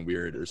was showing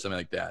weird or something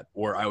like that.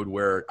 Or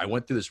I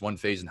went through this one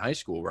phase in high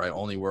school where I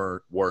only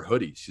wore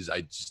hoodies because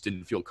I just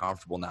didn't feel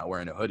comfortable not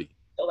wearing a hoodie.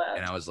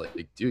 And I was like,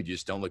 dude, you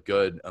just don't look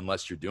good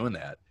unless you're doing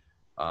that.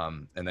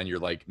 And then you're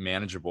like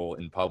manageable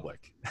in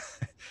public.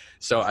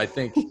 So I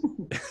think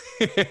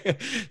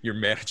you're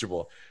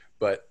manageable,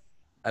 but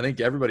I think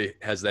everybody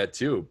has that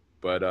too.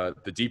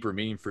 But the deeper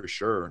meaning, for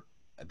sure,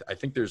 I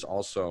think there's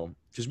also,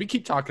 because we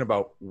keep talking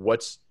about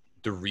what's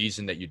the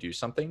reason that you do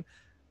something.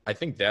 I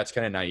think that's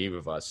kind of naive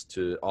of us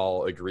to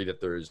all agree that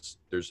there's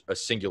a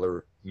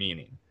singular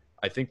meaning.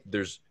 I think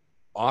there's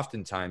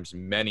oftentimes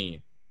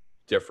many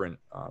different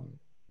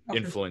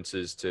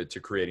influences to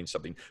creating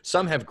something.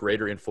 Some have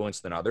greater influence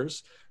than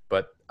others,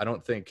 but I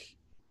don't think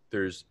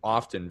there's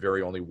often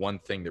only one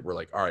thing that we're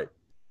like, all right,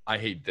 I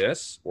hate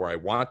this or I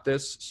want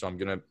this, so I'm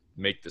going to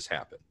make this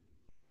happen.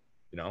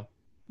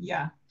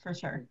 Yeah, for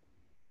sure.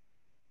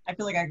 I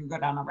feel like I could go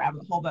down a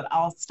rabbit hole, but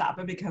I'll stop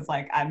it because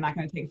I'm not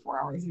going to take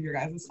 4 hours of your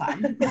guys'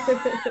 time.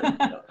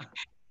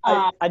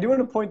 I do want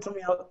to point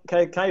something out.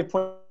 Can I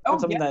point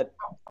out something that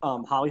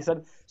Holly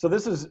said? So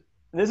this is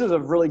a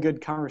really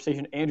good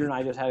conversation Andrew and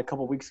I just had a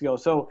couple weeks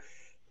ago.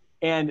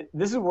 And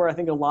this is where I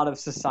think a lot of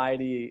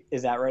society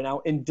is at right now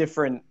in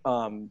different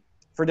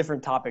for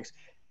different topics.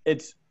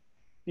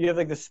 You have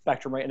like the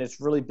spectrum, right? And it's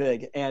really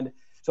big. And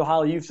so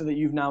Holly, you've said that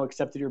you've now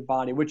accepted your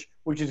body, which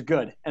is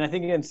good. And I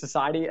think in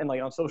society and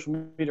like on social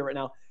media right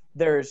now,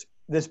 there's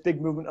this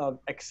big movement of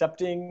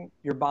accepting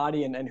your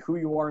body and who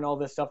you are and all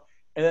this stuff.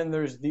 And then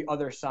there's the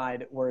other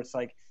side where it's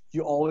like,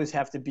 you always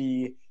have to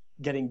be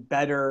getting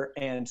better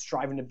and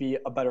striving to be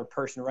a better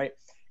person, right?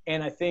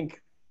 And I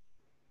think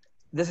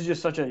this is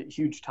just such a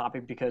huge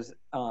topic because,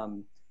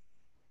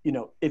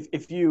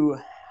 if you,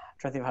 I'm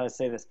trying to think of how to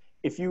say this,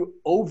 if you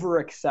over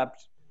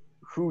accept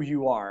who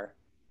you are,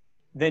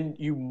 then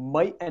you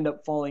might end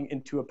up falling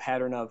into a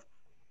pattern of,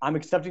 I'm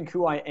accepting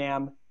who I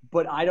am,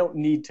 but I don't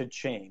need to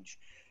change.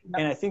 Yep.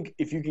 And I think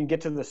if you can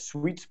get to the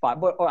sweet spot,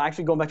 or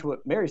actually going back to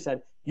what Mary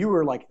said, you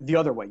were like the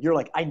other way. You're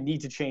like, I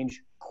need to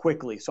change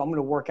quickly. So I'm going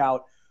to work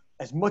out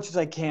as much as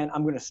I can.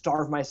 I'm going to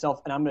starve myself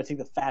and I'm going to take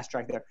the fast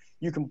track there.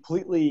 You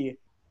completely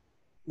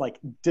like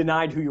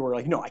denied who you were.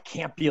 Like, no, I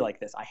can't be like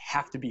this. I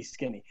have to be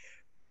skinny.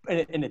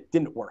 And it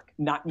didn't work.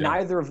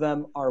 Neither of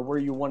them are where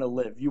you want to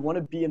live. You want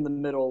to be in the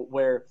middle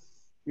where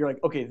you're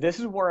like, okay, this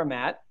is where I'm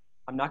at.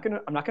 I'm not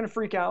gonna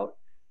freak out,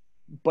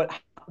 but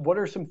what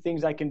are some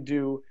things I can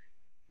do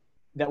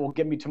that will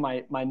get me to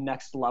my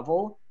next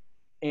level?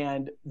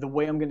 And the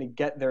way I'm gonna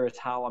get there is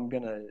how I'm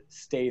gonna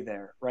stay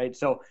there, right?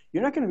 So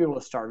you're not gonna be able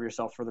to starve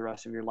yourself for the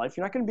rest of your life.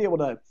 You're not gonna be able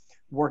to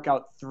work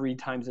out 3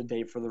 times a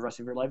day for the rest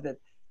of your life.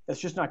 That's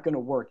just not gonna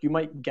work. You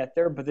might get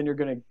there, but then you're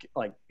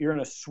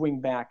gonna swing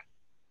back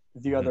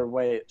the other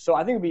way. So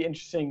I think it'd be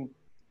interesting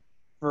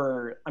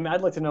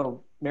I'd like to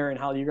know, Mary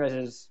and Holly, you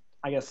guys'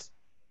 I guess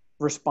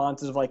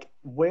responses of like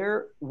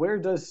where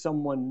does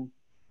someone,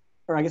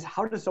 or I guess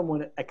how does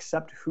someone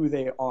accept who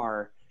they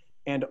are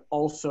and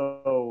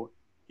also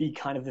be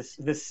kind of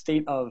this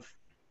state of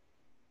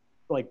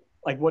like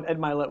what Ed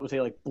Milet would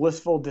say, like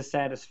blissful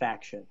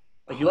dissatisfaction.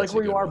 Like you like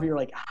where you are, but you're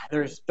like,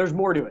 there's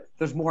more to it.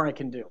 There's more I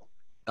can do.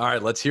 All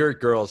right, let's hear it,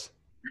 girls.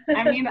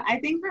 I mean, I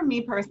think for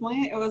me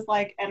personally, it was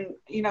like, and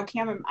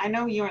Cam, I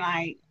know you and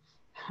I,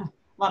 a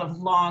lot of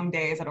long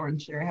days at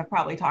Orange Theory have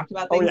probably talked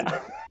about things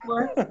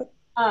before.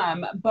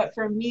 But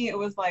for me, it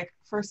was like,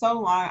 for so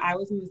long, I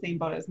was in the same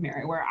boat as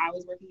Mary, where I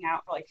was working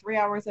out for like 3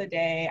 hours a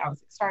day. I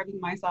was starving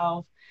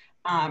myself,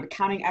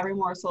 counting every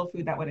morsel of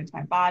food that went into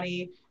my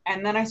body.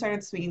 And then I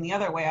started swinging the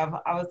other way of,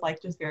 I was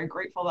like, just very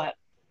grateful that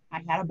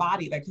I had a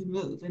body that could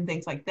move and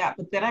things like that.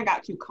 But then I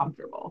got too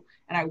comfortable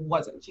and I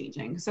wasn't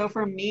changing. So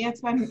for me,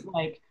 it's been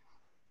like,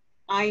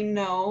 I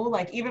know,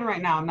 like, even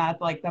right now, I'm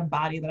not like the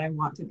body that I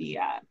want to be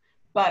at.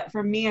 But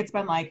for me, it's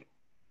been like,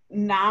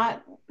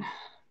 not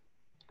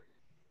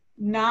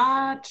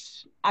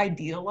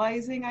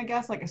idealizing, I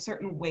guess, like a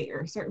certain weight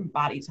or a certain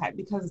body type,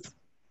 because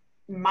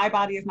my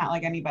body is not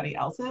like anybody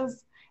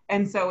else's.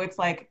 And so it's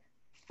like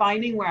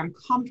finding where I'm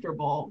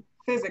comfortable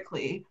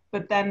physically,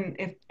 but then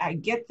if I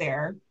get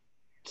there,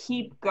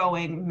 keep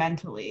going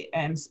mentally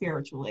and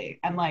spiritually.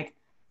 And like,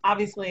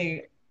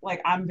 obviously,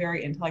 like I'm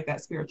very into like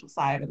that spiritual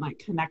side and like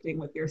connecting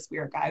with your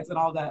spirit guides and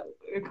all that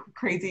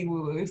crazy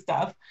woo-woo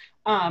stuff.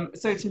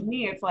 So to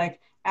me, it's like,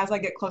 as I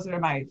get closer to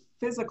my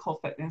physical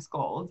fitness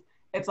goals,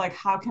 it's like,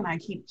 how can I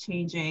keep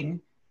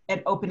changing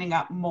and opening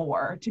up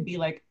more to be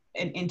like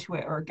an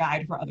intuit or a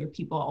guide for other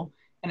people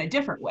in a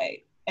different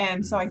way.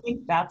 And so I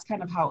think that's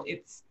kind of how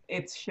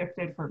it's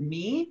shifted for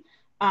me.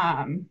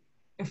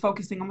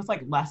 Focusing almost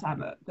like less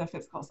on the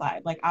physical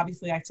side. Like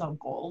obviously I still have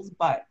goals,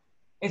 but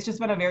it's just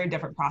been a very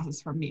different process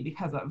for me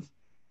because of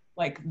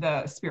like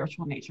the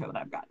spiritual nature that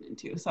I've gotten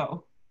into.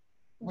 So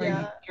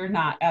where you're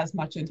not as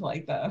much into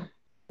like the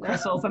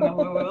crystals and the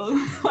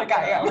woo like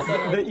I am.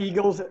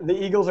 The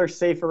eagles are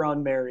safe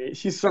around Mary.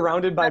 She's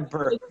surrounded by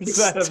birds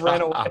that have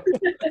ran away.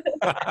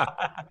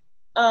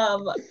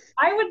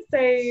 I would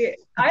say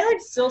I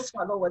like still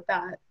struggle with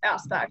that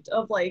aspect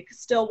of like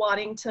still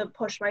wanting to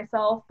push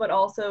myself, but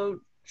also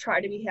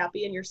try to be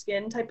happy in your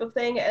skin type of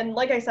thing. And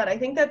like I said, I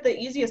think that the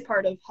easiest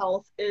part of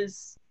health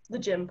is the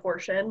gym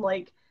portion,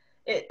 like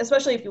it,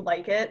 especially if you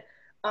like it.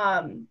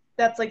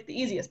 That's like the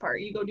easiest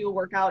part. You go do a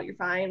workout, you're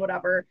fine,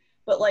 whatever.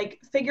 But like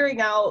figuring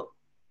out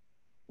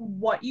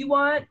what you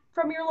want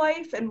from your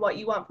life and what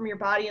you want from your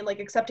body and like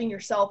accepting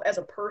yourself as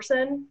a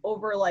person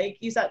over, like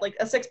you said, like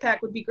a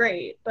 6-pack would be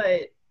great,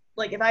 but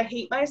like if I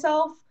hate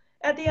myself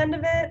at the end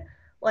of it,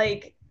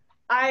 like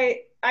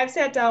I've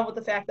sat down with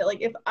the fact that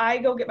like if I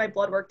go get my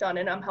blood work done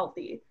and I'm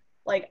healthy,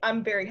 like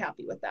I'm very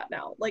happy with that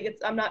now. Like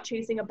I'm not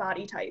chasing a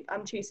body type,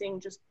 I'm chasing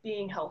just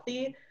being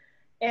healthy.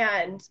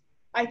 And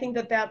I think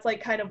that that's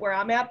like kind of where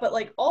I'm at. But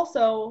like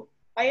also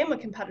I am a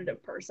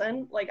competitive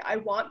person. Like I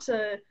want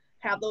to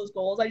have those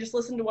goals. I just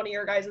listened to one of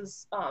your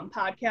guys'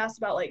 podcasts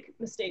about like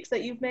mistakes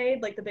that you've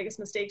made, like the biggest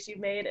mistakes you've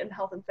made in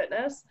health and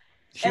fitness.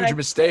 Huge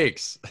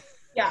mistakes.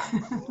 Yeah.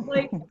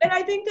 Like, and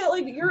I think that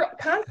like you're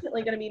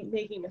constantly going to be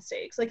making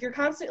mistakes. Like you're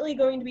constantly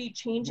going to be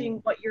changing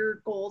what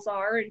your goals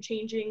are and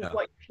changing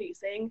what you're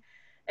chasing.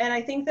 And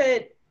I think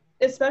that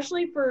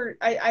especially for,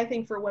 I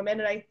think for women,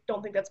 and I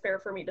don't think that's fair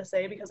for me to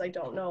say because I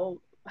don't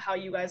know how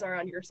you guys are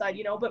on your side,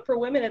 you know, but for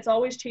women, it's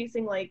always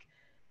chasing like,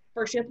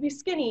 first you have to be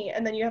skinny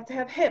and then you have to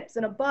have hips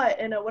and a butt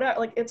and a whatever,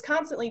 like it's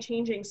constantly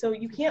changing. So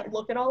you can't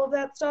look at all of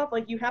that stuff.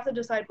 Like you have to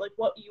decide like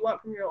what you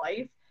want from your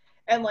life.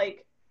 And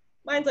like,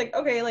 mine's like,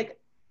 okay, like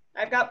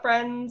I've got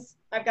friends,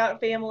 I've got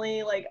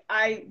family,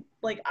 I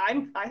think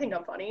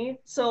I'm funny.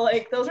 So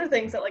like, those are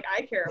things that like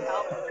I care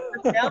about.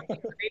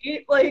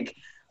 Like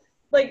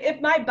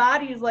if my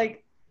body's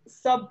like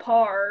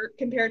subpar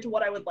compared to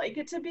what I would like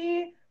it to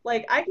be,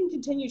 like I can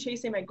continue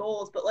chasing my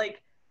goals, but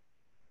like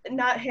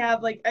not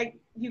have like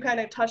you kind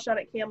of touched on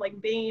it, Cam,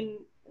 like vain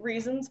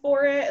reasons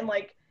for it, and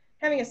like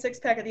having a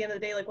 6-pack at the end of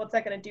the day, like what's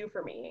that going to do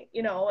for me,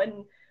 you know?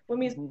 And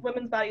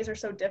women's bodies are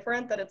so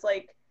different that it's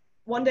like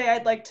one day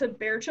I'd like to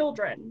bear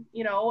children,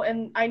 you know,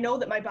 and I know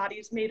that my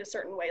body's made a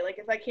certain way. Like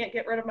if I can't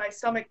get rid of my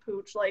stomach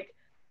pooch, like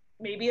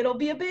maybe it'll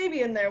be a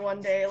baby in there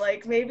one day,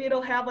 like maybe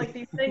it'll have like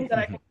these things that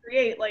I can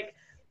create, like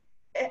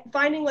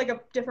finding like a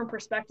different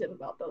perspective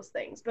about those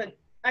things. But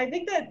I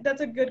think that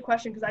that's a good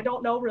question because I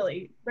don't know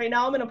really. Right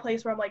now I'm in a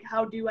place where I'm like,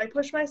 how do I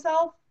push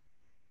myself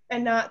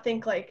and not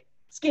think like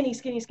skinny,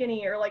 skinny,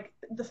 skinny, or like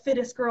the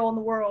fittest girl in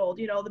the world,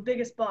 you know, the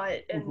biggest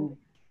butt. And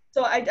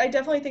so I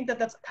definitely think that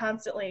that's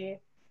constantly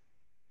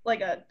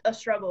like a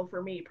struggle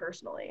for me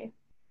personally.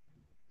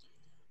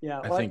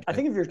 Yeah, well, I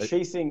think if you're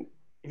chasing,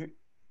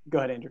 go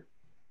ahead, Andrew.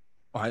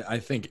 I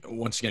think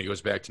once again, it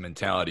goes back to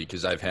mentality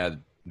because I've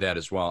had that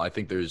as well. I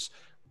think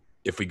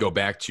if we go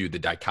back to the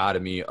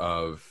dichotomy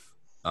of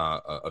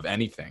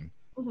anything,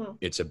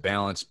 it's a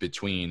balance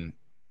between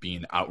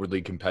being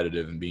outwardly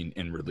competitive and being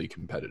inwardly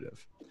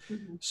competitive.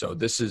 So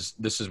this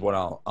is what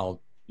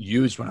I'll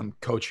use when I'm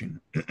coaching.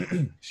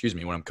 Excuse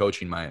me, when I'm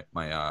coaching my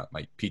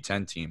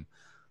P10 team,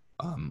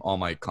 all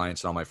my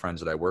clients and all my friends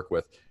that I work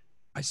with,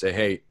 I say,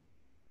 hey,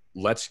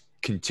 let's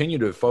continue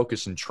to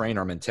focus and train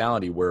our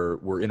mentality where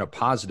we're in a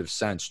positive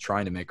sense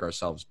trying to make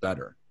ourselves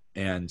better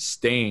and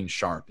staying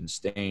sharp and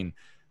staying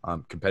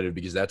competitive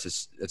because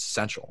that's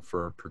essential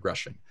for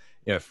progression.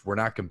 If we're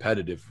not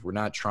competitive, we're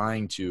not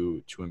trying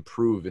to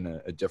improve in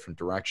a different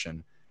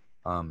direction,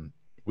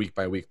 week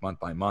by week, month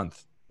by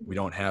month, we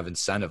don't have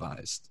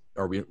incentivized,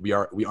 or we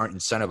aren't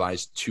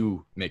incentivized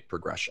to make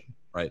progression,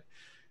 right?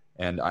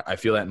 And I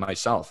feel that in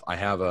myself. I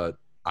have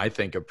I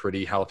think a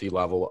pretty healthy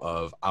level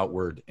of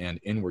outward and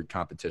inward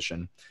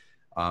competition.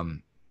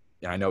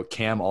 I know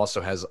Cam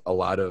also has a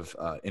lot of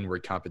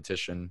inward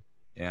competition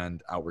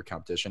and outward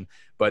competition,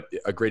 but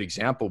a great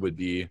example would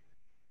be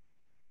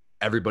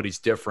everybody's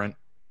different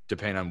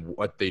depending on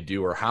what they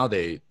do or how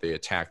they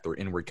attack their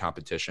inward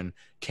competition.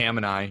 Cam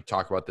and I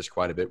talk about this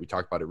quite a bit. We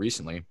talked about it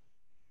recently.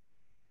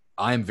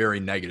 I'm very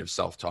negative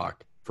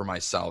self-talk for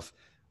myself,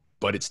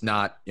 but it's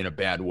not in a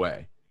bad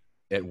way.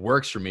 It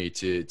works for me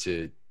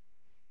to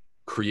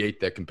create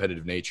that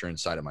competitive nature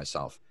inside of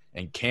myself.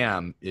 And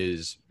Cam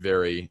is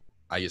very,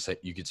 I guess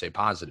you could say,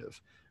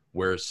 positive.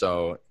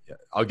 So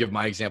I'll give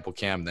my example,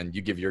 Cam, then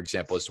you give your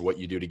example as to what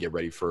you do to get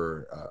ready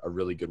for a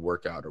really good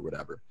workout or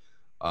whatever.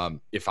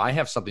 If I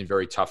have something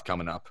very tough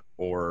coming up,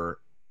 or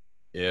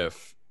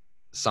if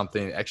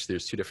something, actually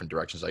there's 2 different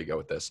directions I go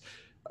with this,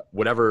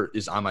 whatever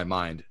is on my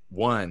mind.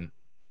 One,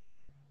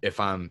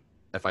 if I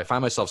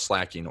find myself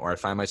slacking, or I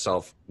find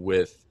myself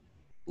with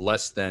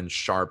less than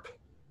sharp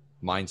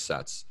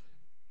mindsets,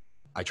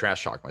 I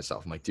trash talk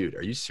myself. I'm like, dude,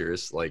 are you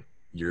serious? Like,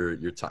 you're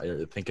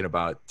thinking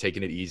about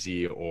taking it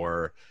easy,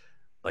 or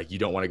like you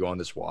don't want to go on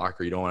this walk,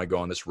 or you don't want to go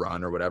on this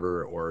run or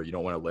whatever, or you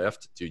don't want to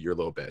lift, dude, you're a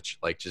little bitch.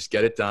 Like just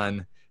get it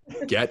done,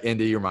 get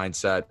into your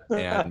mindset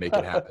and make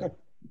it happen.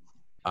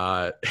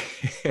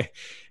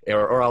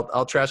 Or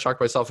I'll trash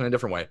talk myself in a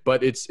different way,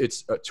 but it's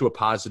to a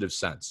positive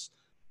sense.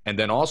 And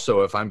then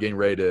also if I'm getting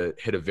ready to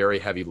hit a very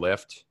heavy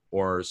lift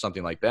or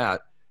something like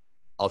that,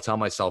 I'll tell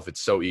myself it's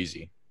so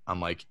easy.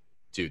 I'm like,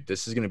 dude,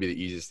 this is going to be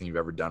the easiest thing you've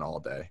ever done all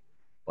day.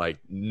 Like,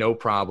 no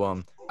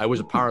problem. I was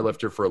a power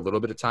lifter for a little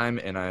bit of time,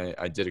 and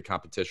I did a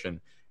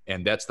competition,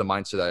 and that's the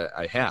mindset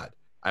I had.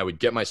 I would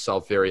get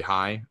myself very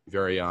high,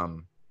 very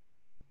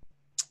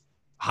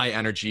high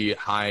energy,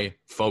 high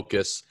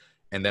focus,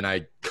 and then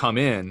I come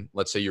in,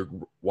 let's say you're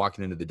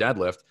walking into the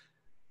deadlift,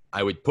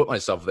 I would put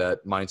myself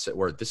that mindset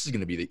where this is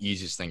going to be the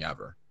easiest thing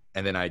ever.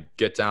 And then I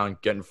get down,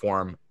 get in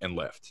form, and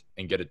lift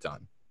and get it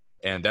done.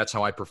 And that's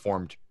how I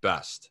performed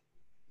best.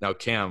 Now,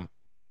 Cam,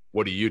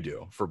 what do you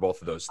do for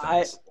both of those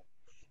things?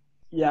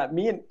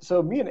 Me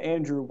and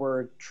Andrew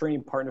were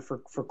training partner for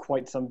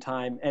quite some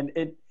time, and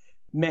it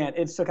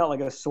stuck out like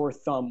a sore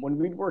thumb when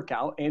we'd work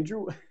out.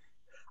 Andrew,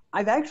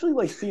 I've actually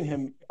like seen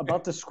him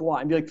about to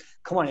squat and be like,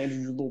 "Come on, Andrew,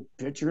 you little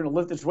bitch, you're gonna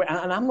lift this weight."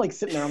 And I'm like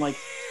sitting there, I'm like,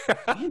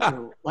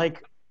 Andrew,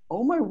 like,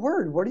 oh my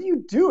word, what are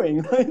you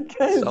doing? Like,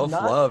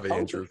 self-love,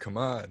 Andrew, come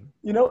on.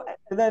 You know,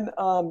 and then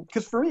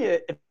because for me,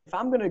 if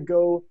I'm gonna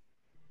go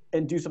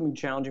and do something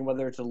challenging,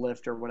 whether it's a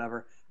lift or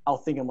whatever,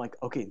 I'm like,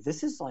 okay,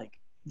 this is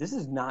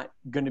not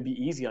going to be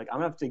easy. Like, I'm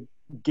going to have to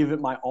give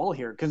it my all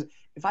here. Because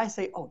if I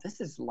say, oh,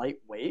 this is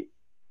lightweight,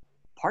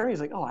 part of me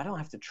is like, oh, I don't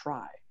have to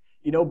try.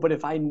 You know, but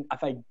if I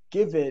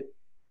give it,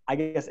 I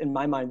guess in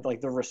my mind, like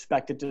the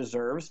respect it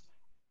deserves,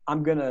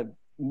 I'm going to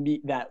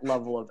meet that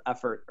level of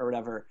effort or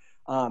whatever.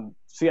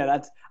 So yeah,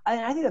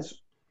 I think that's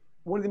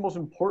one of the most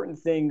important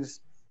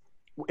things.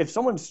 If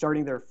someone's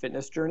starting their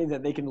fitness journey,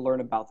 that they can learn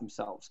about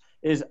themselves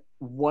is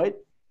what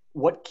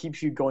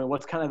keeps you going.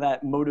 What's kind of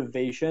that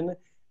motivation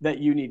that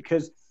you need?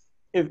 Because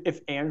if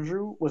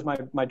Andrew was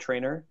my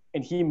trainer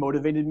and he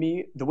motivated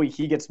me the way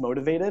he gets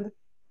motivated,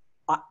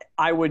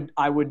 I would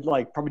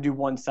like probably do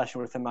one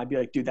session with him. I'd be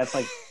like, dude, that's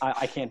like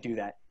I can't do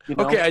that. You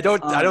know? Okay, I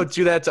don't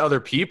do that to other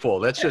people.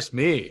 That's just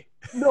me.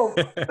 No.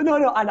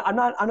 I'm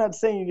not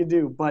saying you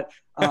do, but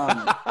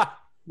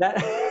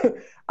that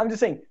I'm just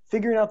saying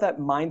figuring out that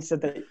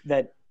mindset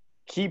that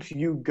keeps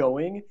you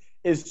going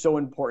is so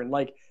important.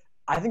 Like,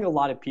 I think a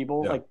lot of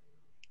people, like,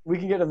 we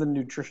can get to the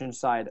nutrition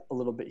side a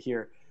little bit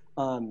here.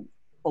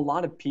 A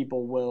lot of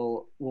people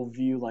will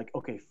view like,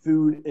 okay,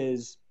 food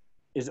is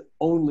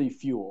only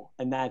fuel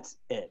and that's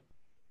it.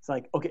 It's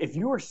like, okay, if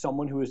you are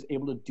someone who is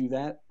able to do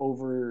that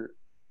over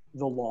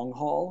the long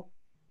haul,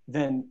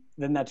 then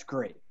that's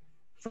great.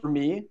 For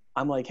me,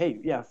 I'm like, hey,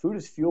 yeah, food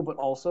is fuel, but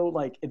also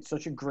like it's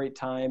such a great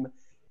time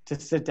to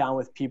sit down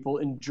with people,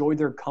 enjoy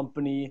their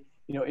company,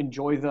 you know,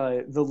 enjoy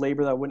the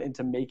labor that went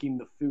into making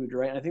the food,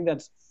 right? And I think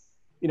that's,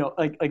 you know,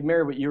 like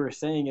Mary, what you were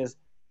saying is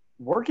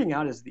working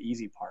out is the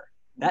easy part.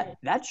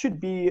 That should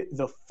be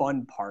the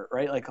fun part,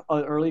 right? Like,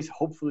 or at least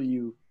hopefully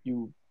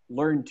you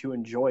learn to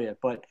enjoy it.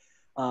 But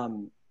I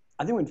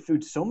think when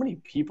food, so many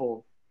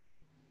people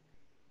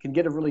can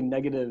get a really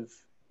negative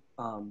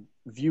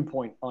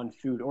viewpoint on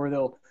food, or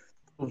they'll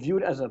view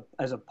it as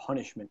a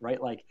punishment,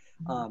 right? Like,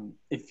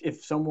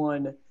 if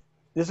someone,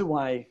 this is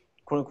why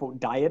quote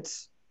unquote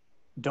diets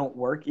don't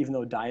work, even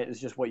though diet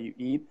is just what you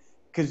eat,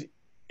 because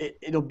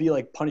it'll be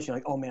like punishing,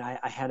 like, oh man,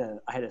 I had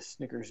a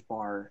Snickers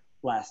bar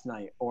last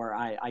night, or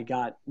I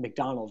got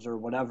McDonald's or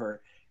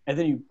whatever, and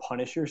then you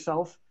punish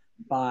yourself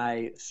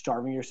by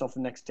starving yourself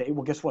the next day.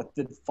 Well, guess what?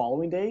 The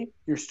following day,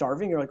 you're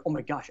starving. You're like, oh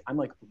my gosh, I'm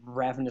like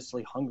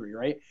ravenously hungry,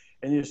 right?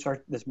 And you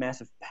start this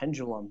massive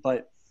pendulum.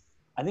 But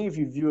I think if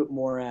you view it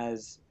more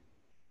as,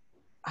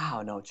 I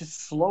don't know,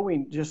 just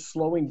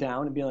slowing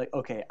down and being like,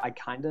 okay, I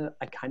kind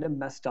of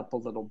messed up a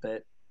little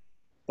bit,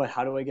 but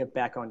how do I get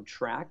back on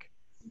track?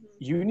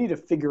 You need to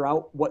figure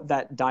out what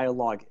that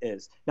dialogue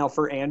is. Now,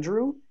 for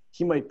Andrew,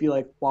 he might be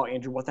like, wow,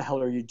 Andrew, what the hell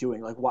are you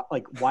doing? Like,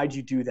 why'd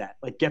you do that?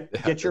 Like,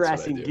 get your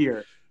ass in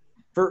gear.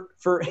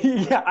 For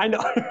yeah, I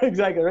know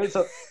exactly, right?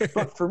 So,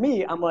 but for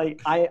me, I'm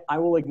like, I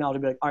will acknowledge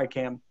and be like, all right,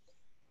 Cam,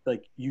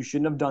 like, you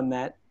shouldn't have done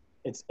that.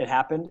 It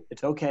happened.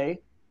 It's okay.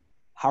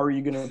 How are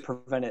you going to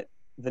prevent it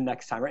the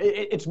next time? Right?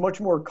 It's much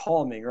more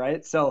calming,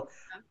 right? So,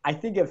 I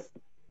think if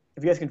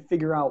you guys can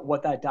figure out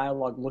what that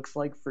dialogue looks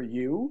like for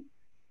you,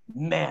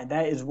 man,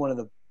 that is one of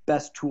the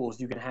best tools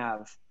you can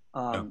have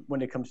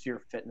when it comes to your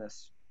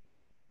fitness.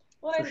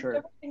 Well, I think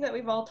everything that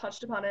we've all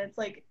touched upon, it's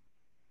like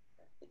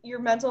your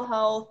mental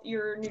health,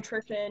 your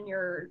nutrition,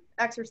 your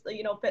exercise,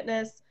 you know,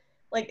 fitness,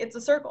 like, it's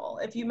a circle.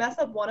 If you mess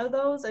up one of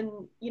those and,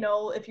 you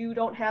know, if you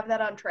don't have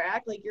that on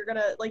track, like, you're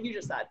gonna, like you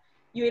just said,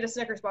 you ate a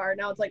Snickers bar.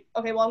 Now it's like,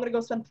 okay, well, I'm gonna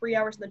go spend 3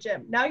 hours in the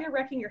gym. Now you're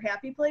wrecking your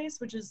happy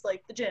place, which is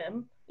like the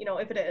gym, you know,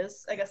 if it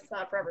is. I guess it's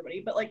not for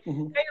everybody, but like, now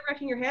you're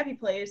wrecking your happy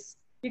place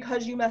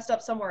because you messed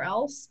up somewhere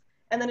else.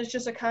 And then it's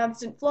just a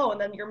constant flow. And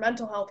then your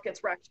mental health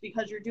gets wrecked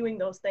because you're doing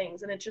those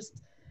things. And it's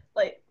just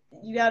like,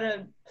 you got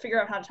to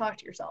figure out how to talk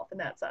to yourself in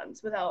that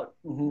sense without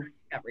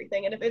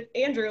everything. And if it's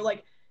Andrew,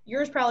 like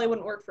yours probably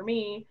wouldn't work for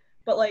me,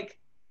 but like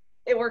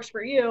it works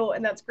for you,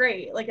 and that's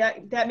great. Like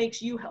that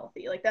makes you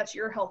healthy. Like that's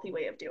your healthy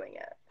way of doing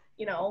it,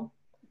 you know?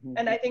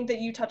 And I think that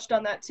you touched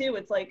on that too.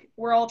 It's like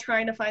we're all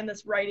trying to find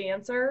this right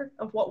answer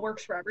of what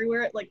works for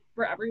everywhere, like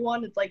for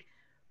everyone. It's like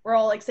we're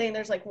all like saying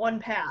there's like one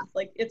path,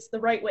 like it's the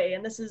right way,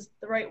 and this is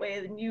the right way,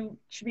 and you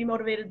should be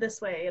motivated this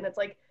way. And it's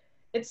like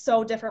it's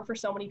so different for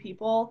so many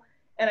people.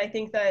 And I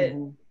think that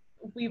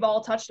we've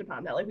all touched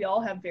upon that. Like we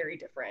all have very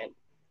different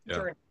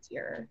journeys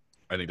here.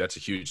 I think that's a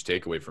huge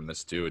takeaway from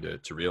this too,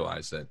 to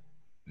realize that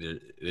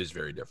it is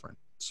very different.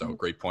 So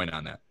great point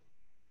on that.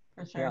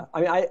 For sure. Yeah,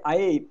 I mean, I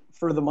ate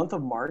for the month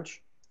of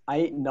March. I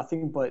ate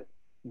nothing but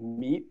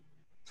meat,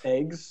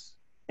 eggs,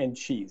 and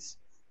cheese.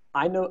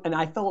 I know, and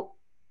I felt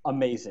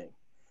amazing.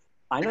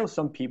 I know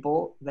some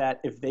people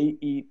that if they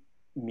eat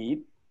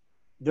meat,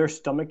 their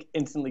stomach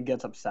instantly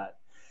gets upset.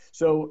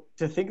 So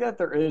to think that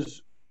there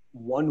is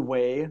one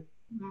way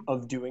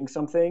of doing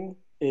something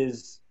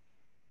is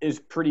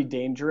pretty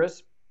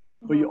dangerous,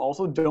 but you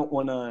also don't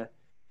want to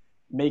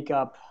make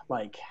up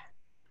like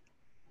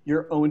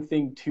your own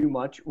thing too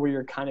much where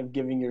you're kind of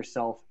giving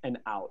yourself an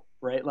out,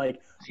 right?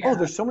 Like, oh,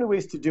 there's so many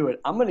ways to do it.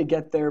 I'm going to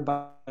get there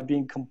by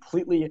being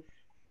completely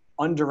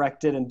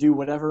undirected and do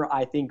whatever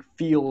I think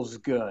feels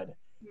good.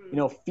 You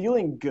know,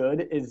 feeling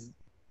good is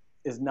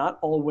not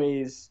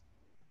always,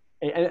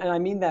 and I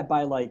mean that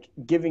by like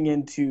giving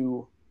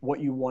into what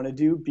you want to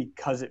do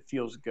because it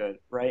feels good,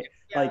 right?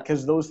 Like,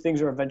 because those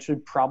things are eventually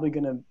probably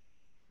going to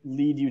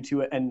lead you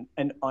to an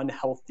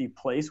unhealthy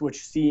place,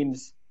 which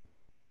seems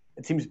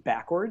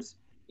backwards.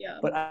 Yeah.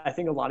 But I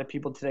think a lot of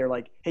people today are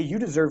like, hey, you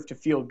deserve to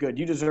feel good.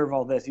 You deserve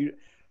all this.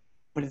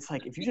 But it's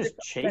like, if you just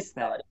chase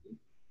that,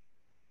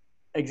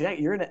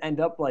 exactly, you're going to end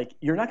up like,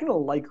 you're not going to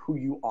like who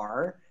you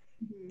are,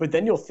 but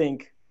then you'll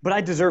think, but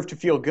I deserve to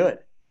feel good.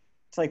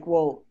 It's like,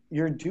 well,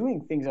 you're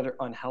doing things that are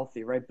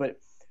unhealthy, right? But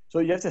so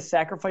you have to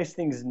sacrifice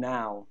things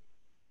now,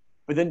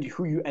 but then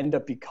who you end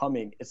up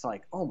becoming, it's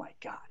like, oh my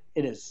God,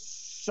 it is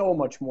so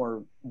much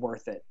more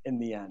worth it in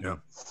the end. Yeah.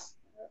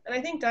 And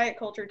I think diet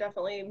culture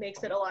definitely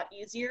makes it a lot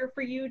easier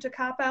for you to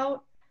cop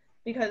out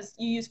because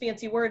you use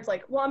fancy words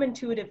like, well, I'm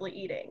intuitively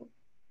eating.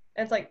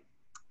 And it's like,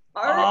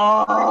 or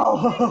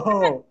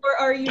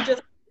are you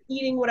just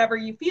eating whatever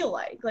you feel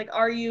like? Like,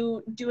 are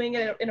you doing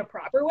it in a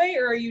proper way,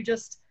 or are you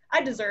just,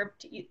 I deserve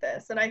to eat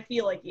this and I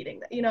feel like eating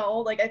that, you know?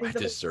 Like, I think I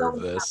deserve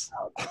this.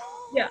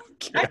 Yeah.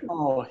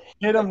 Oh,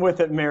 hit him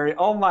with it, Mary.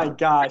 Oh my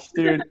gosh,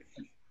 dude.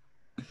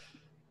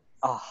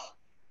 Oh,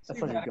 that's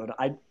such a good.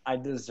 I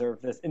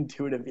deserve this.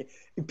 Intuitive.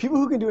 People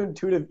who can do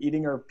intuitive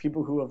eating are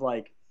people who have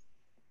like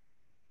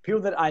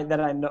people that I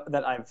know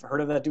that I've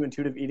heard of that do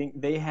intuitive eating.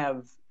 They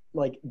have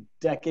like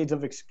decades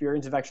of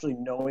experience of actually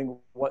knowing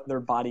what their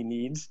body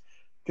needs.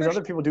 Because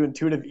other people do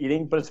intuitive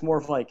eating, but it's more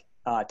of like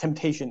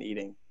temptation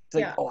eating. It's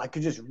like, oh, I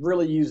could just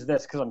really use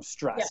this because I'm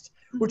stressed,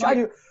 which I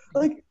do.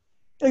 Like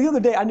the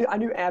other day, I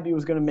knew Abby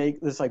was gonna make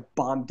this like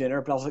bomb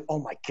dinner, but I was like, oh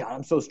my God,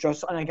 I'm so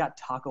stressed, and I got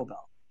Taco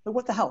Bell. Like,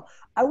 what the hell?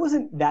 I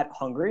wasn't that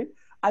hungry.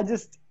 I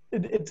just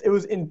it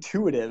was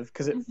intuitive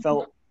because it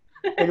felt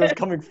like it was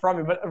coming from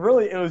me, but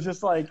really it was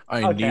just like,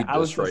 I need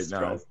this right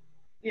now.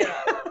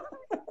 Yeah.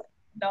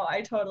 No,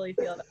 I totally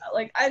feel that.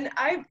 Like, and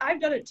I've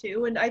done it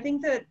too, and I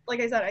think that, like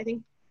I said, I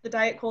think the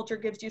diet culture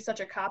gives you such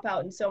a cop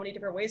out in so many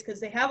different ways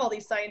because they have all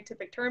these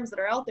scientific terms that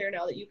are out there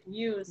now that you can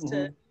use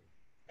to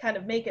kind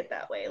of make it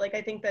that way. Like,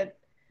 I think that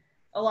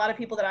a lot of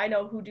people that I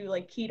know who do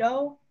like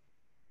keto,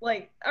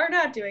 like, are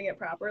not doing it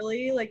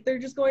properly. Like, they're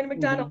just going to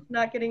McDonald's,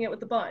 not getting it with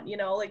the bun, you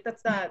know, like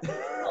that's not the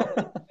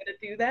way to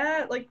do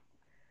that. Like,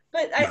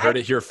 but you heard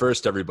it here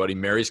first, everybody.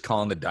 Mary's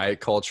calling the diet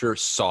culture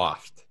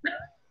soft.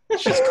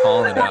 She's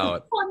calling it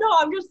out. Well, no,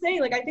 I'm just saying,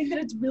 like, I think that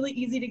it's really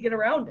easy to get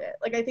around it.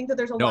 Like, I think that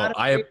there's a lot of...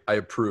 I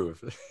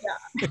approve.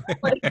 Yeah.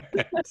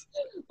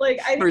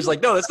 Mary's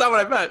like, no, that's not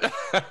what I meant.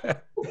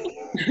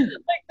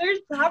 Like, there's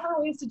proper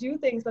ways to do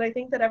things, but I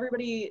think that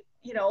everybody,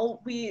 you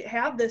know, we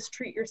have this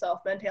treat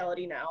yourself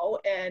mentality now,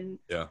 and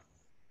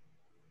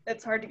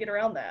it's hard to get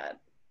around that.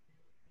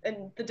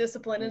 And the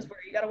discipline is where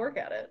you got to work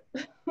at it.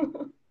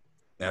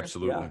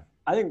 Absolutely. Yeah.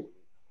 I think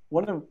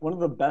one of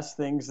the best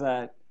things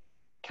that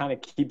kind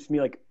of keeps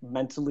me like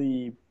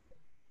mentally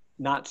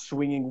not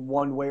swinging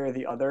one way or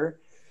the other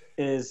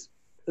is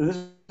this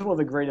is one of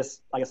the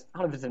greatest, I guess, I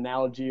don't know if it's an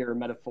analogy or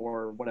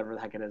metaphor or whatever the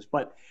heck it is,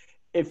 but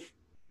if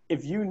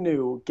you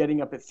knew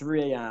getting up at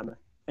 3 a.m.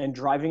 and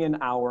driving an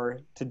hour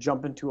to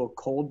jump into a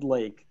cold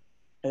lake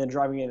and then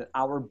driving an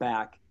hour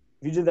back,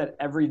 if you did that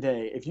every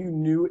day, if you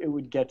knew it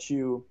would get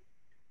you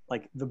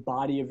like the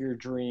body of your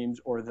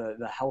dreams or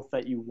the health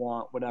that you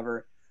want,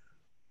 whatever,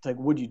 it's like,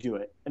 would you do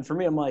it? And for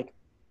me, I'm like,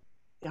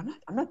 yeah,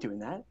 I'm not doing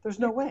that. There's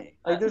no way.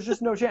 Like, there's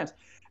just no chance.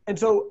 And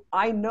so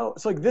I know,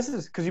 so like this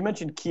is, because you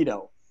mentioned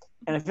keto,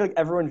 and I feel like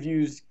everyone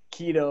views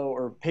keto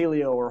or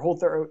paleo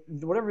or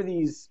whatever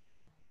these,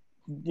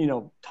 you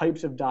know,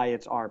 types of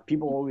diets are.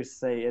 People always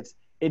say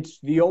it's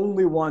the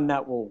only one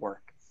that will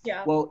work.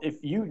 Yeah. Well, if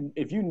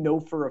you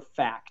know for a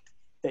fact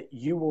that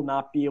you will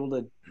not be able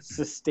to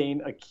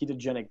sustain a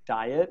ketogenic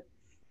diet,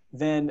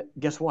 then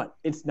guess what?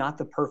 It's not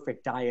the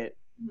perfect diet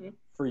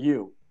for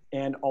you.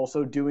 And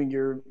also doing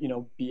your,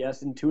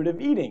 BS intuitive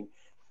eating,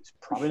 it's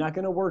probably not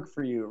going to work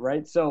for you,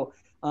 right? So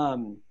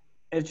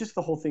it's just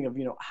the whole thing of,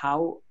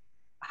 how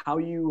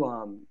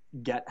you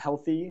get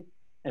healthy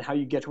and how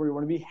you get to where you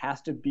want to be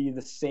has to be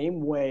the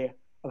same way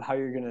of how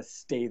you're going to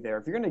stay there.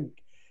 If you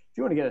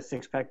want to get a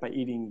six pack by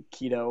eating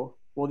keto,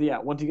 well, yeah,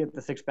 once you get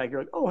the six pack,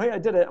 you're like, oh, hey, I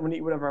did it. I'm going to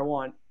eat whatever I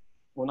want.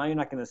 Well, now you're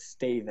not going to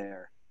stay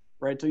there,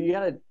 right? So you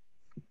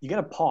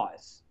gotta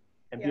pause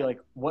and be like,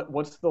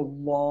 what's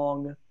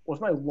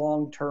my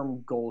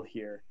long-term goal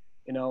here?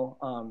 And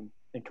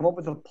come up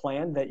with a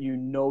plan that you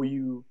know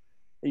you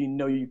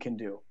can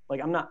do.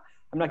 Like I'm not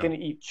going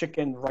to eat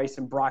chicken, rice,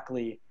 and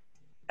broccoli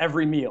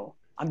every meal.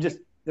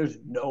 There's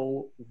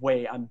no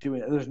way I'm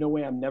doing that. There's no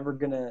way I'm never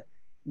going to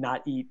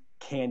not eat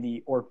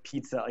candy or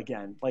pizza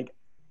again. Like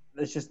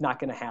it's just not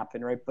going to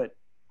happen, right? But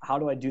how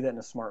do I do that in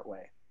a smart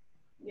way?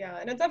 Yeah,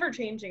 and it's ever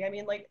changing. I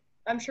mean, like,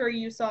 I'm sure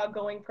you saw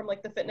going from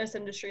like the fitness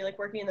industry, like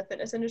working in the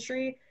fitness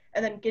industry,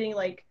 and then getting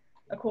like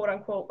a quote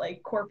unquote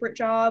like corporate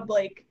job.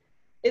 Like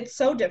it's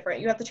so different.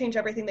 You have to change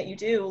everything that you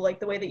do, like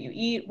the way that you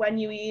eat, when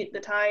you eat,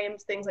 the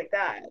times, things like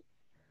that.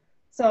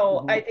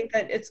 So I think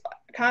that it's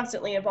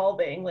constantly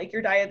evolving. Like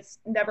your diet's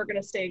never going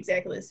to stay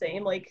exactly the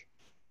same. Like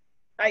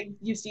I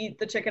used to eat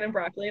the chicken and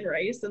broccoli and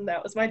rice, and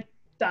that was my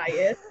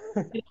diet,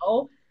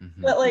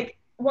 But like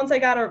once I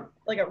got a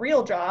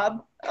real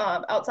job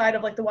outside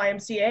of like the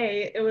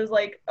YMCA, it was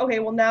like, okay,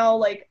 well now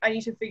like I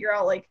need to figure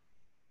out like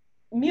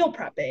meal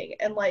prepping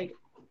and like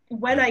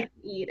when I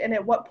eat and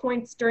at what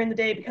points during the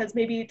day, because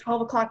maybe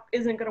 12 o'clock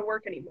isn't going to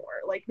work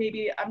anymore. Like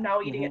maybe I'm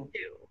now eating at 2.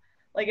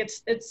 Like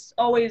it's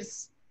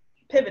always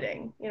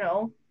pivoting,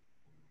 Sure.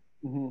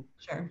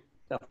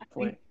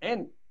 Definitely.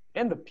 And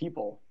the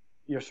people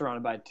you're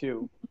surrounded by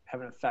too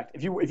have an effect.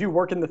 If you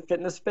work in the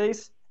fitness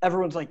space,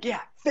 everyone's like,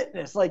 yeah,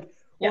 fitness, like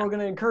we're all going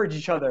to encourage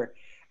each other.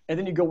 And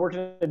then you go work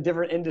in a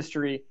different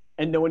industry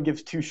and no one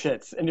gives two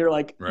shits. And you're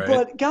like,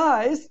 but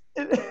guys,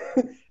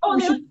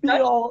 we should be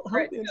all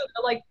healthy.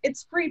 Like,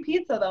 it's free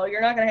pizza though.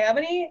 You're not going to have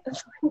any?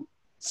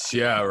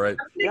 Yeah, right.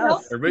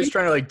 Yes. Everybody's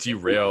trying to like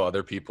derail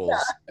other people's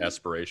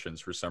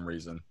aspirations for some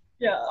reason.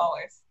 Yeah.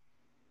 Always.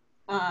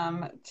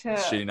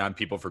 Shitting on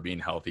people for being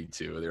healthy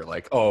too. They're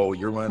like, oh,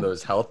 you're one of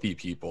those healthy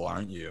people,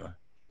 aren't you?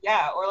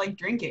 Yeah, or like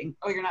drinking.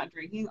 Oh, you're not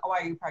drinking? Oh,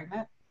 are you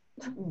pregnant?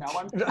 No,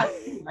 I'm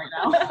pregnant right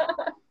now.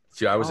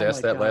 See, I was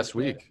asked that last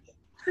week.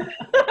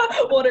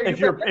 What are if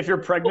you're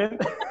pregnant?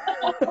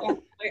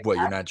 What,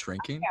 you're not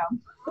drinking?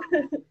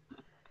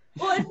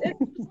 Well,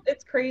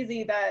 it's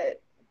crazy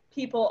that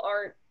people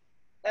aren't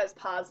as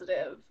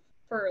positive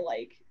for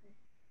like,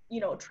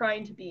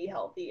 trying to be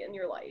healthy in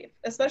your life.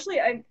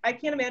 Especially, I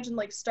can't imagine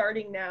like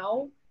starting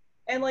now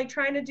and like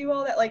trying to do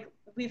all that. Like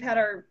we've had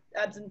our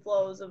ebbs and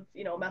flows of,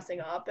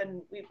 messing up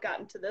and we've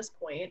gotten to this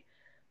point.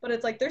 But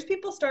it's like there's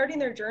people starting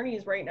their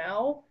journeys right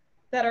now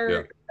that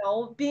are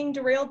being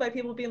derailed by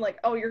people being like,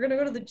 oh, you're going to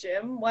go to the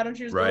gym? Why don't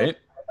you just go with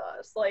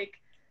us? Like,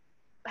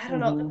 I don't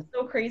know. It's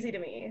so crazy to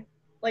me.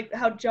 Like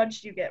how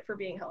judged you get for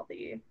being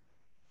healthy.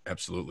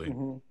 Absolutely.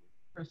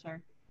 For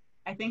sure.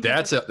 I think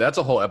that's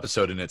a whole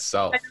episode in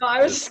itself. I know,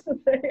 I was just gonna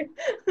say,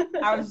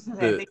 I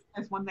think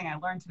there's one thing I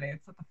learned today.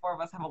 It's that the four of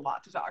us have a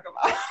lot to talk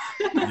about.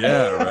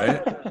 Yeah,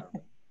 right?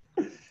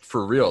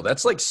 For real.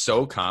 That's like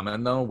so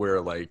common though, where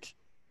like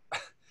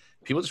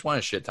people just want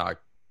to shit talk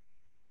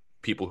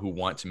people who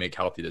want to make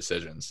healthy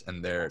decisions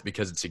and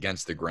because it's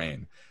against the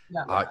grain.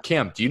 Yeah.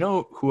 Cam, do you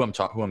know who I'm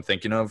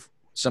thinking of?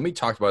 Somebody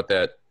talked about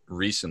that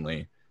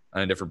recently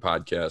on a different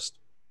podcast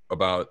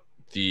about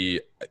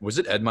was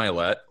it Ed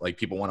Milet? Like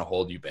people want to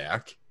hold you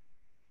back.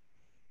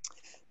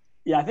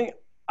 Yeah,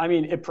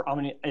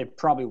 it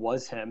probably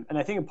was him. And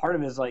I think a part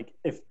of it is like,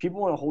 if people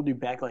want to hold you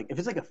back, like if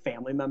it's like a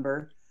family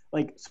member,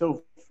 like,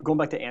 so going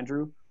back to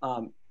Andrew,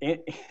 Andrew,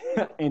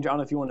 I don't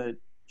know if you want to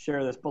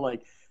share this, but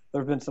like there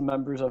have been some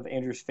members of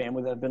Andrew's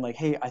family that have been like,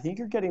 hey, I think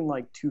you're getting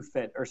like too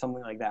fit or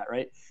something like that.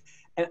 Right.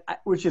 And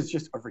which is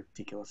just a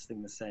ridiculous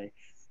thing to say.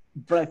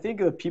 But I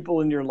think the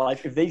people in your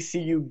life, if they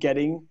see you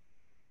getting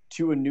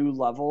to a new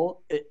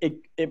level,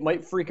 it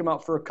might freak them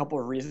out for a couple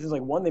of reasons.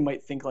 Like one, they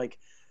might think like,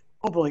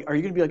 oh, but like, are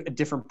you going to be like a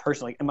different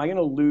person? Like, am I going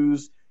to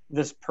lose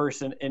this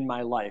person in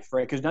my life?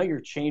 Right. Because now you're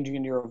changing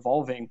and you're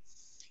evolving,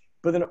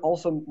 but then it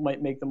also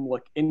might make them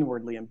look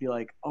inwardly and be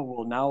like, oh,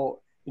 well now,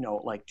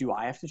 like, do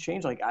I have to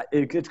change? Like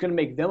it's going to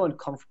make them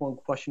uncomfortable and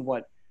question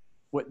what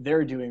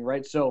they're doing.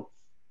 Right. So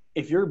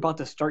if you're about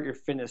to start your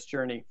fitness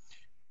journey,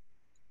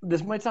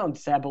 this might sound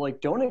sad, but like,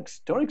 don't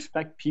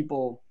expect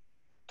people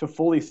to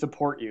fully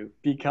support you,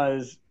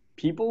 because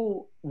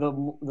people, the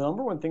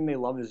number one thing they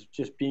love is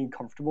just being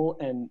comfortable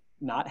and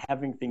not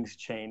having things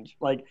change.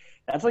 Like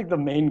that's like the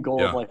main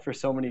goal of life for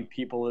so many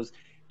people is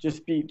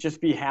just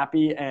be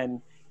happy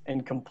and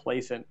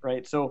complacent.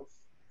 Right. So,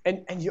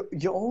 and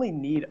you only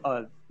need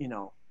like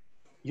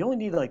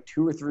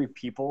 2 or 3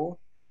 people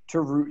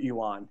to root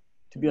you on,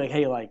 to be like,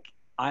 hey, like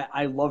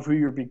I love who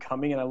you're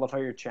becoming and I love how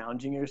you're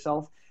challenging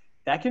yourself.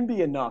 That can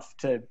be enough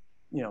to,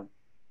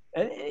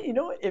 And you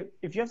know,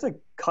 if you have to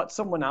cut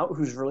someone out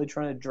who's really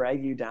trying to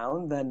drag you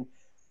down, then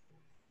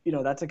you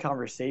know that's a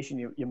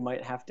conversation you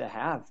might have to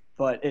have.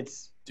 But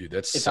Dude,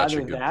 that's it's such a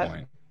either good that,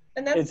 point.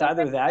 And that's it's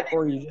either that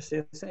or you just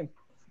stay the same.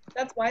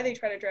 that's why they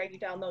try to drag you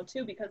down though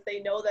too, because they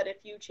know that if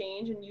you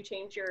change and you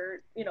change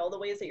your, you know, the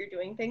ways that you're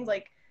doing things,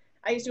 like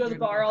I used to go to the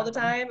bar all the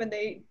time and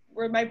they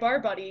were my bar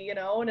buddy, you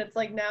know, and it's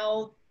like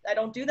now I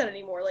don't do that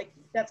anymore. Like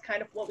that's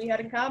kind of what we had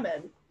in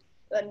common.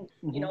 And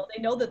you know,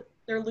 they know that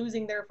they're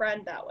losing their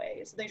friend that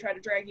way, so they try to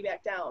drag you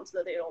back down so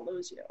that they don't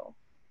lose you.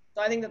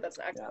 So I think that that's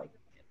an excellent.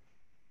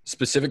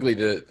 Specifically,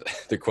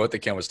 the quote that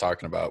Ken was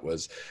talking about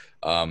was,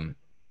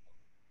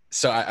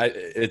 so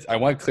I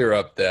want to clear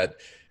up that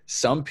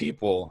some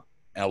people,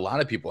 and a lot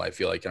of people, I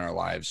feel like in our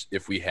lives,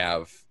 if we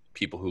have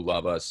people who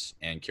love us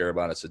and care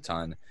about us a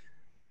ton,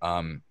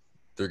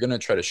 they're going to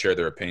try to share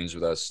their opinions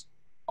with us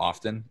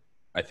often.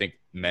 I think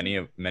many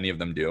of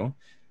them do.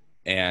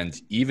 And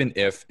even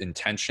if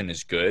intention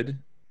is good,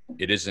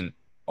 it isn't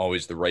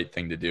always the right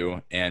thing to do.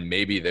 And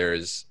maybe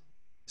there's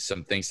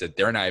some things that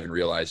they're not even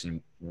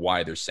realizing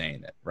why they're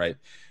saying it. Right.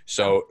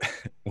 So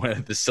one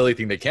of the silly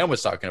thing that Cam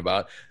was talking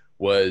about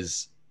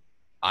was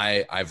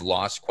I've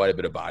lost quite a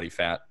bit of body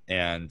fat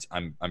and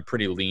I'm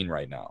pretty lean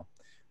right now.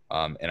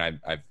 And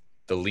I'm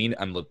the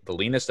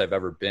leanest I've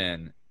ever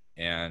been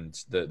and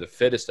the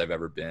fittest I've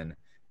ever been.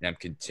 And I'm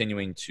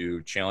continuing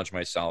to challenge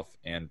myself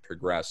and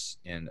progress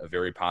in a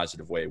very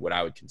positive way, what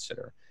I would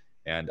consider.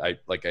 And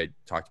like I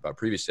talked about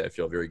previously, I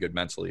feel very good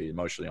mentally,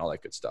 emotionally, all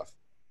that good stuff.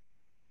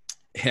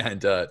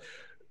 And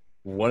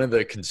one of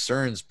the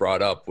concerns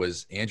brought up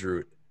was,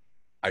 Andrew,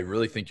 I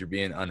really think you're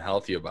being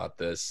unhealthy about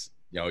this.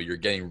 You know, you're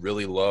getting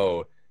really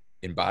low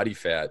in body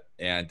fat.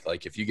 And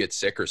like, if you get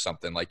sick or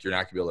something, like you're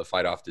not gonna be able to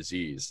fight off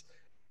disease.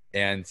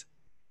 And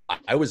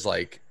I was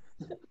like,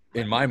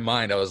 in my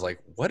mind, I was like,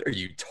 what are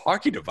you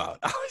talking about?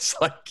 I was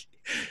like,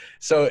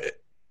 so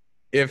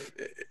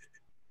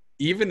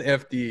even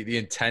if the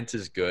intent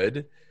is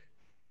good,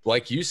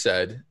 like you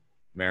said,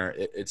 Maren,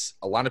 it's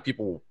a lot of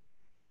people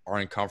are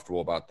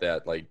uncomfortable about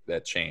that, like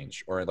that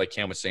change, or like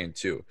Cam was saying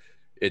too,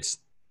 it's,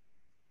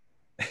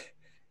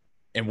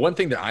 and one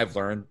thing that I've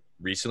learned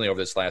recently over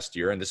this last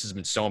year, and this has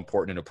been so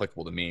important and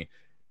applicable to me,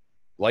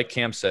 like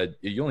Cam said,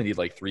 you only need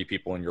like 3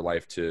 people in your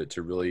life to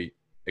really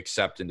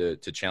accept and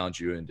to challenge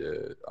you and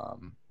to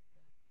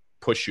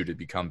push you to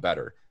become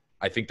better.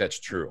 I think that's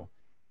true.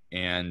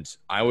 And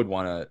I would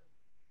want to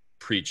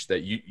preach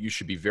that you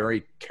should be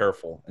very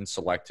careful and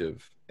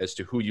selective as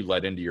to who you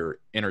let into your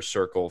inner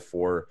circle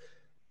for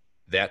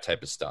that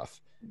type of stuff.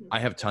 I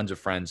have tons of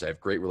friends. I have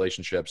great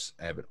relationships.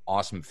 I have an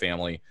awesome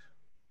family.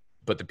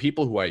 But the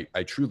people who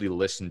I truly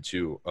listen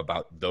to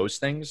about those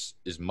things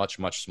is much,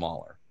 much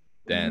smaller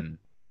than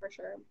For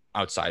sure.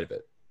 outside of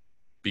it.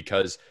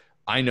 Because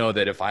I know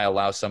that if I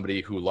allow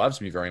somebody who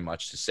loves me very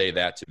much to say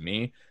that to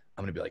me,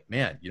 I'm going to be like,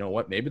 man, you know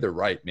what? Maybe they're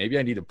right. Maybe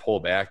I need to pull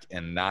back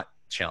and not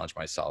challenge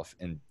myself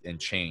and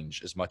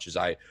change as much as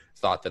I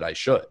thought that I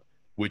should,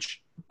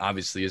 which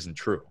obviously isn't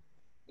true.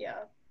 Yeah,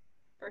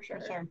 for sure.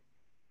 For sure.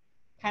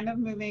 Kind of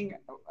moving,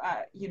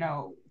 you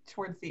know,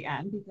 towards the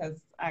end,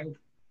 because I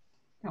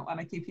don't want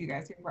to keep you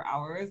guys here for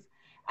hours.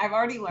 I've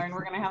already learned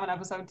we're going to have an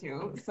episode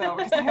 2, so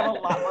we're going to have a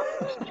lot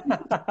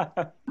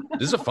more.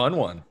 This is a fun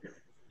one.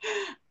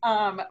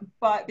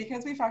 But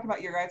because we've talked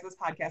about your guys'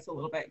 podcast a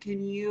little bit,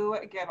 can you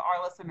give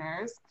our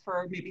listeners,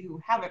 for maybe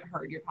who haven't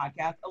heard your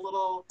podcast, a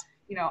little,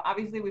 you know,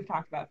 obviously we've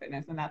talked about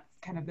fitness and that's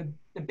kind of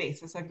the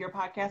basis of your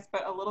podcast,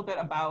 but a little bit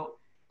about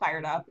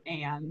Fired Up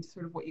and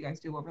sort of what you guys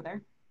do over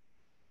there?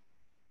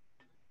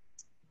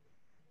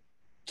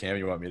 Cam,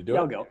 you want me to do it?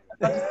 I'll go.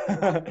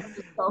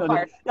 So No,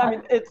 far. I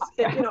mean,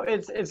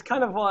 it's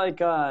kind of like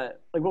what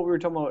we were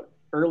talking about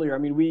earlier. I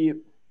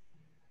mean,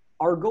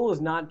 our goal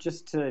is not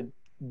just to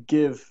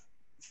give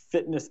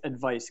fitness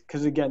advice,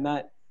 because again,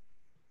 that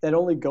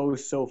only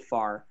goes so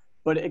far.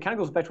 But it kind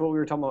of goes back to what we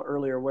were talking about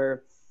earlier,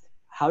 where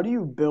how do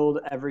you build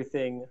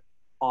everything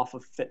off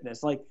of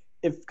fitness? Like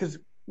because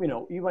you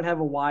know, you might have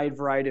a wide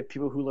variety of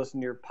people who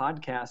listen to your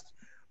podcast.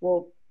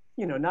 Well,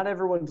 you know, not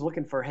everyone's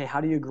looking for, hey,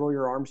 how do you grow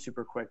your arms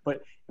super quick? But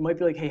it might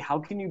be like, hey, how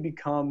can you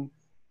become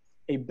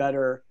a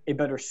better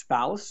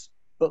spouse,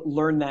 but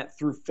learn that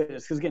through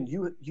fitness? Because again,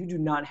 you do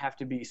not have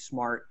to be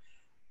smart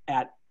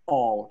at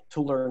all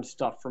to learn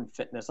stuff from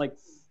fitness. Like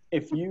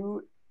if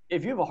you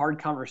have a hard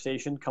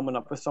conversation coming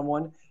up with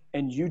someone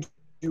and you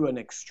do an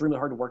extremely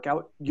hard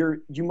workout,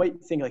 you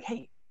might think like,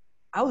 hey,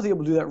 I was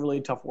able to do that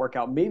really tough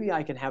workout. Maybe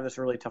I can have this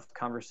really tough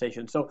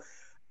conversation. So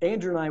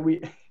Andrew and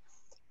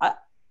I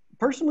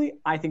personally,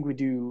 I think we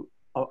do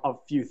a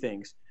few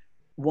things.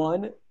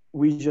 One,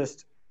 we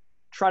just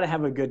try to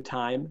have a good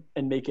time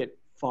and make it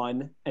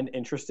fun and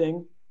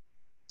interesting.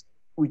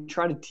 We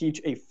try to teach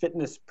a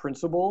fitness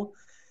principle,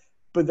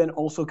 but then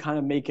also kind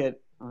of make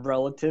it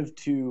relative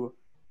to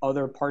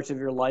other parts of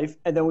your life.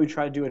 And then we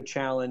try to do a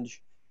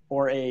challenge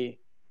or a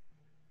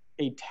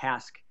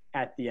task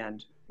at the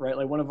end, right?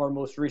 Like one of our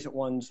most recent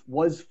ones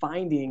was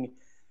find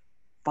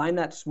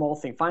that small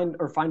thing, find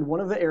one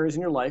of the areas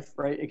in your life,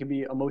 right? It could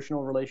be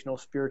emotional, relational,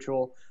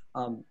 spiritual,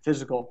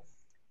 physical.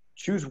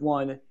 choose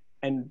one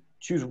and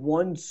choose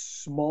one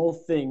small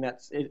thing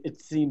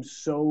it seems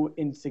so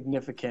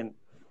insignificant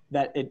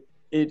that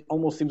it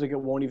almost seems like it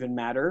won't even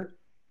matter,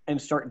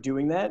 and start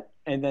doing that,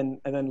 and then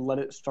let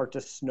it start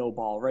to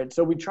snowball, right?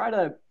 So we try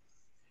to,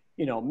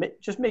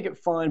 just make it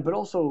fun, but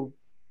also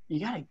you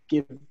got to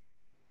give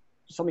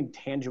something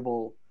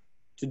tangible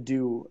to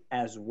do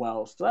as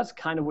well. So that's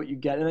kind of what you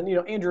get. And then,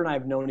 Andrew and I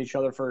have known each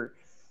other for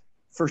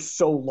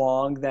so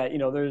long that,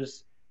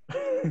 there's,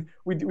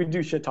 we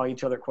do shit talk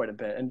each other quite a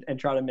bit and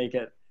try to make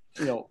it,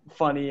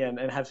 funny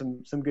and have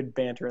some good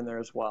banter in there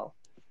as well.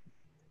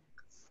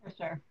 For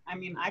sure. I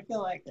mean, I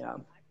feel like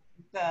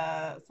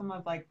some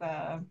of like the,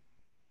 I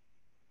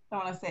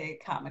don't want to say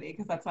comedy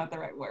because that's not the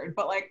right word,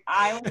 but like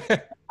I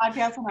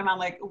podcast when I'm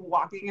like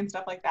walking and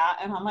stuff like that,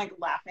 and I'm like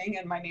laughing,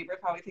 and my neighbors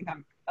probably think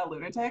I'm a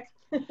lunatic.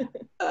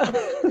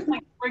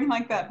 Like bring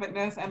like that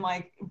fitness and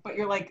like, but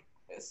you're like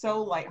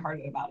so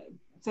lighthearted about it.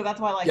 So that's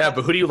why like. Yeah,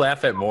 but who do you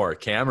laugh at more,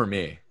 Cam or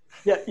me?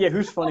 Yeah.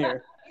 Who's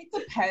funnier? It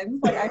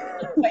depends. Like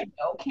I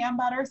know Cam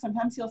better.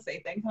 Sometimes he'll say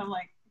things, and I'm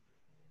like,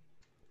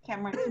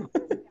 Cameron.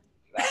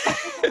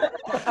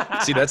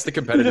 See, that's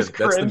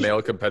the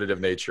male competitive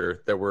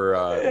nature that we're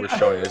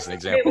showing as an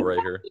example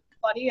right here.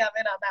 Funny, I'm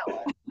in on that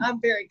one.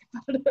 I'm very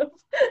competitive.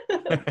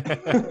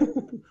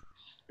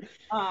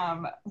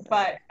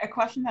 But a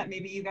question that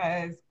maybe you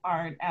guys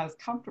aren't as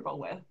comfortable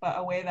with, but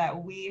a way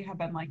that we have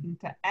been liking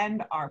to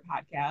end our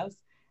podcast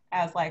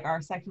as like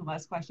our second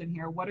last question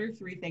here. What are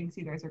 3 things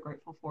you guys are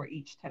grateful for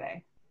each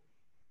today?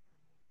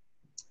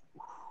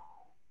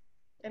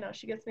 I know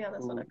she gets me on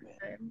this one every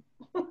time.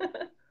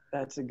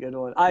 That's a good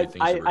one. I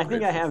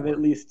think I have at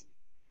least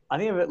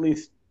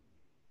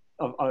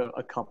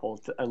a couple,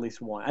 to at least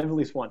one. I have at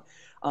least one.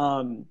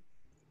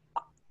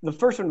 The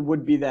first one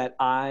would be that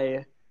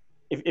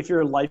if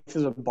your life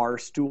is a bar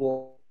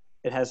stool,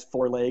 it has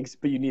 4 legs,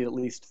 but you need at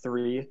least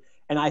 3.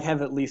 And I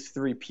have at least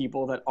 3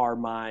 people that are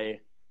my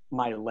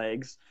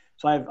legs.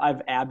 So I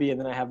have Abby, and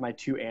then I have my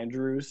 2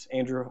 Andrews,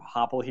 Andrew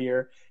Hopple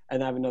here,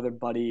 and I have another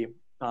buddy,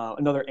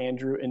 another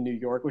Andrew in New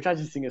York, which I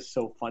just think is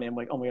so funny. I'm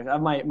like, oh my gosh, I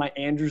have my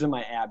Andrews and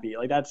my Abby.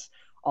 Like that's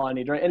all I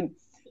need, right? And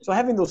so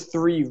having those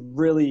 3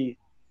 really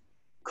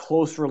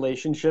close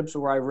relationships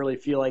where I really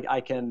feel like I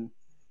can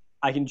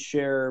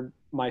share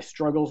my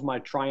struggles, my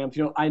triumphs.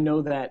 I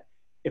know that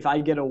if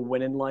I get a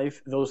win in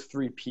life, those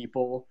 3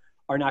 people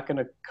are not going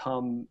to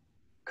come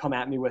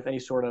at me with any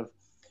sort of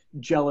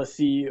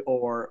jealousy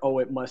or, oh,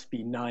 it must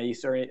be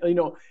nice, or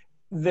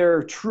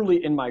they're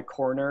truly in my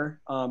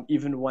corner,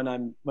 even when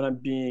I'm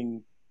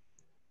being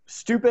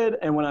stupid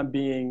and when I'm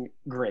being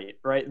great,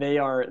 right? They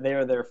are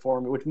there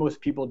for me, which most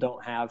people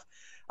don't have.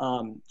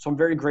 So I'm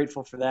very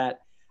grateful for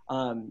that.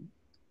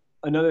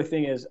 Another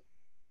thing is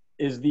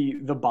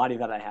the body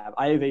that I have.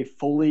 I have a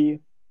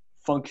fully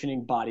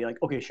functioning body. Like,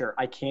 okay, sure,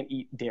 I can't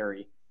eat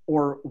dairy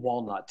or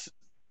walnuts,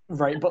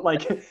 right? But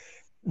like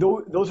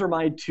those are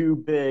my 2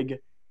 big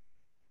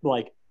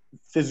like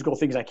physical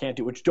things I can't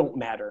do, which don't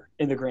matter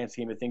in the grand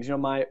scheme of things.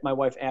 My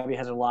wife Abby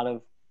has a lot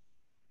of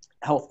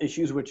health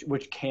issues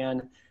which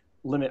can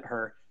limit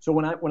her. So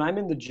when I'm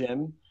in the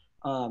gym,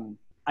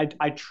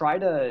 I try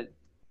to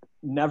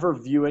never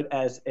view it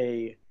as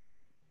a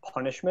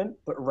punishment,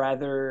 but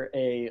rather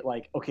a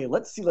like, okay,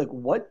 let's see like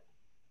what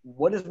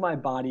is my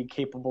body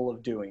capable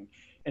of doing?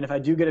 And if I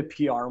do get a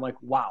PR, I'm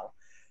like, wow,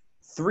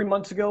 3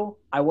 months ago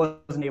I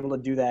wasn't able to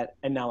do that,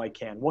 and now I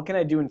can. What can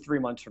I do in 3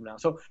 months from now?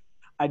 So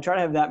I try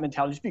to have that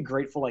mentality, just be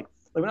grateful. Like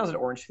when I was at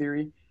Orange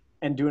Theory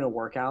and doing a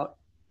workout,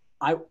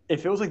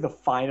 if it was like the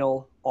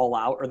final all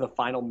out or the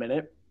final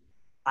minute,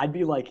 I'd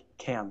be like,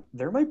 Cam,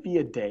 there might be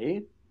a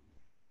day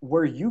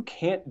where you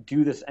can't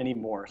do this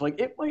anymore. So like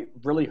it might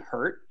really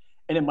hurt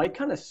and it might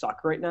kind of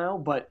suck right now,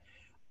 but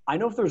I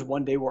know if there's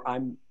one day where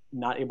I'm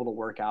not able to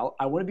work out,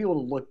 I want to be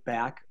able to look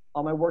back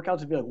on my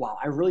workouts and be like, wow,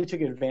 I really took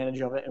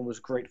advantage of it and was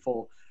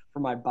grateful for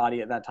my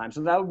body at that time.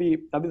 So that'd be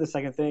the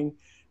second thing.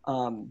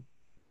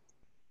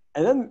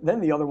 And then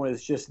the other one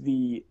is just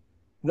the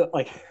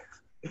like,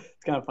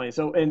 it's kind of funny.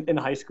 So in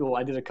high school,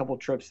 I did a couple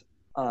trips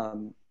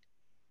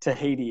to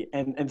Haiti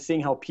and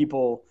seeing how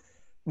people,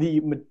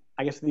 the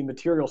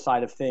material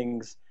side of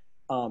things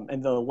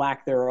and the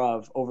lack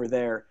thereof over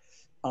there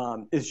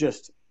is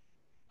just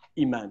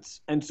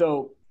immense. And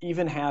so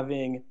even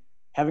having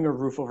a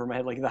roof over my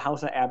head, like the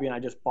house that Abby and I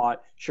just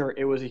bought, sure,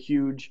 it was a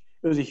huge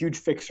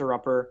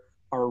fixer-upper.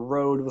 Our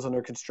road was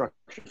under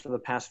construction for the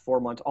past 4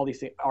 months. All these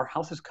things. Our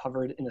house is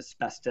covered in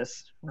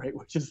asbestos, right?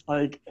 Which is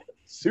like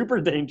super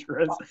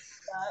dangerous.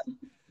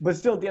 But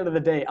still, at the end of the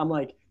day, I'm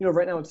like,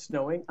 right now it's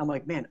snowing. I'm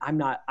like, man, I'm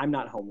not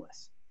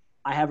homeless.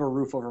 I have a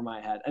roof over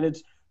my head, and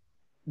it's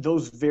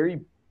those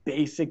very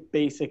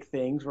basic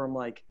things where I'm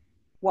like,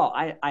 wow,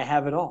 I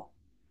have it all.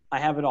 I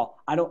have it all.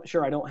 I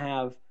don't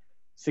have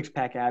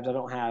 6-pack abs. I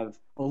don't have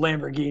a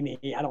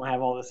Lamborghini. I don't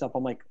have all this stuff.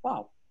 I'm like,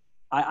 wow,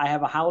 I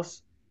have a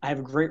house. I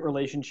have great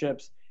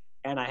relationships,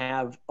 and I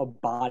have a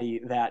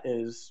body that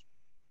is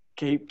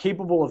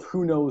capable of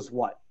who knows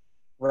what,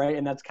 right?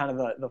 And that's kind of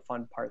the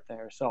fun part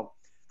there. So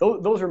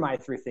those are my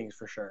 3 things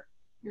for sure.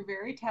 You're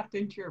very tapped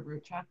into your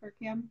root chakra,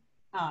 Cam.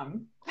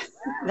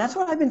 That's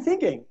what I've been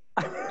thinking.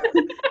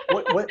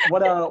 What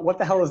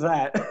the hell is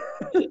that?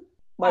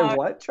 My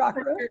what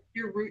chakra?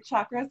 Your root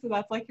chakra. So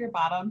that's like your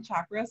bottom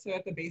chakra. So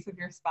at the base of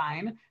your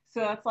spine. So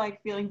that's like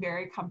feeling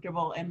very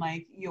comfortable in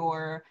like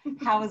your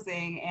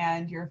housing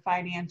and your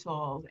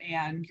financials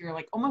and your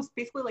like almost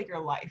basically like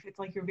your life. It's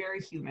like your very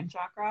human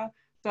chakra.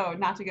 So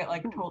not to get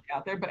like totally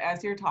out there, but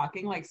as you're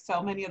talking, like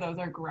so many of those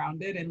are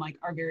grounded in like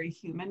our very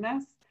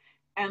humanness.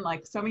 And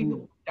like so many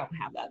people don't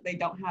have that. They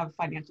don't have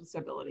financial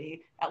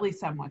stability, at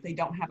least somewhat. They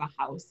don't have a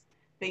house.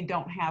 They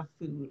don't have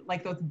food,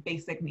 like those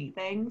basic need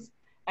things.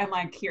 And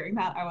like hearing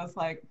that, I was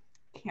like,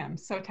 I'm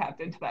so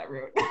tapped into that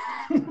root.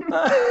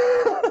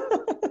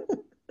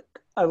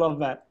 I love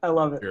that. I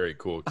love it. Very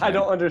cool. Kim. I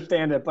don't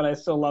understand it, but I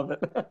still love it.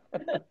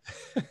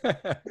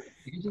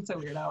 You're just a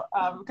weirdo.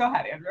 Go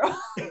ahead,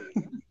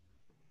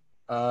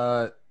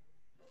 Andrew.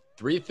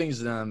 3 things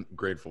that I'm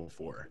grateful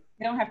for.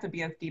 You don't have to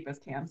be as deep as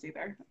Cam's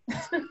either.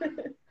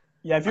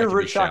 Yeah, if your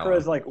root chakra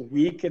is like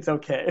weak, it's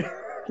okay.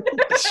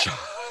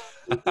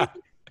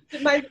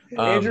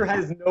 Andrew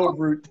has no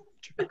root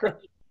chakra.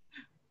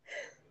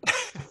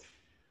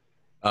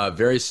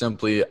 Very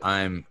simply,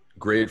 I'm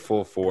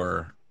grateful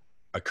for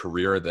a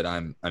career that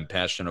I'm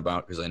passionate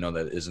about, because I know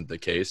that isn't the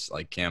case,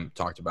 like Cam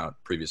talked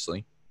about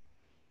previously.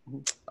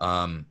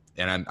 And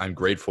I'm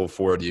grateful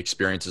for the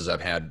experiences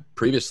I've had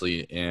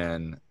previously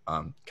in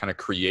kind of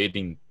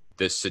creating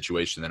this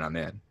situation that I'm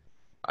in.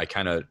 I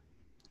kind of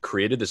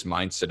created this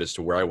mindset as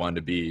to where I wanted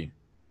to be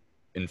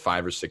in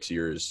 5 or 6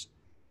 years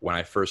when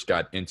I first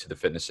got into the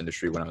fitness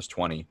industry when I was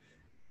 20.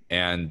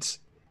 And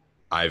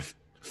I've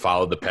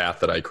followed the path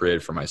that I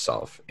created for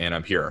myself, and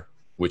I'm here,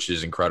 which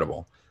is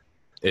incredible.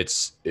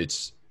 It's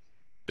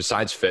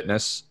besides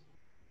fitness,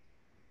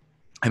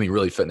 I mean,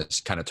 really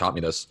fitness kind of taught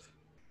me this,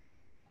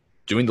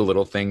 doing the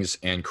little things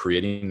and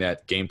creating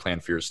that game plan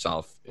for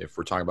yourself. If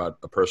we're talking about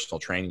a personal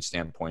training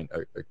standpoint,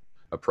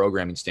 a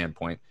programming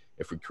standpoint,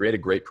 if we create a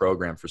great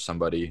program for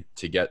somebody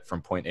to get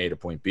from point A to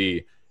point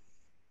B,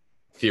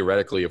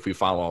 theoretically, if we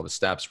follow all the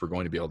steps, we're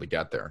going to be able to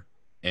get there.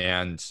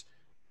 And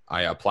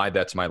I applied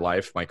that to my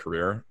life, my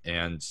career,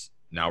 and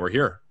now we're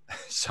here.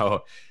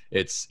 So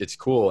it's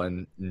cool,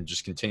 and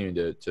just continuing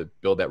to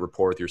build that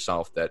rapport with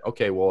yourself that,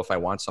 okay, well, if I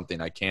want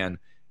something, I can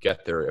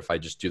get there if I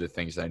just do the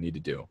things that I need to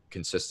do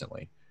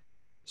consistently.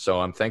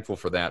 So I'm thankful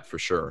for that, for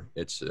sure.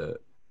 It's a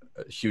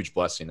huge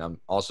blessing. I'm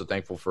also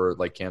thankful for,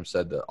 like Cam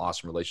said, the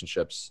awesome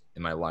relationships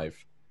in my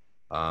life.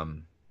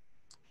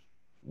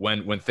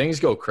 When things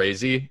go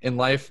crazy in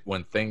life,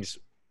 when things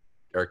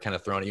are kind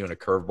of thrown at you in a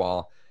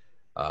curveball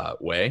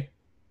way,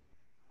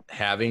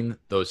 having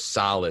those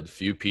solid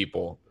few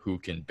people who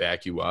can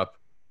back you up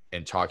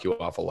and talk you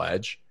off a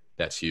ledge,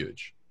 that's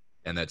huge.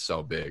 And that's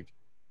so big.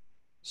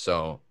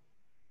 So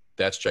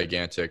that's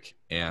gigantic.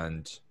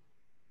 And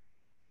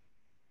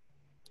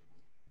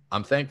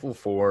I'm thankful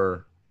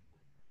for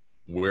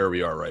where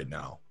we are right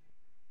now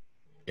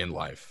in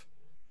life,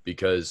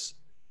 because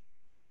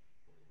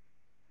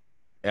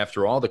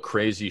after all the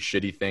crazy,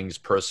 shitty things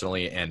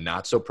personally and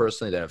not so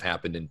personally that have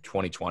happened in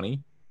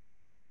 2020,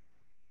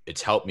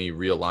 it's helped me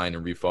realign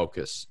and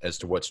refocus as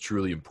to what's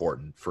truly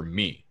important for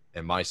me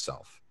and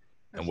myself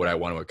and what I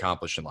want to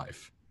accomplish in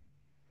life.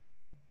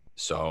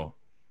 So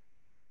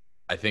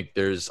I think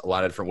there's a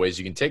lot of different ways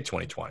you can take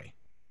 2020.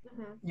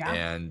 Yeah.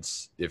 And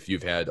if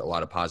you've had a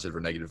lot of positive or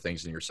negative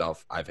things in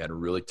yourself, I've had a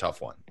really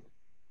tough one.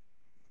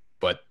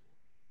 But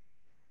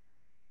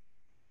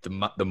the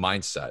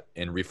mindset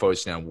and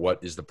refocusing on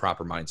what is the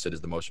proper mindset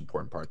is the most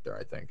important part there,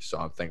 I think. So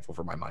I'm thankful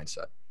for my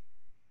mindset.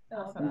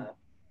 Awesome.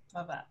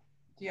 Love that.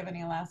 Do you have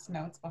any last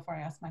notes before I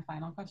ask my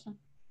final question?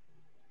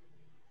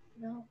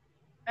 No.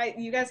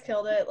 You guys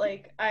killed it.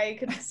 Like, I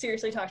could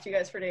seriously talk to you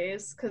guys for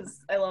days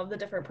because I love the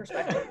different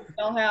perspectives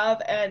y'all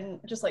have, and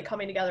just like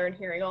coming together and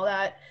hearing all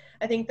that.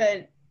 I think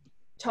that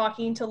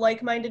talking to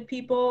like-minded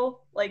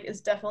people like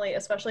is definitely,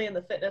 especially in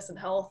the fitness and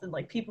health and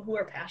like people who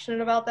are passionate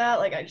about that,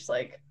 like I just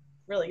like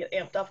really get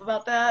amped up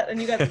about that.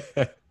 And you guys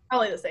are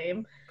probably the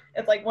same.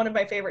 It's like one of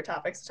my favorite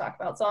topics to talk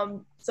about. So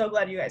I'm so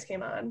glad you guys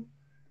came on.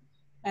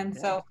 And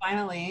so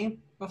finally,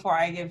 before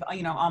I give,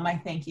 all my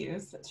thank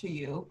yous to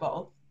you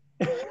both,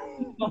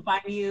 people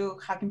find you,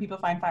 how can people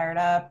find Fired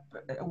Up?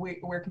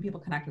 Where can people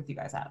connect with you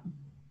guys at?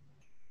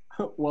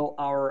 Well,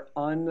 our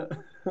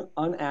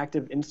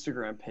unactive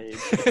Instagram page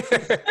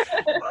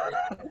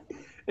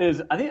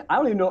is, I think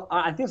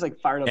it's like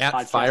Fired Up at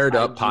Podcast Fired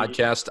Up IG.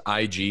 Podcast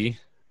IG.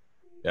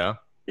 Yeah.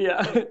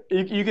 Yeah,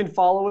 you can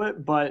follow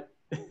it, but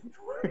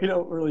we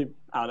don't really,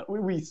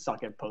 we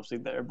suck at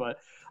posting there, but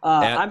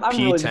I'm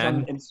really just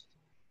on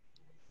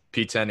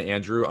P10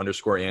 Andrew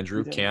 _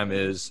 Andrew. Cam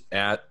is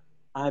at.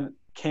 I'm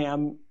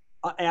Cam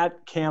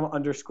at Cam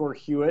 _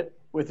 Hewitt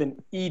with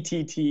an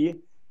ETT.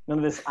 None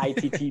of this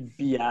ITT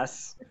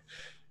BS.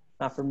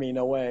 Not for me,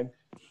 no way.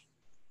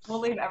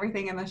 We'll leave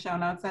everything in the show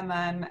notes. And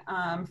then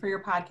for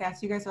your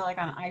podcast, you guys are like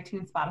on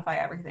iTunes,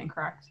 Spotify, everything,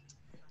 correct?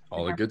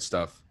 All the good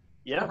stuff.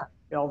 Yeah,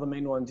 all the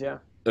main ones, yeah.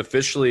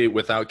 Officially,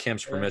 without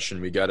Cam's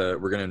permission, we're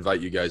gonna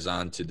invite you guys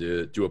on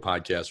to do a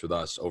podcast with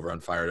us over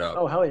on Fired Up.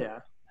 Oh, hell yeah.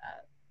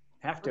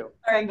 Have to.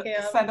 Send,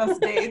 Cam. send us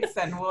dates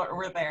and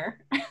we're there.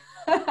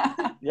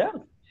 Yeah.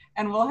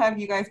 And we'll have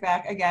you guys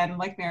back again.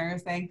 Like Mary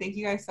was saying, thank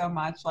you guys so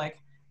much. Like,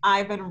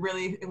 I've been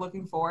really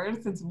looking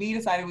forward since we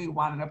decided we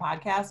wanted a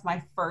podcast.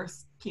 My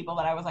first people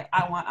that I was like,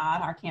 I want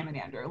on are Cam and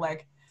Andrew.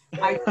 Like,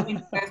 I think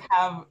you guys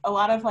have a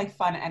lot of like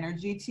fun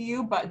energy to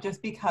you, but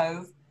just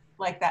because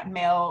like that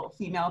male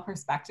female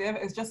perspective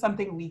is just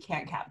something we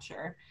can't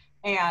capture.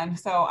 And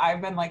so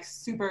I've been like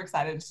super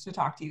excited to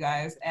talk to you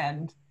guys.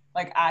 And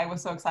like, I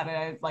was so excited.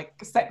 I like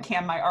sent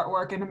Cam my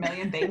artwork and a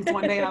million things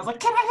one day, and I was like,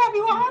 can I have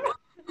you on?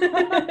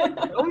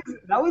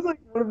 That was like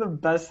one of the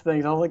best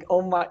things. I was like,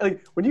 oh my,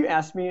 like when you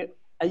asked me,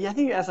 I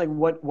think you asked like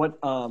what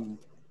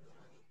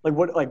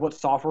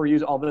software you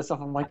use, all this stuff.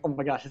 I'm like, oh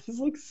my gosh, this is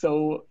like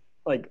so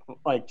like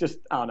just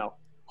I don't know,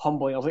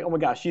 humbling. I was like, oh my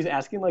gosh, she's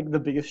asking like the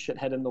biggest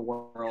shithead in the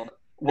world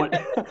what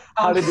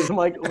how to do. I'm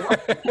like,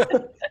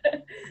 what?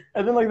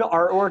 And then like the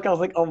artwork, I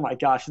was like, oh my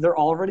gosh, they're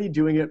already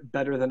doing it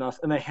better than us,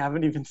 and they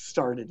haven't even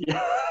started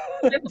yet.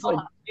 It's like,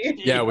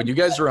 Yeah, when you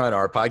guys were on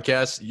our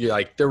podcast, you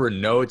like there were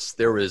notes,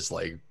 there was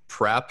like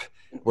prep.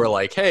 We're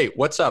like, hey,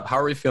 what's up? How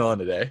are we feeling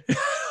today?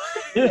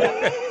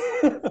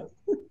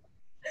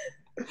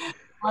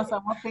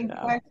 Awesome. Well, thank you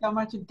guys so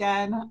much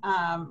again.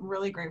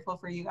 Really grateful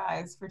for you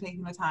guys for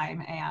taking the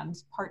time. And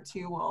part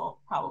 2 will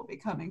probably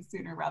be coming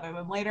sooner rather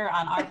than later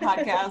on our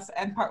podcast,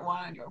 and part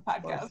 1 on your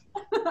podcast.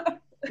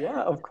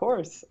 Yeah, of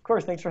course. Of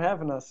course. Thanks for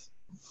having us.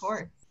 Of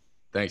course.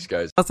 Thanks,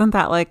 guys. Wasn't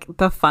that like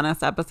the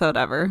funnest episode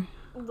ever?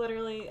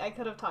 Literally, I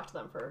could have talked to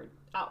them for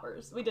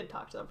hours. We did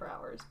talk to them for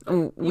hours.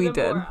 We even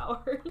did. More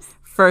hours.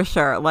 For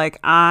sure. Like,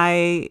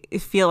 I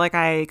feel like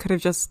I could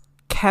have just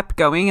kept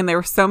going, and there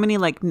were so many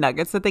like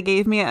nuggets that they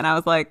gave me, and I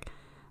was like,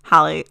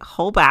 Holly,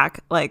 hold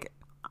back. Like,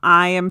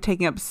 I am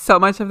taking up so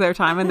much of their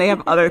time, and they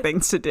have other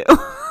things to do.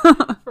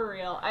 For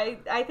real.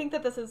 I think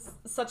that this is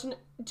such an,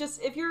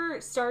 just if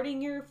you're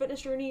starting your fitness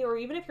journey, or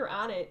even if you're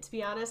on it, to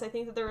be honest, I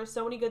think that there are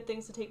so many good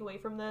things to take away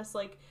from this.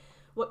 Like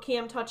what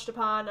Cam touched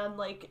upon on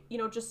like, you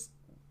know, just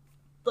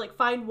like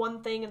find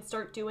one thing and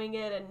start doing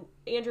it. And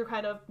Andrew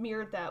kind of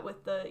mirrored that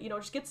with the, you know,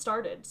 just get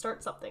started,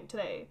 start something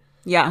today.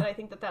 Yeah. And I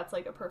think that that's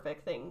like a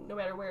perfect thing, no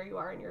matter where you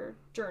are in your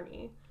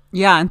journey.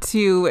 Yeah, and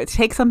to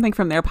take something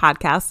from their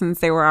podcast, since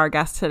they were our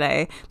guests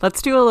today,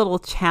 let's do a little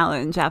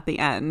challenge at the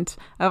end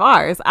of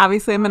ours.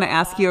 Obviously, I'm going to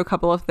ask you a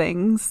couple of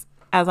things,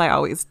 as I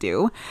always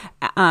do.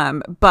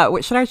 But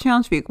what should our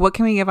challenge be? What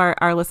can we give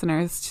our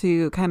listeners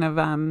to kind of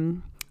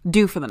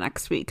do for the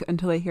next week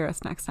until they hear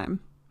us next time?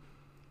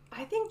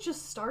 I think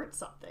just start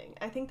something.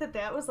 I think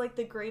that was like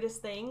the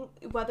greatest thing,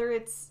 whether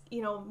it's,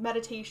 you know,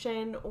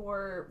 meditation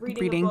or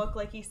reading a book,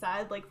 like he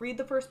said, like read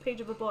the first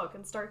page of a book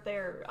and start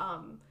there.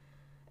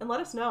 And let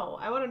us know.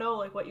 I want to know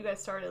like what you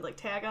guys started. Like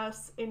tag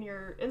us in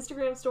your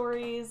Instagram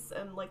stories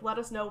and like let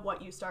us know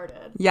what you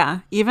started. Yeah,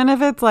 even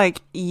if it's like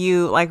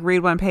you like read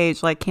one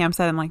page, like Cam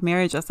said and like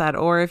Mary just said,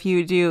 or if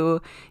you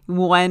do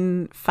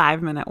 1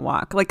 5-minute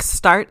walk, like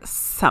start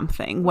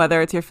something,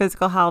 whether it's your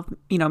physical health,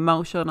 you know,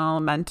 emotional,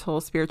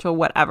 mental, spiritual,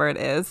 whatever it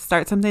is.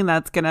 Start something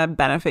that's gonna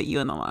benefit you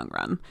in the long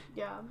run.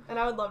 Yeah, and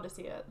I would love to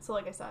see it. So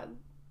like I said,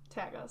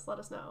 tag us, let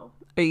us know.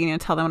 Are you gonna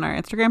tell them what our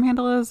Instagram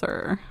handle is,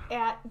 or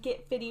at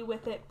Get Fitty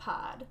With It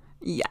Pod?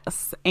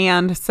 Yes.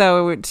 And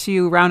so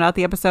to round out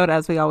the episode,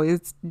 as we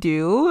always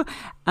do,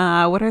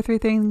 what are 3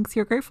 things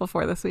you're grateful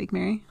for this week,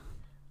 Mary?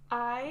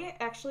 I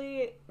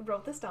actually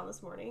wrote this down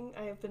this morning.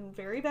 I have been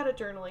very bad at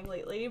journaling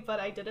lately, but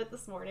I did it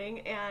this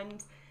morning,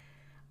 and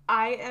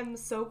I am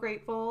so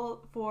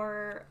grateful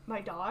for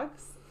my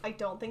dogs. I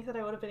don't think that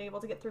I would have been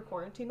able to get through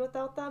quarantine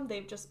without them.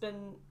 They've just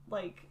been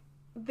like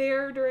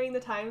there during the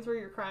times where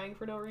you're crying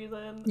for no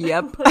reason.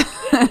 Yep. Like,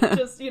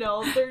 just, you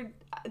know,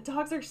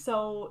 dogs are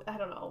so, I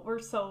don't know, we're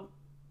so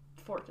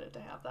fortunate to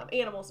have them.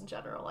 Animals in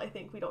general, I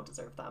think we don't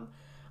deserve them.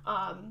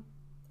 I'm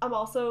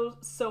also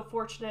so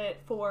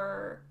fortunate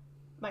for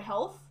my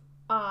health.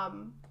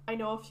 I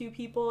know a few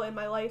people in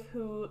my life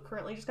who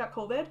currently just got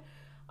COVID.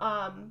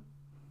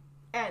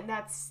 And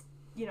that's,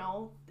 you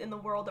know, in the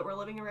world that we're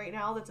living in right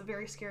now, that's a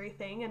very scary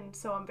thing. And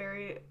so I'm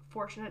very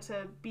fortunate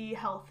to be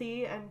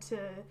healthy and to,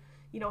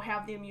 you know,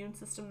 have the immune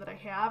system that I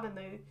have and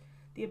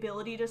the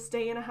ability to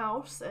stay in a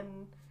house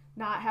and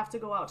not have to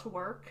go out to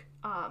work.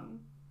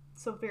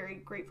 So very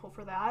grateful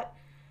for that.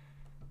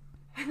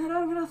 And then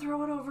I'm going to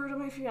throw it over to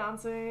my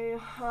fiance.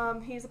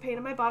 He's a pain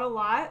in my butt a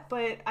lot,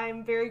 but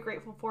I'm very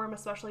grateful for him,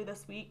 especially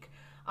this week.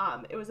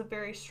 It was a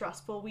very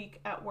stressful week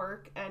at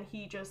work, and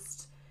he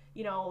just,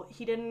 you know,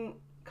 he didn't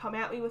come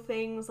at me with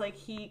things. Like,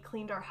 he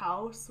cleaned our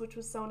house, which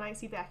was so nice.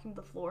 He vacuumed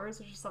the floors,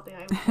 which is something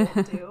I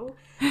won't do.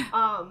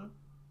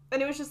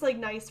 And it was just, like,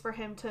 nice for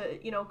him to,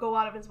 you know, go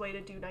out of his way to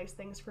do nice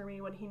things for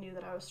me when he knew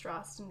that I was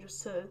stressed, and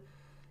just to,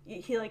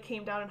 he, like,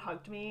 came down and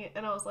hugged me,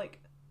 and I was like,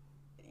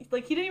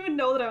 he didn't even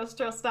know that I was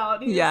stressed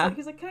out. He's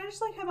like, can I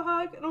just, like, have a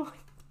hug? And I'm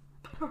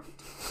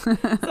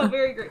like, so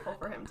very grateful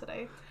for him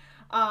today.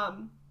 How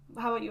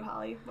about you,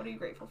 Holly? What are you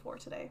grateful for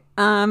today?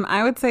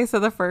 I would say, so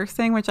the first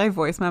thing, which I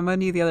voice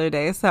memoed you the other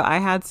day, so I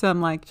had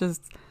some, like,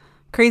 just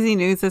crazy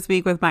news this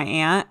week with my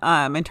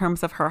aunt in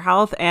terms of her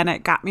health, and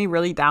it got me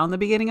really down the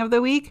beginning of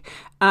the week.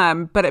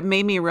 But it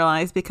made me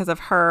realize because of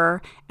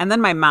her, and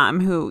then my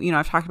mom, who, you know,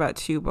 I've talked about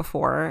too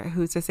before,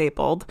 who's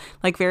disabled,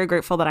 like very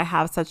grateful that I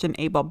have such an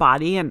able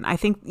body. And I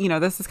think, you know,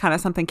 this is kind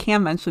of something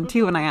Cam mentioned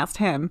too when I asked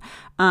him.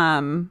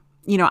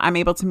 You know, I'm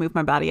able to move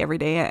my body every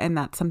day, and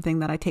that's something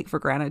that I take for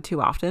granted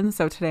too often.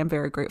 So today I'm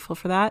very grateful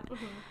for that.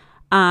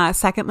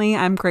 Secondly,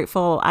 I'm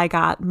grateful I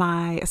got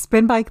my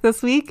spin bike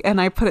this week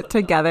and I put it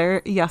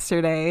together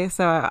yesterday.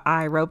 So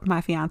I roped my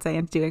fiance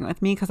into doing it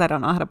with me because I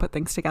don't know how to put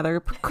things together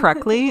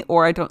correctly,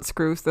 or I don't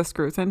screw the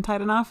screws in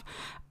tight enough,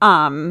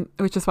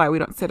 which is why we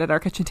don't sit at our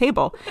kitchen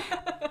table.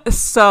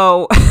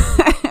 So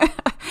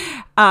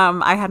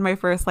I had my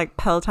first like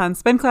Peloton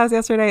spin class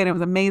yesterday and it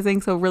was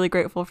amazing. So really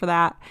grateful for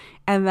that.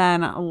 And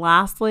then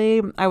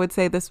lastly, I would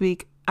say this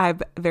week,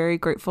 I'm very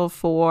grateful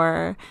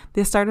for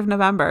the start of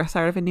November,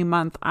 start of a new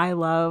month. I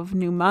love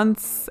new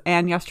months,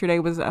 and yesterday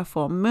was a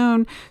full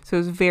moon, so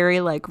it was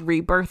very like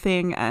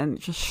rebirthing and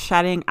just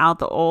shedding out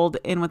the old,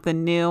 in with the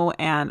new,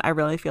 and I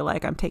really feel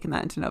like I'm taking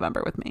that into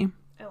November with me.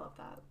 I love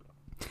that.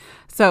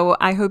 So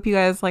I hope you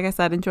guys, like I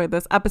said, enjoyed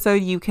this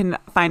episode. You can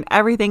find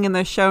everything in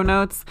the show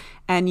notes,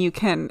 and you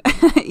can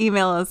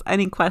email us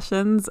any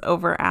questions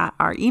over at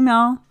our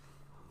email.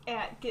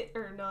 No,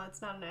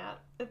 it's not an at.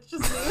 It's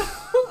just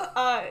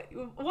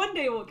one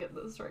day we'll get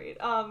this right.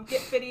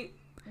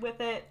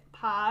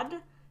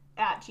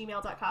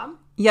 getfittywithitpod@gmail.com.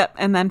 Yep,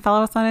 and then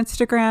follow us on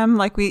Instagram.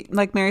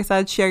 Like Mary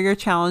said, share your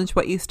challenge,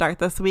 what you start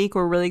this week.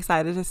 We're really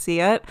excited to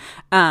see it,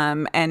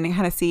 and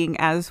kind of seeing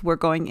as we're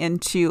going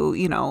into,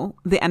 you know,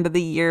 the end of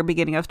the year,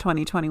 beginning of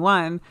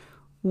 2021.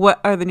 What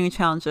are the new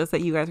challenges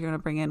that you guys are going to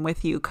bring in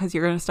with you? Because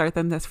you're going to start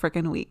them this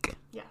freaking week.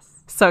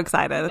 Yes. So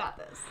excited. We got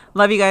this.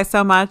 Love you guys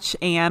so much,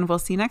 and we'll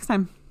see you next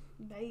time.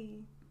 Bye.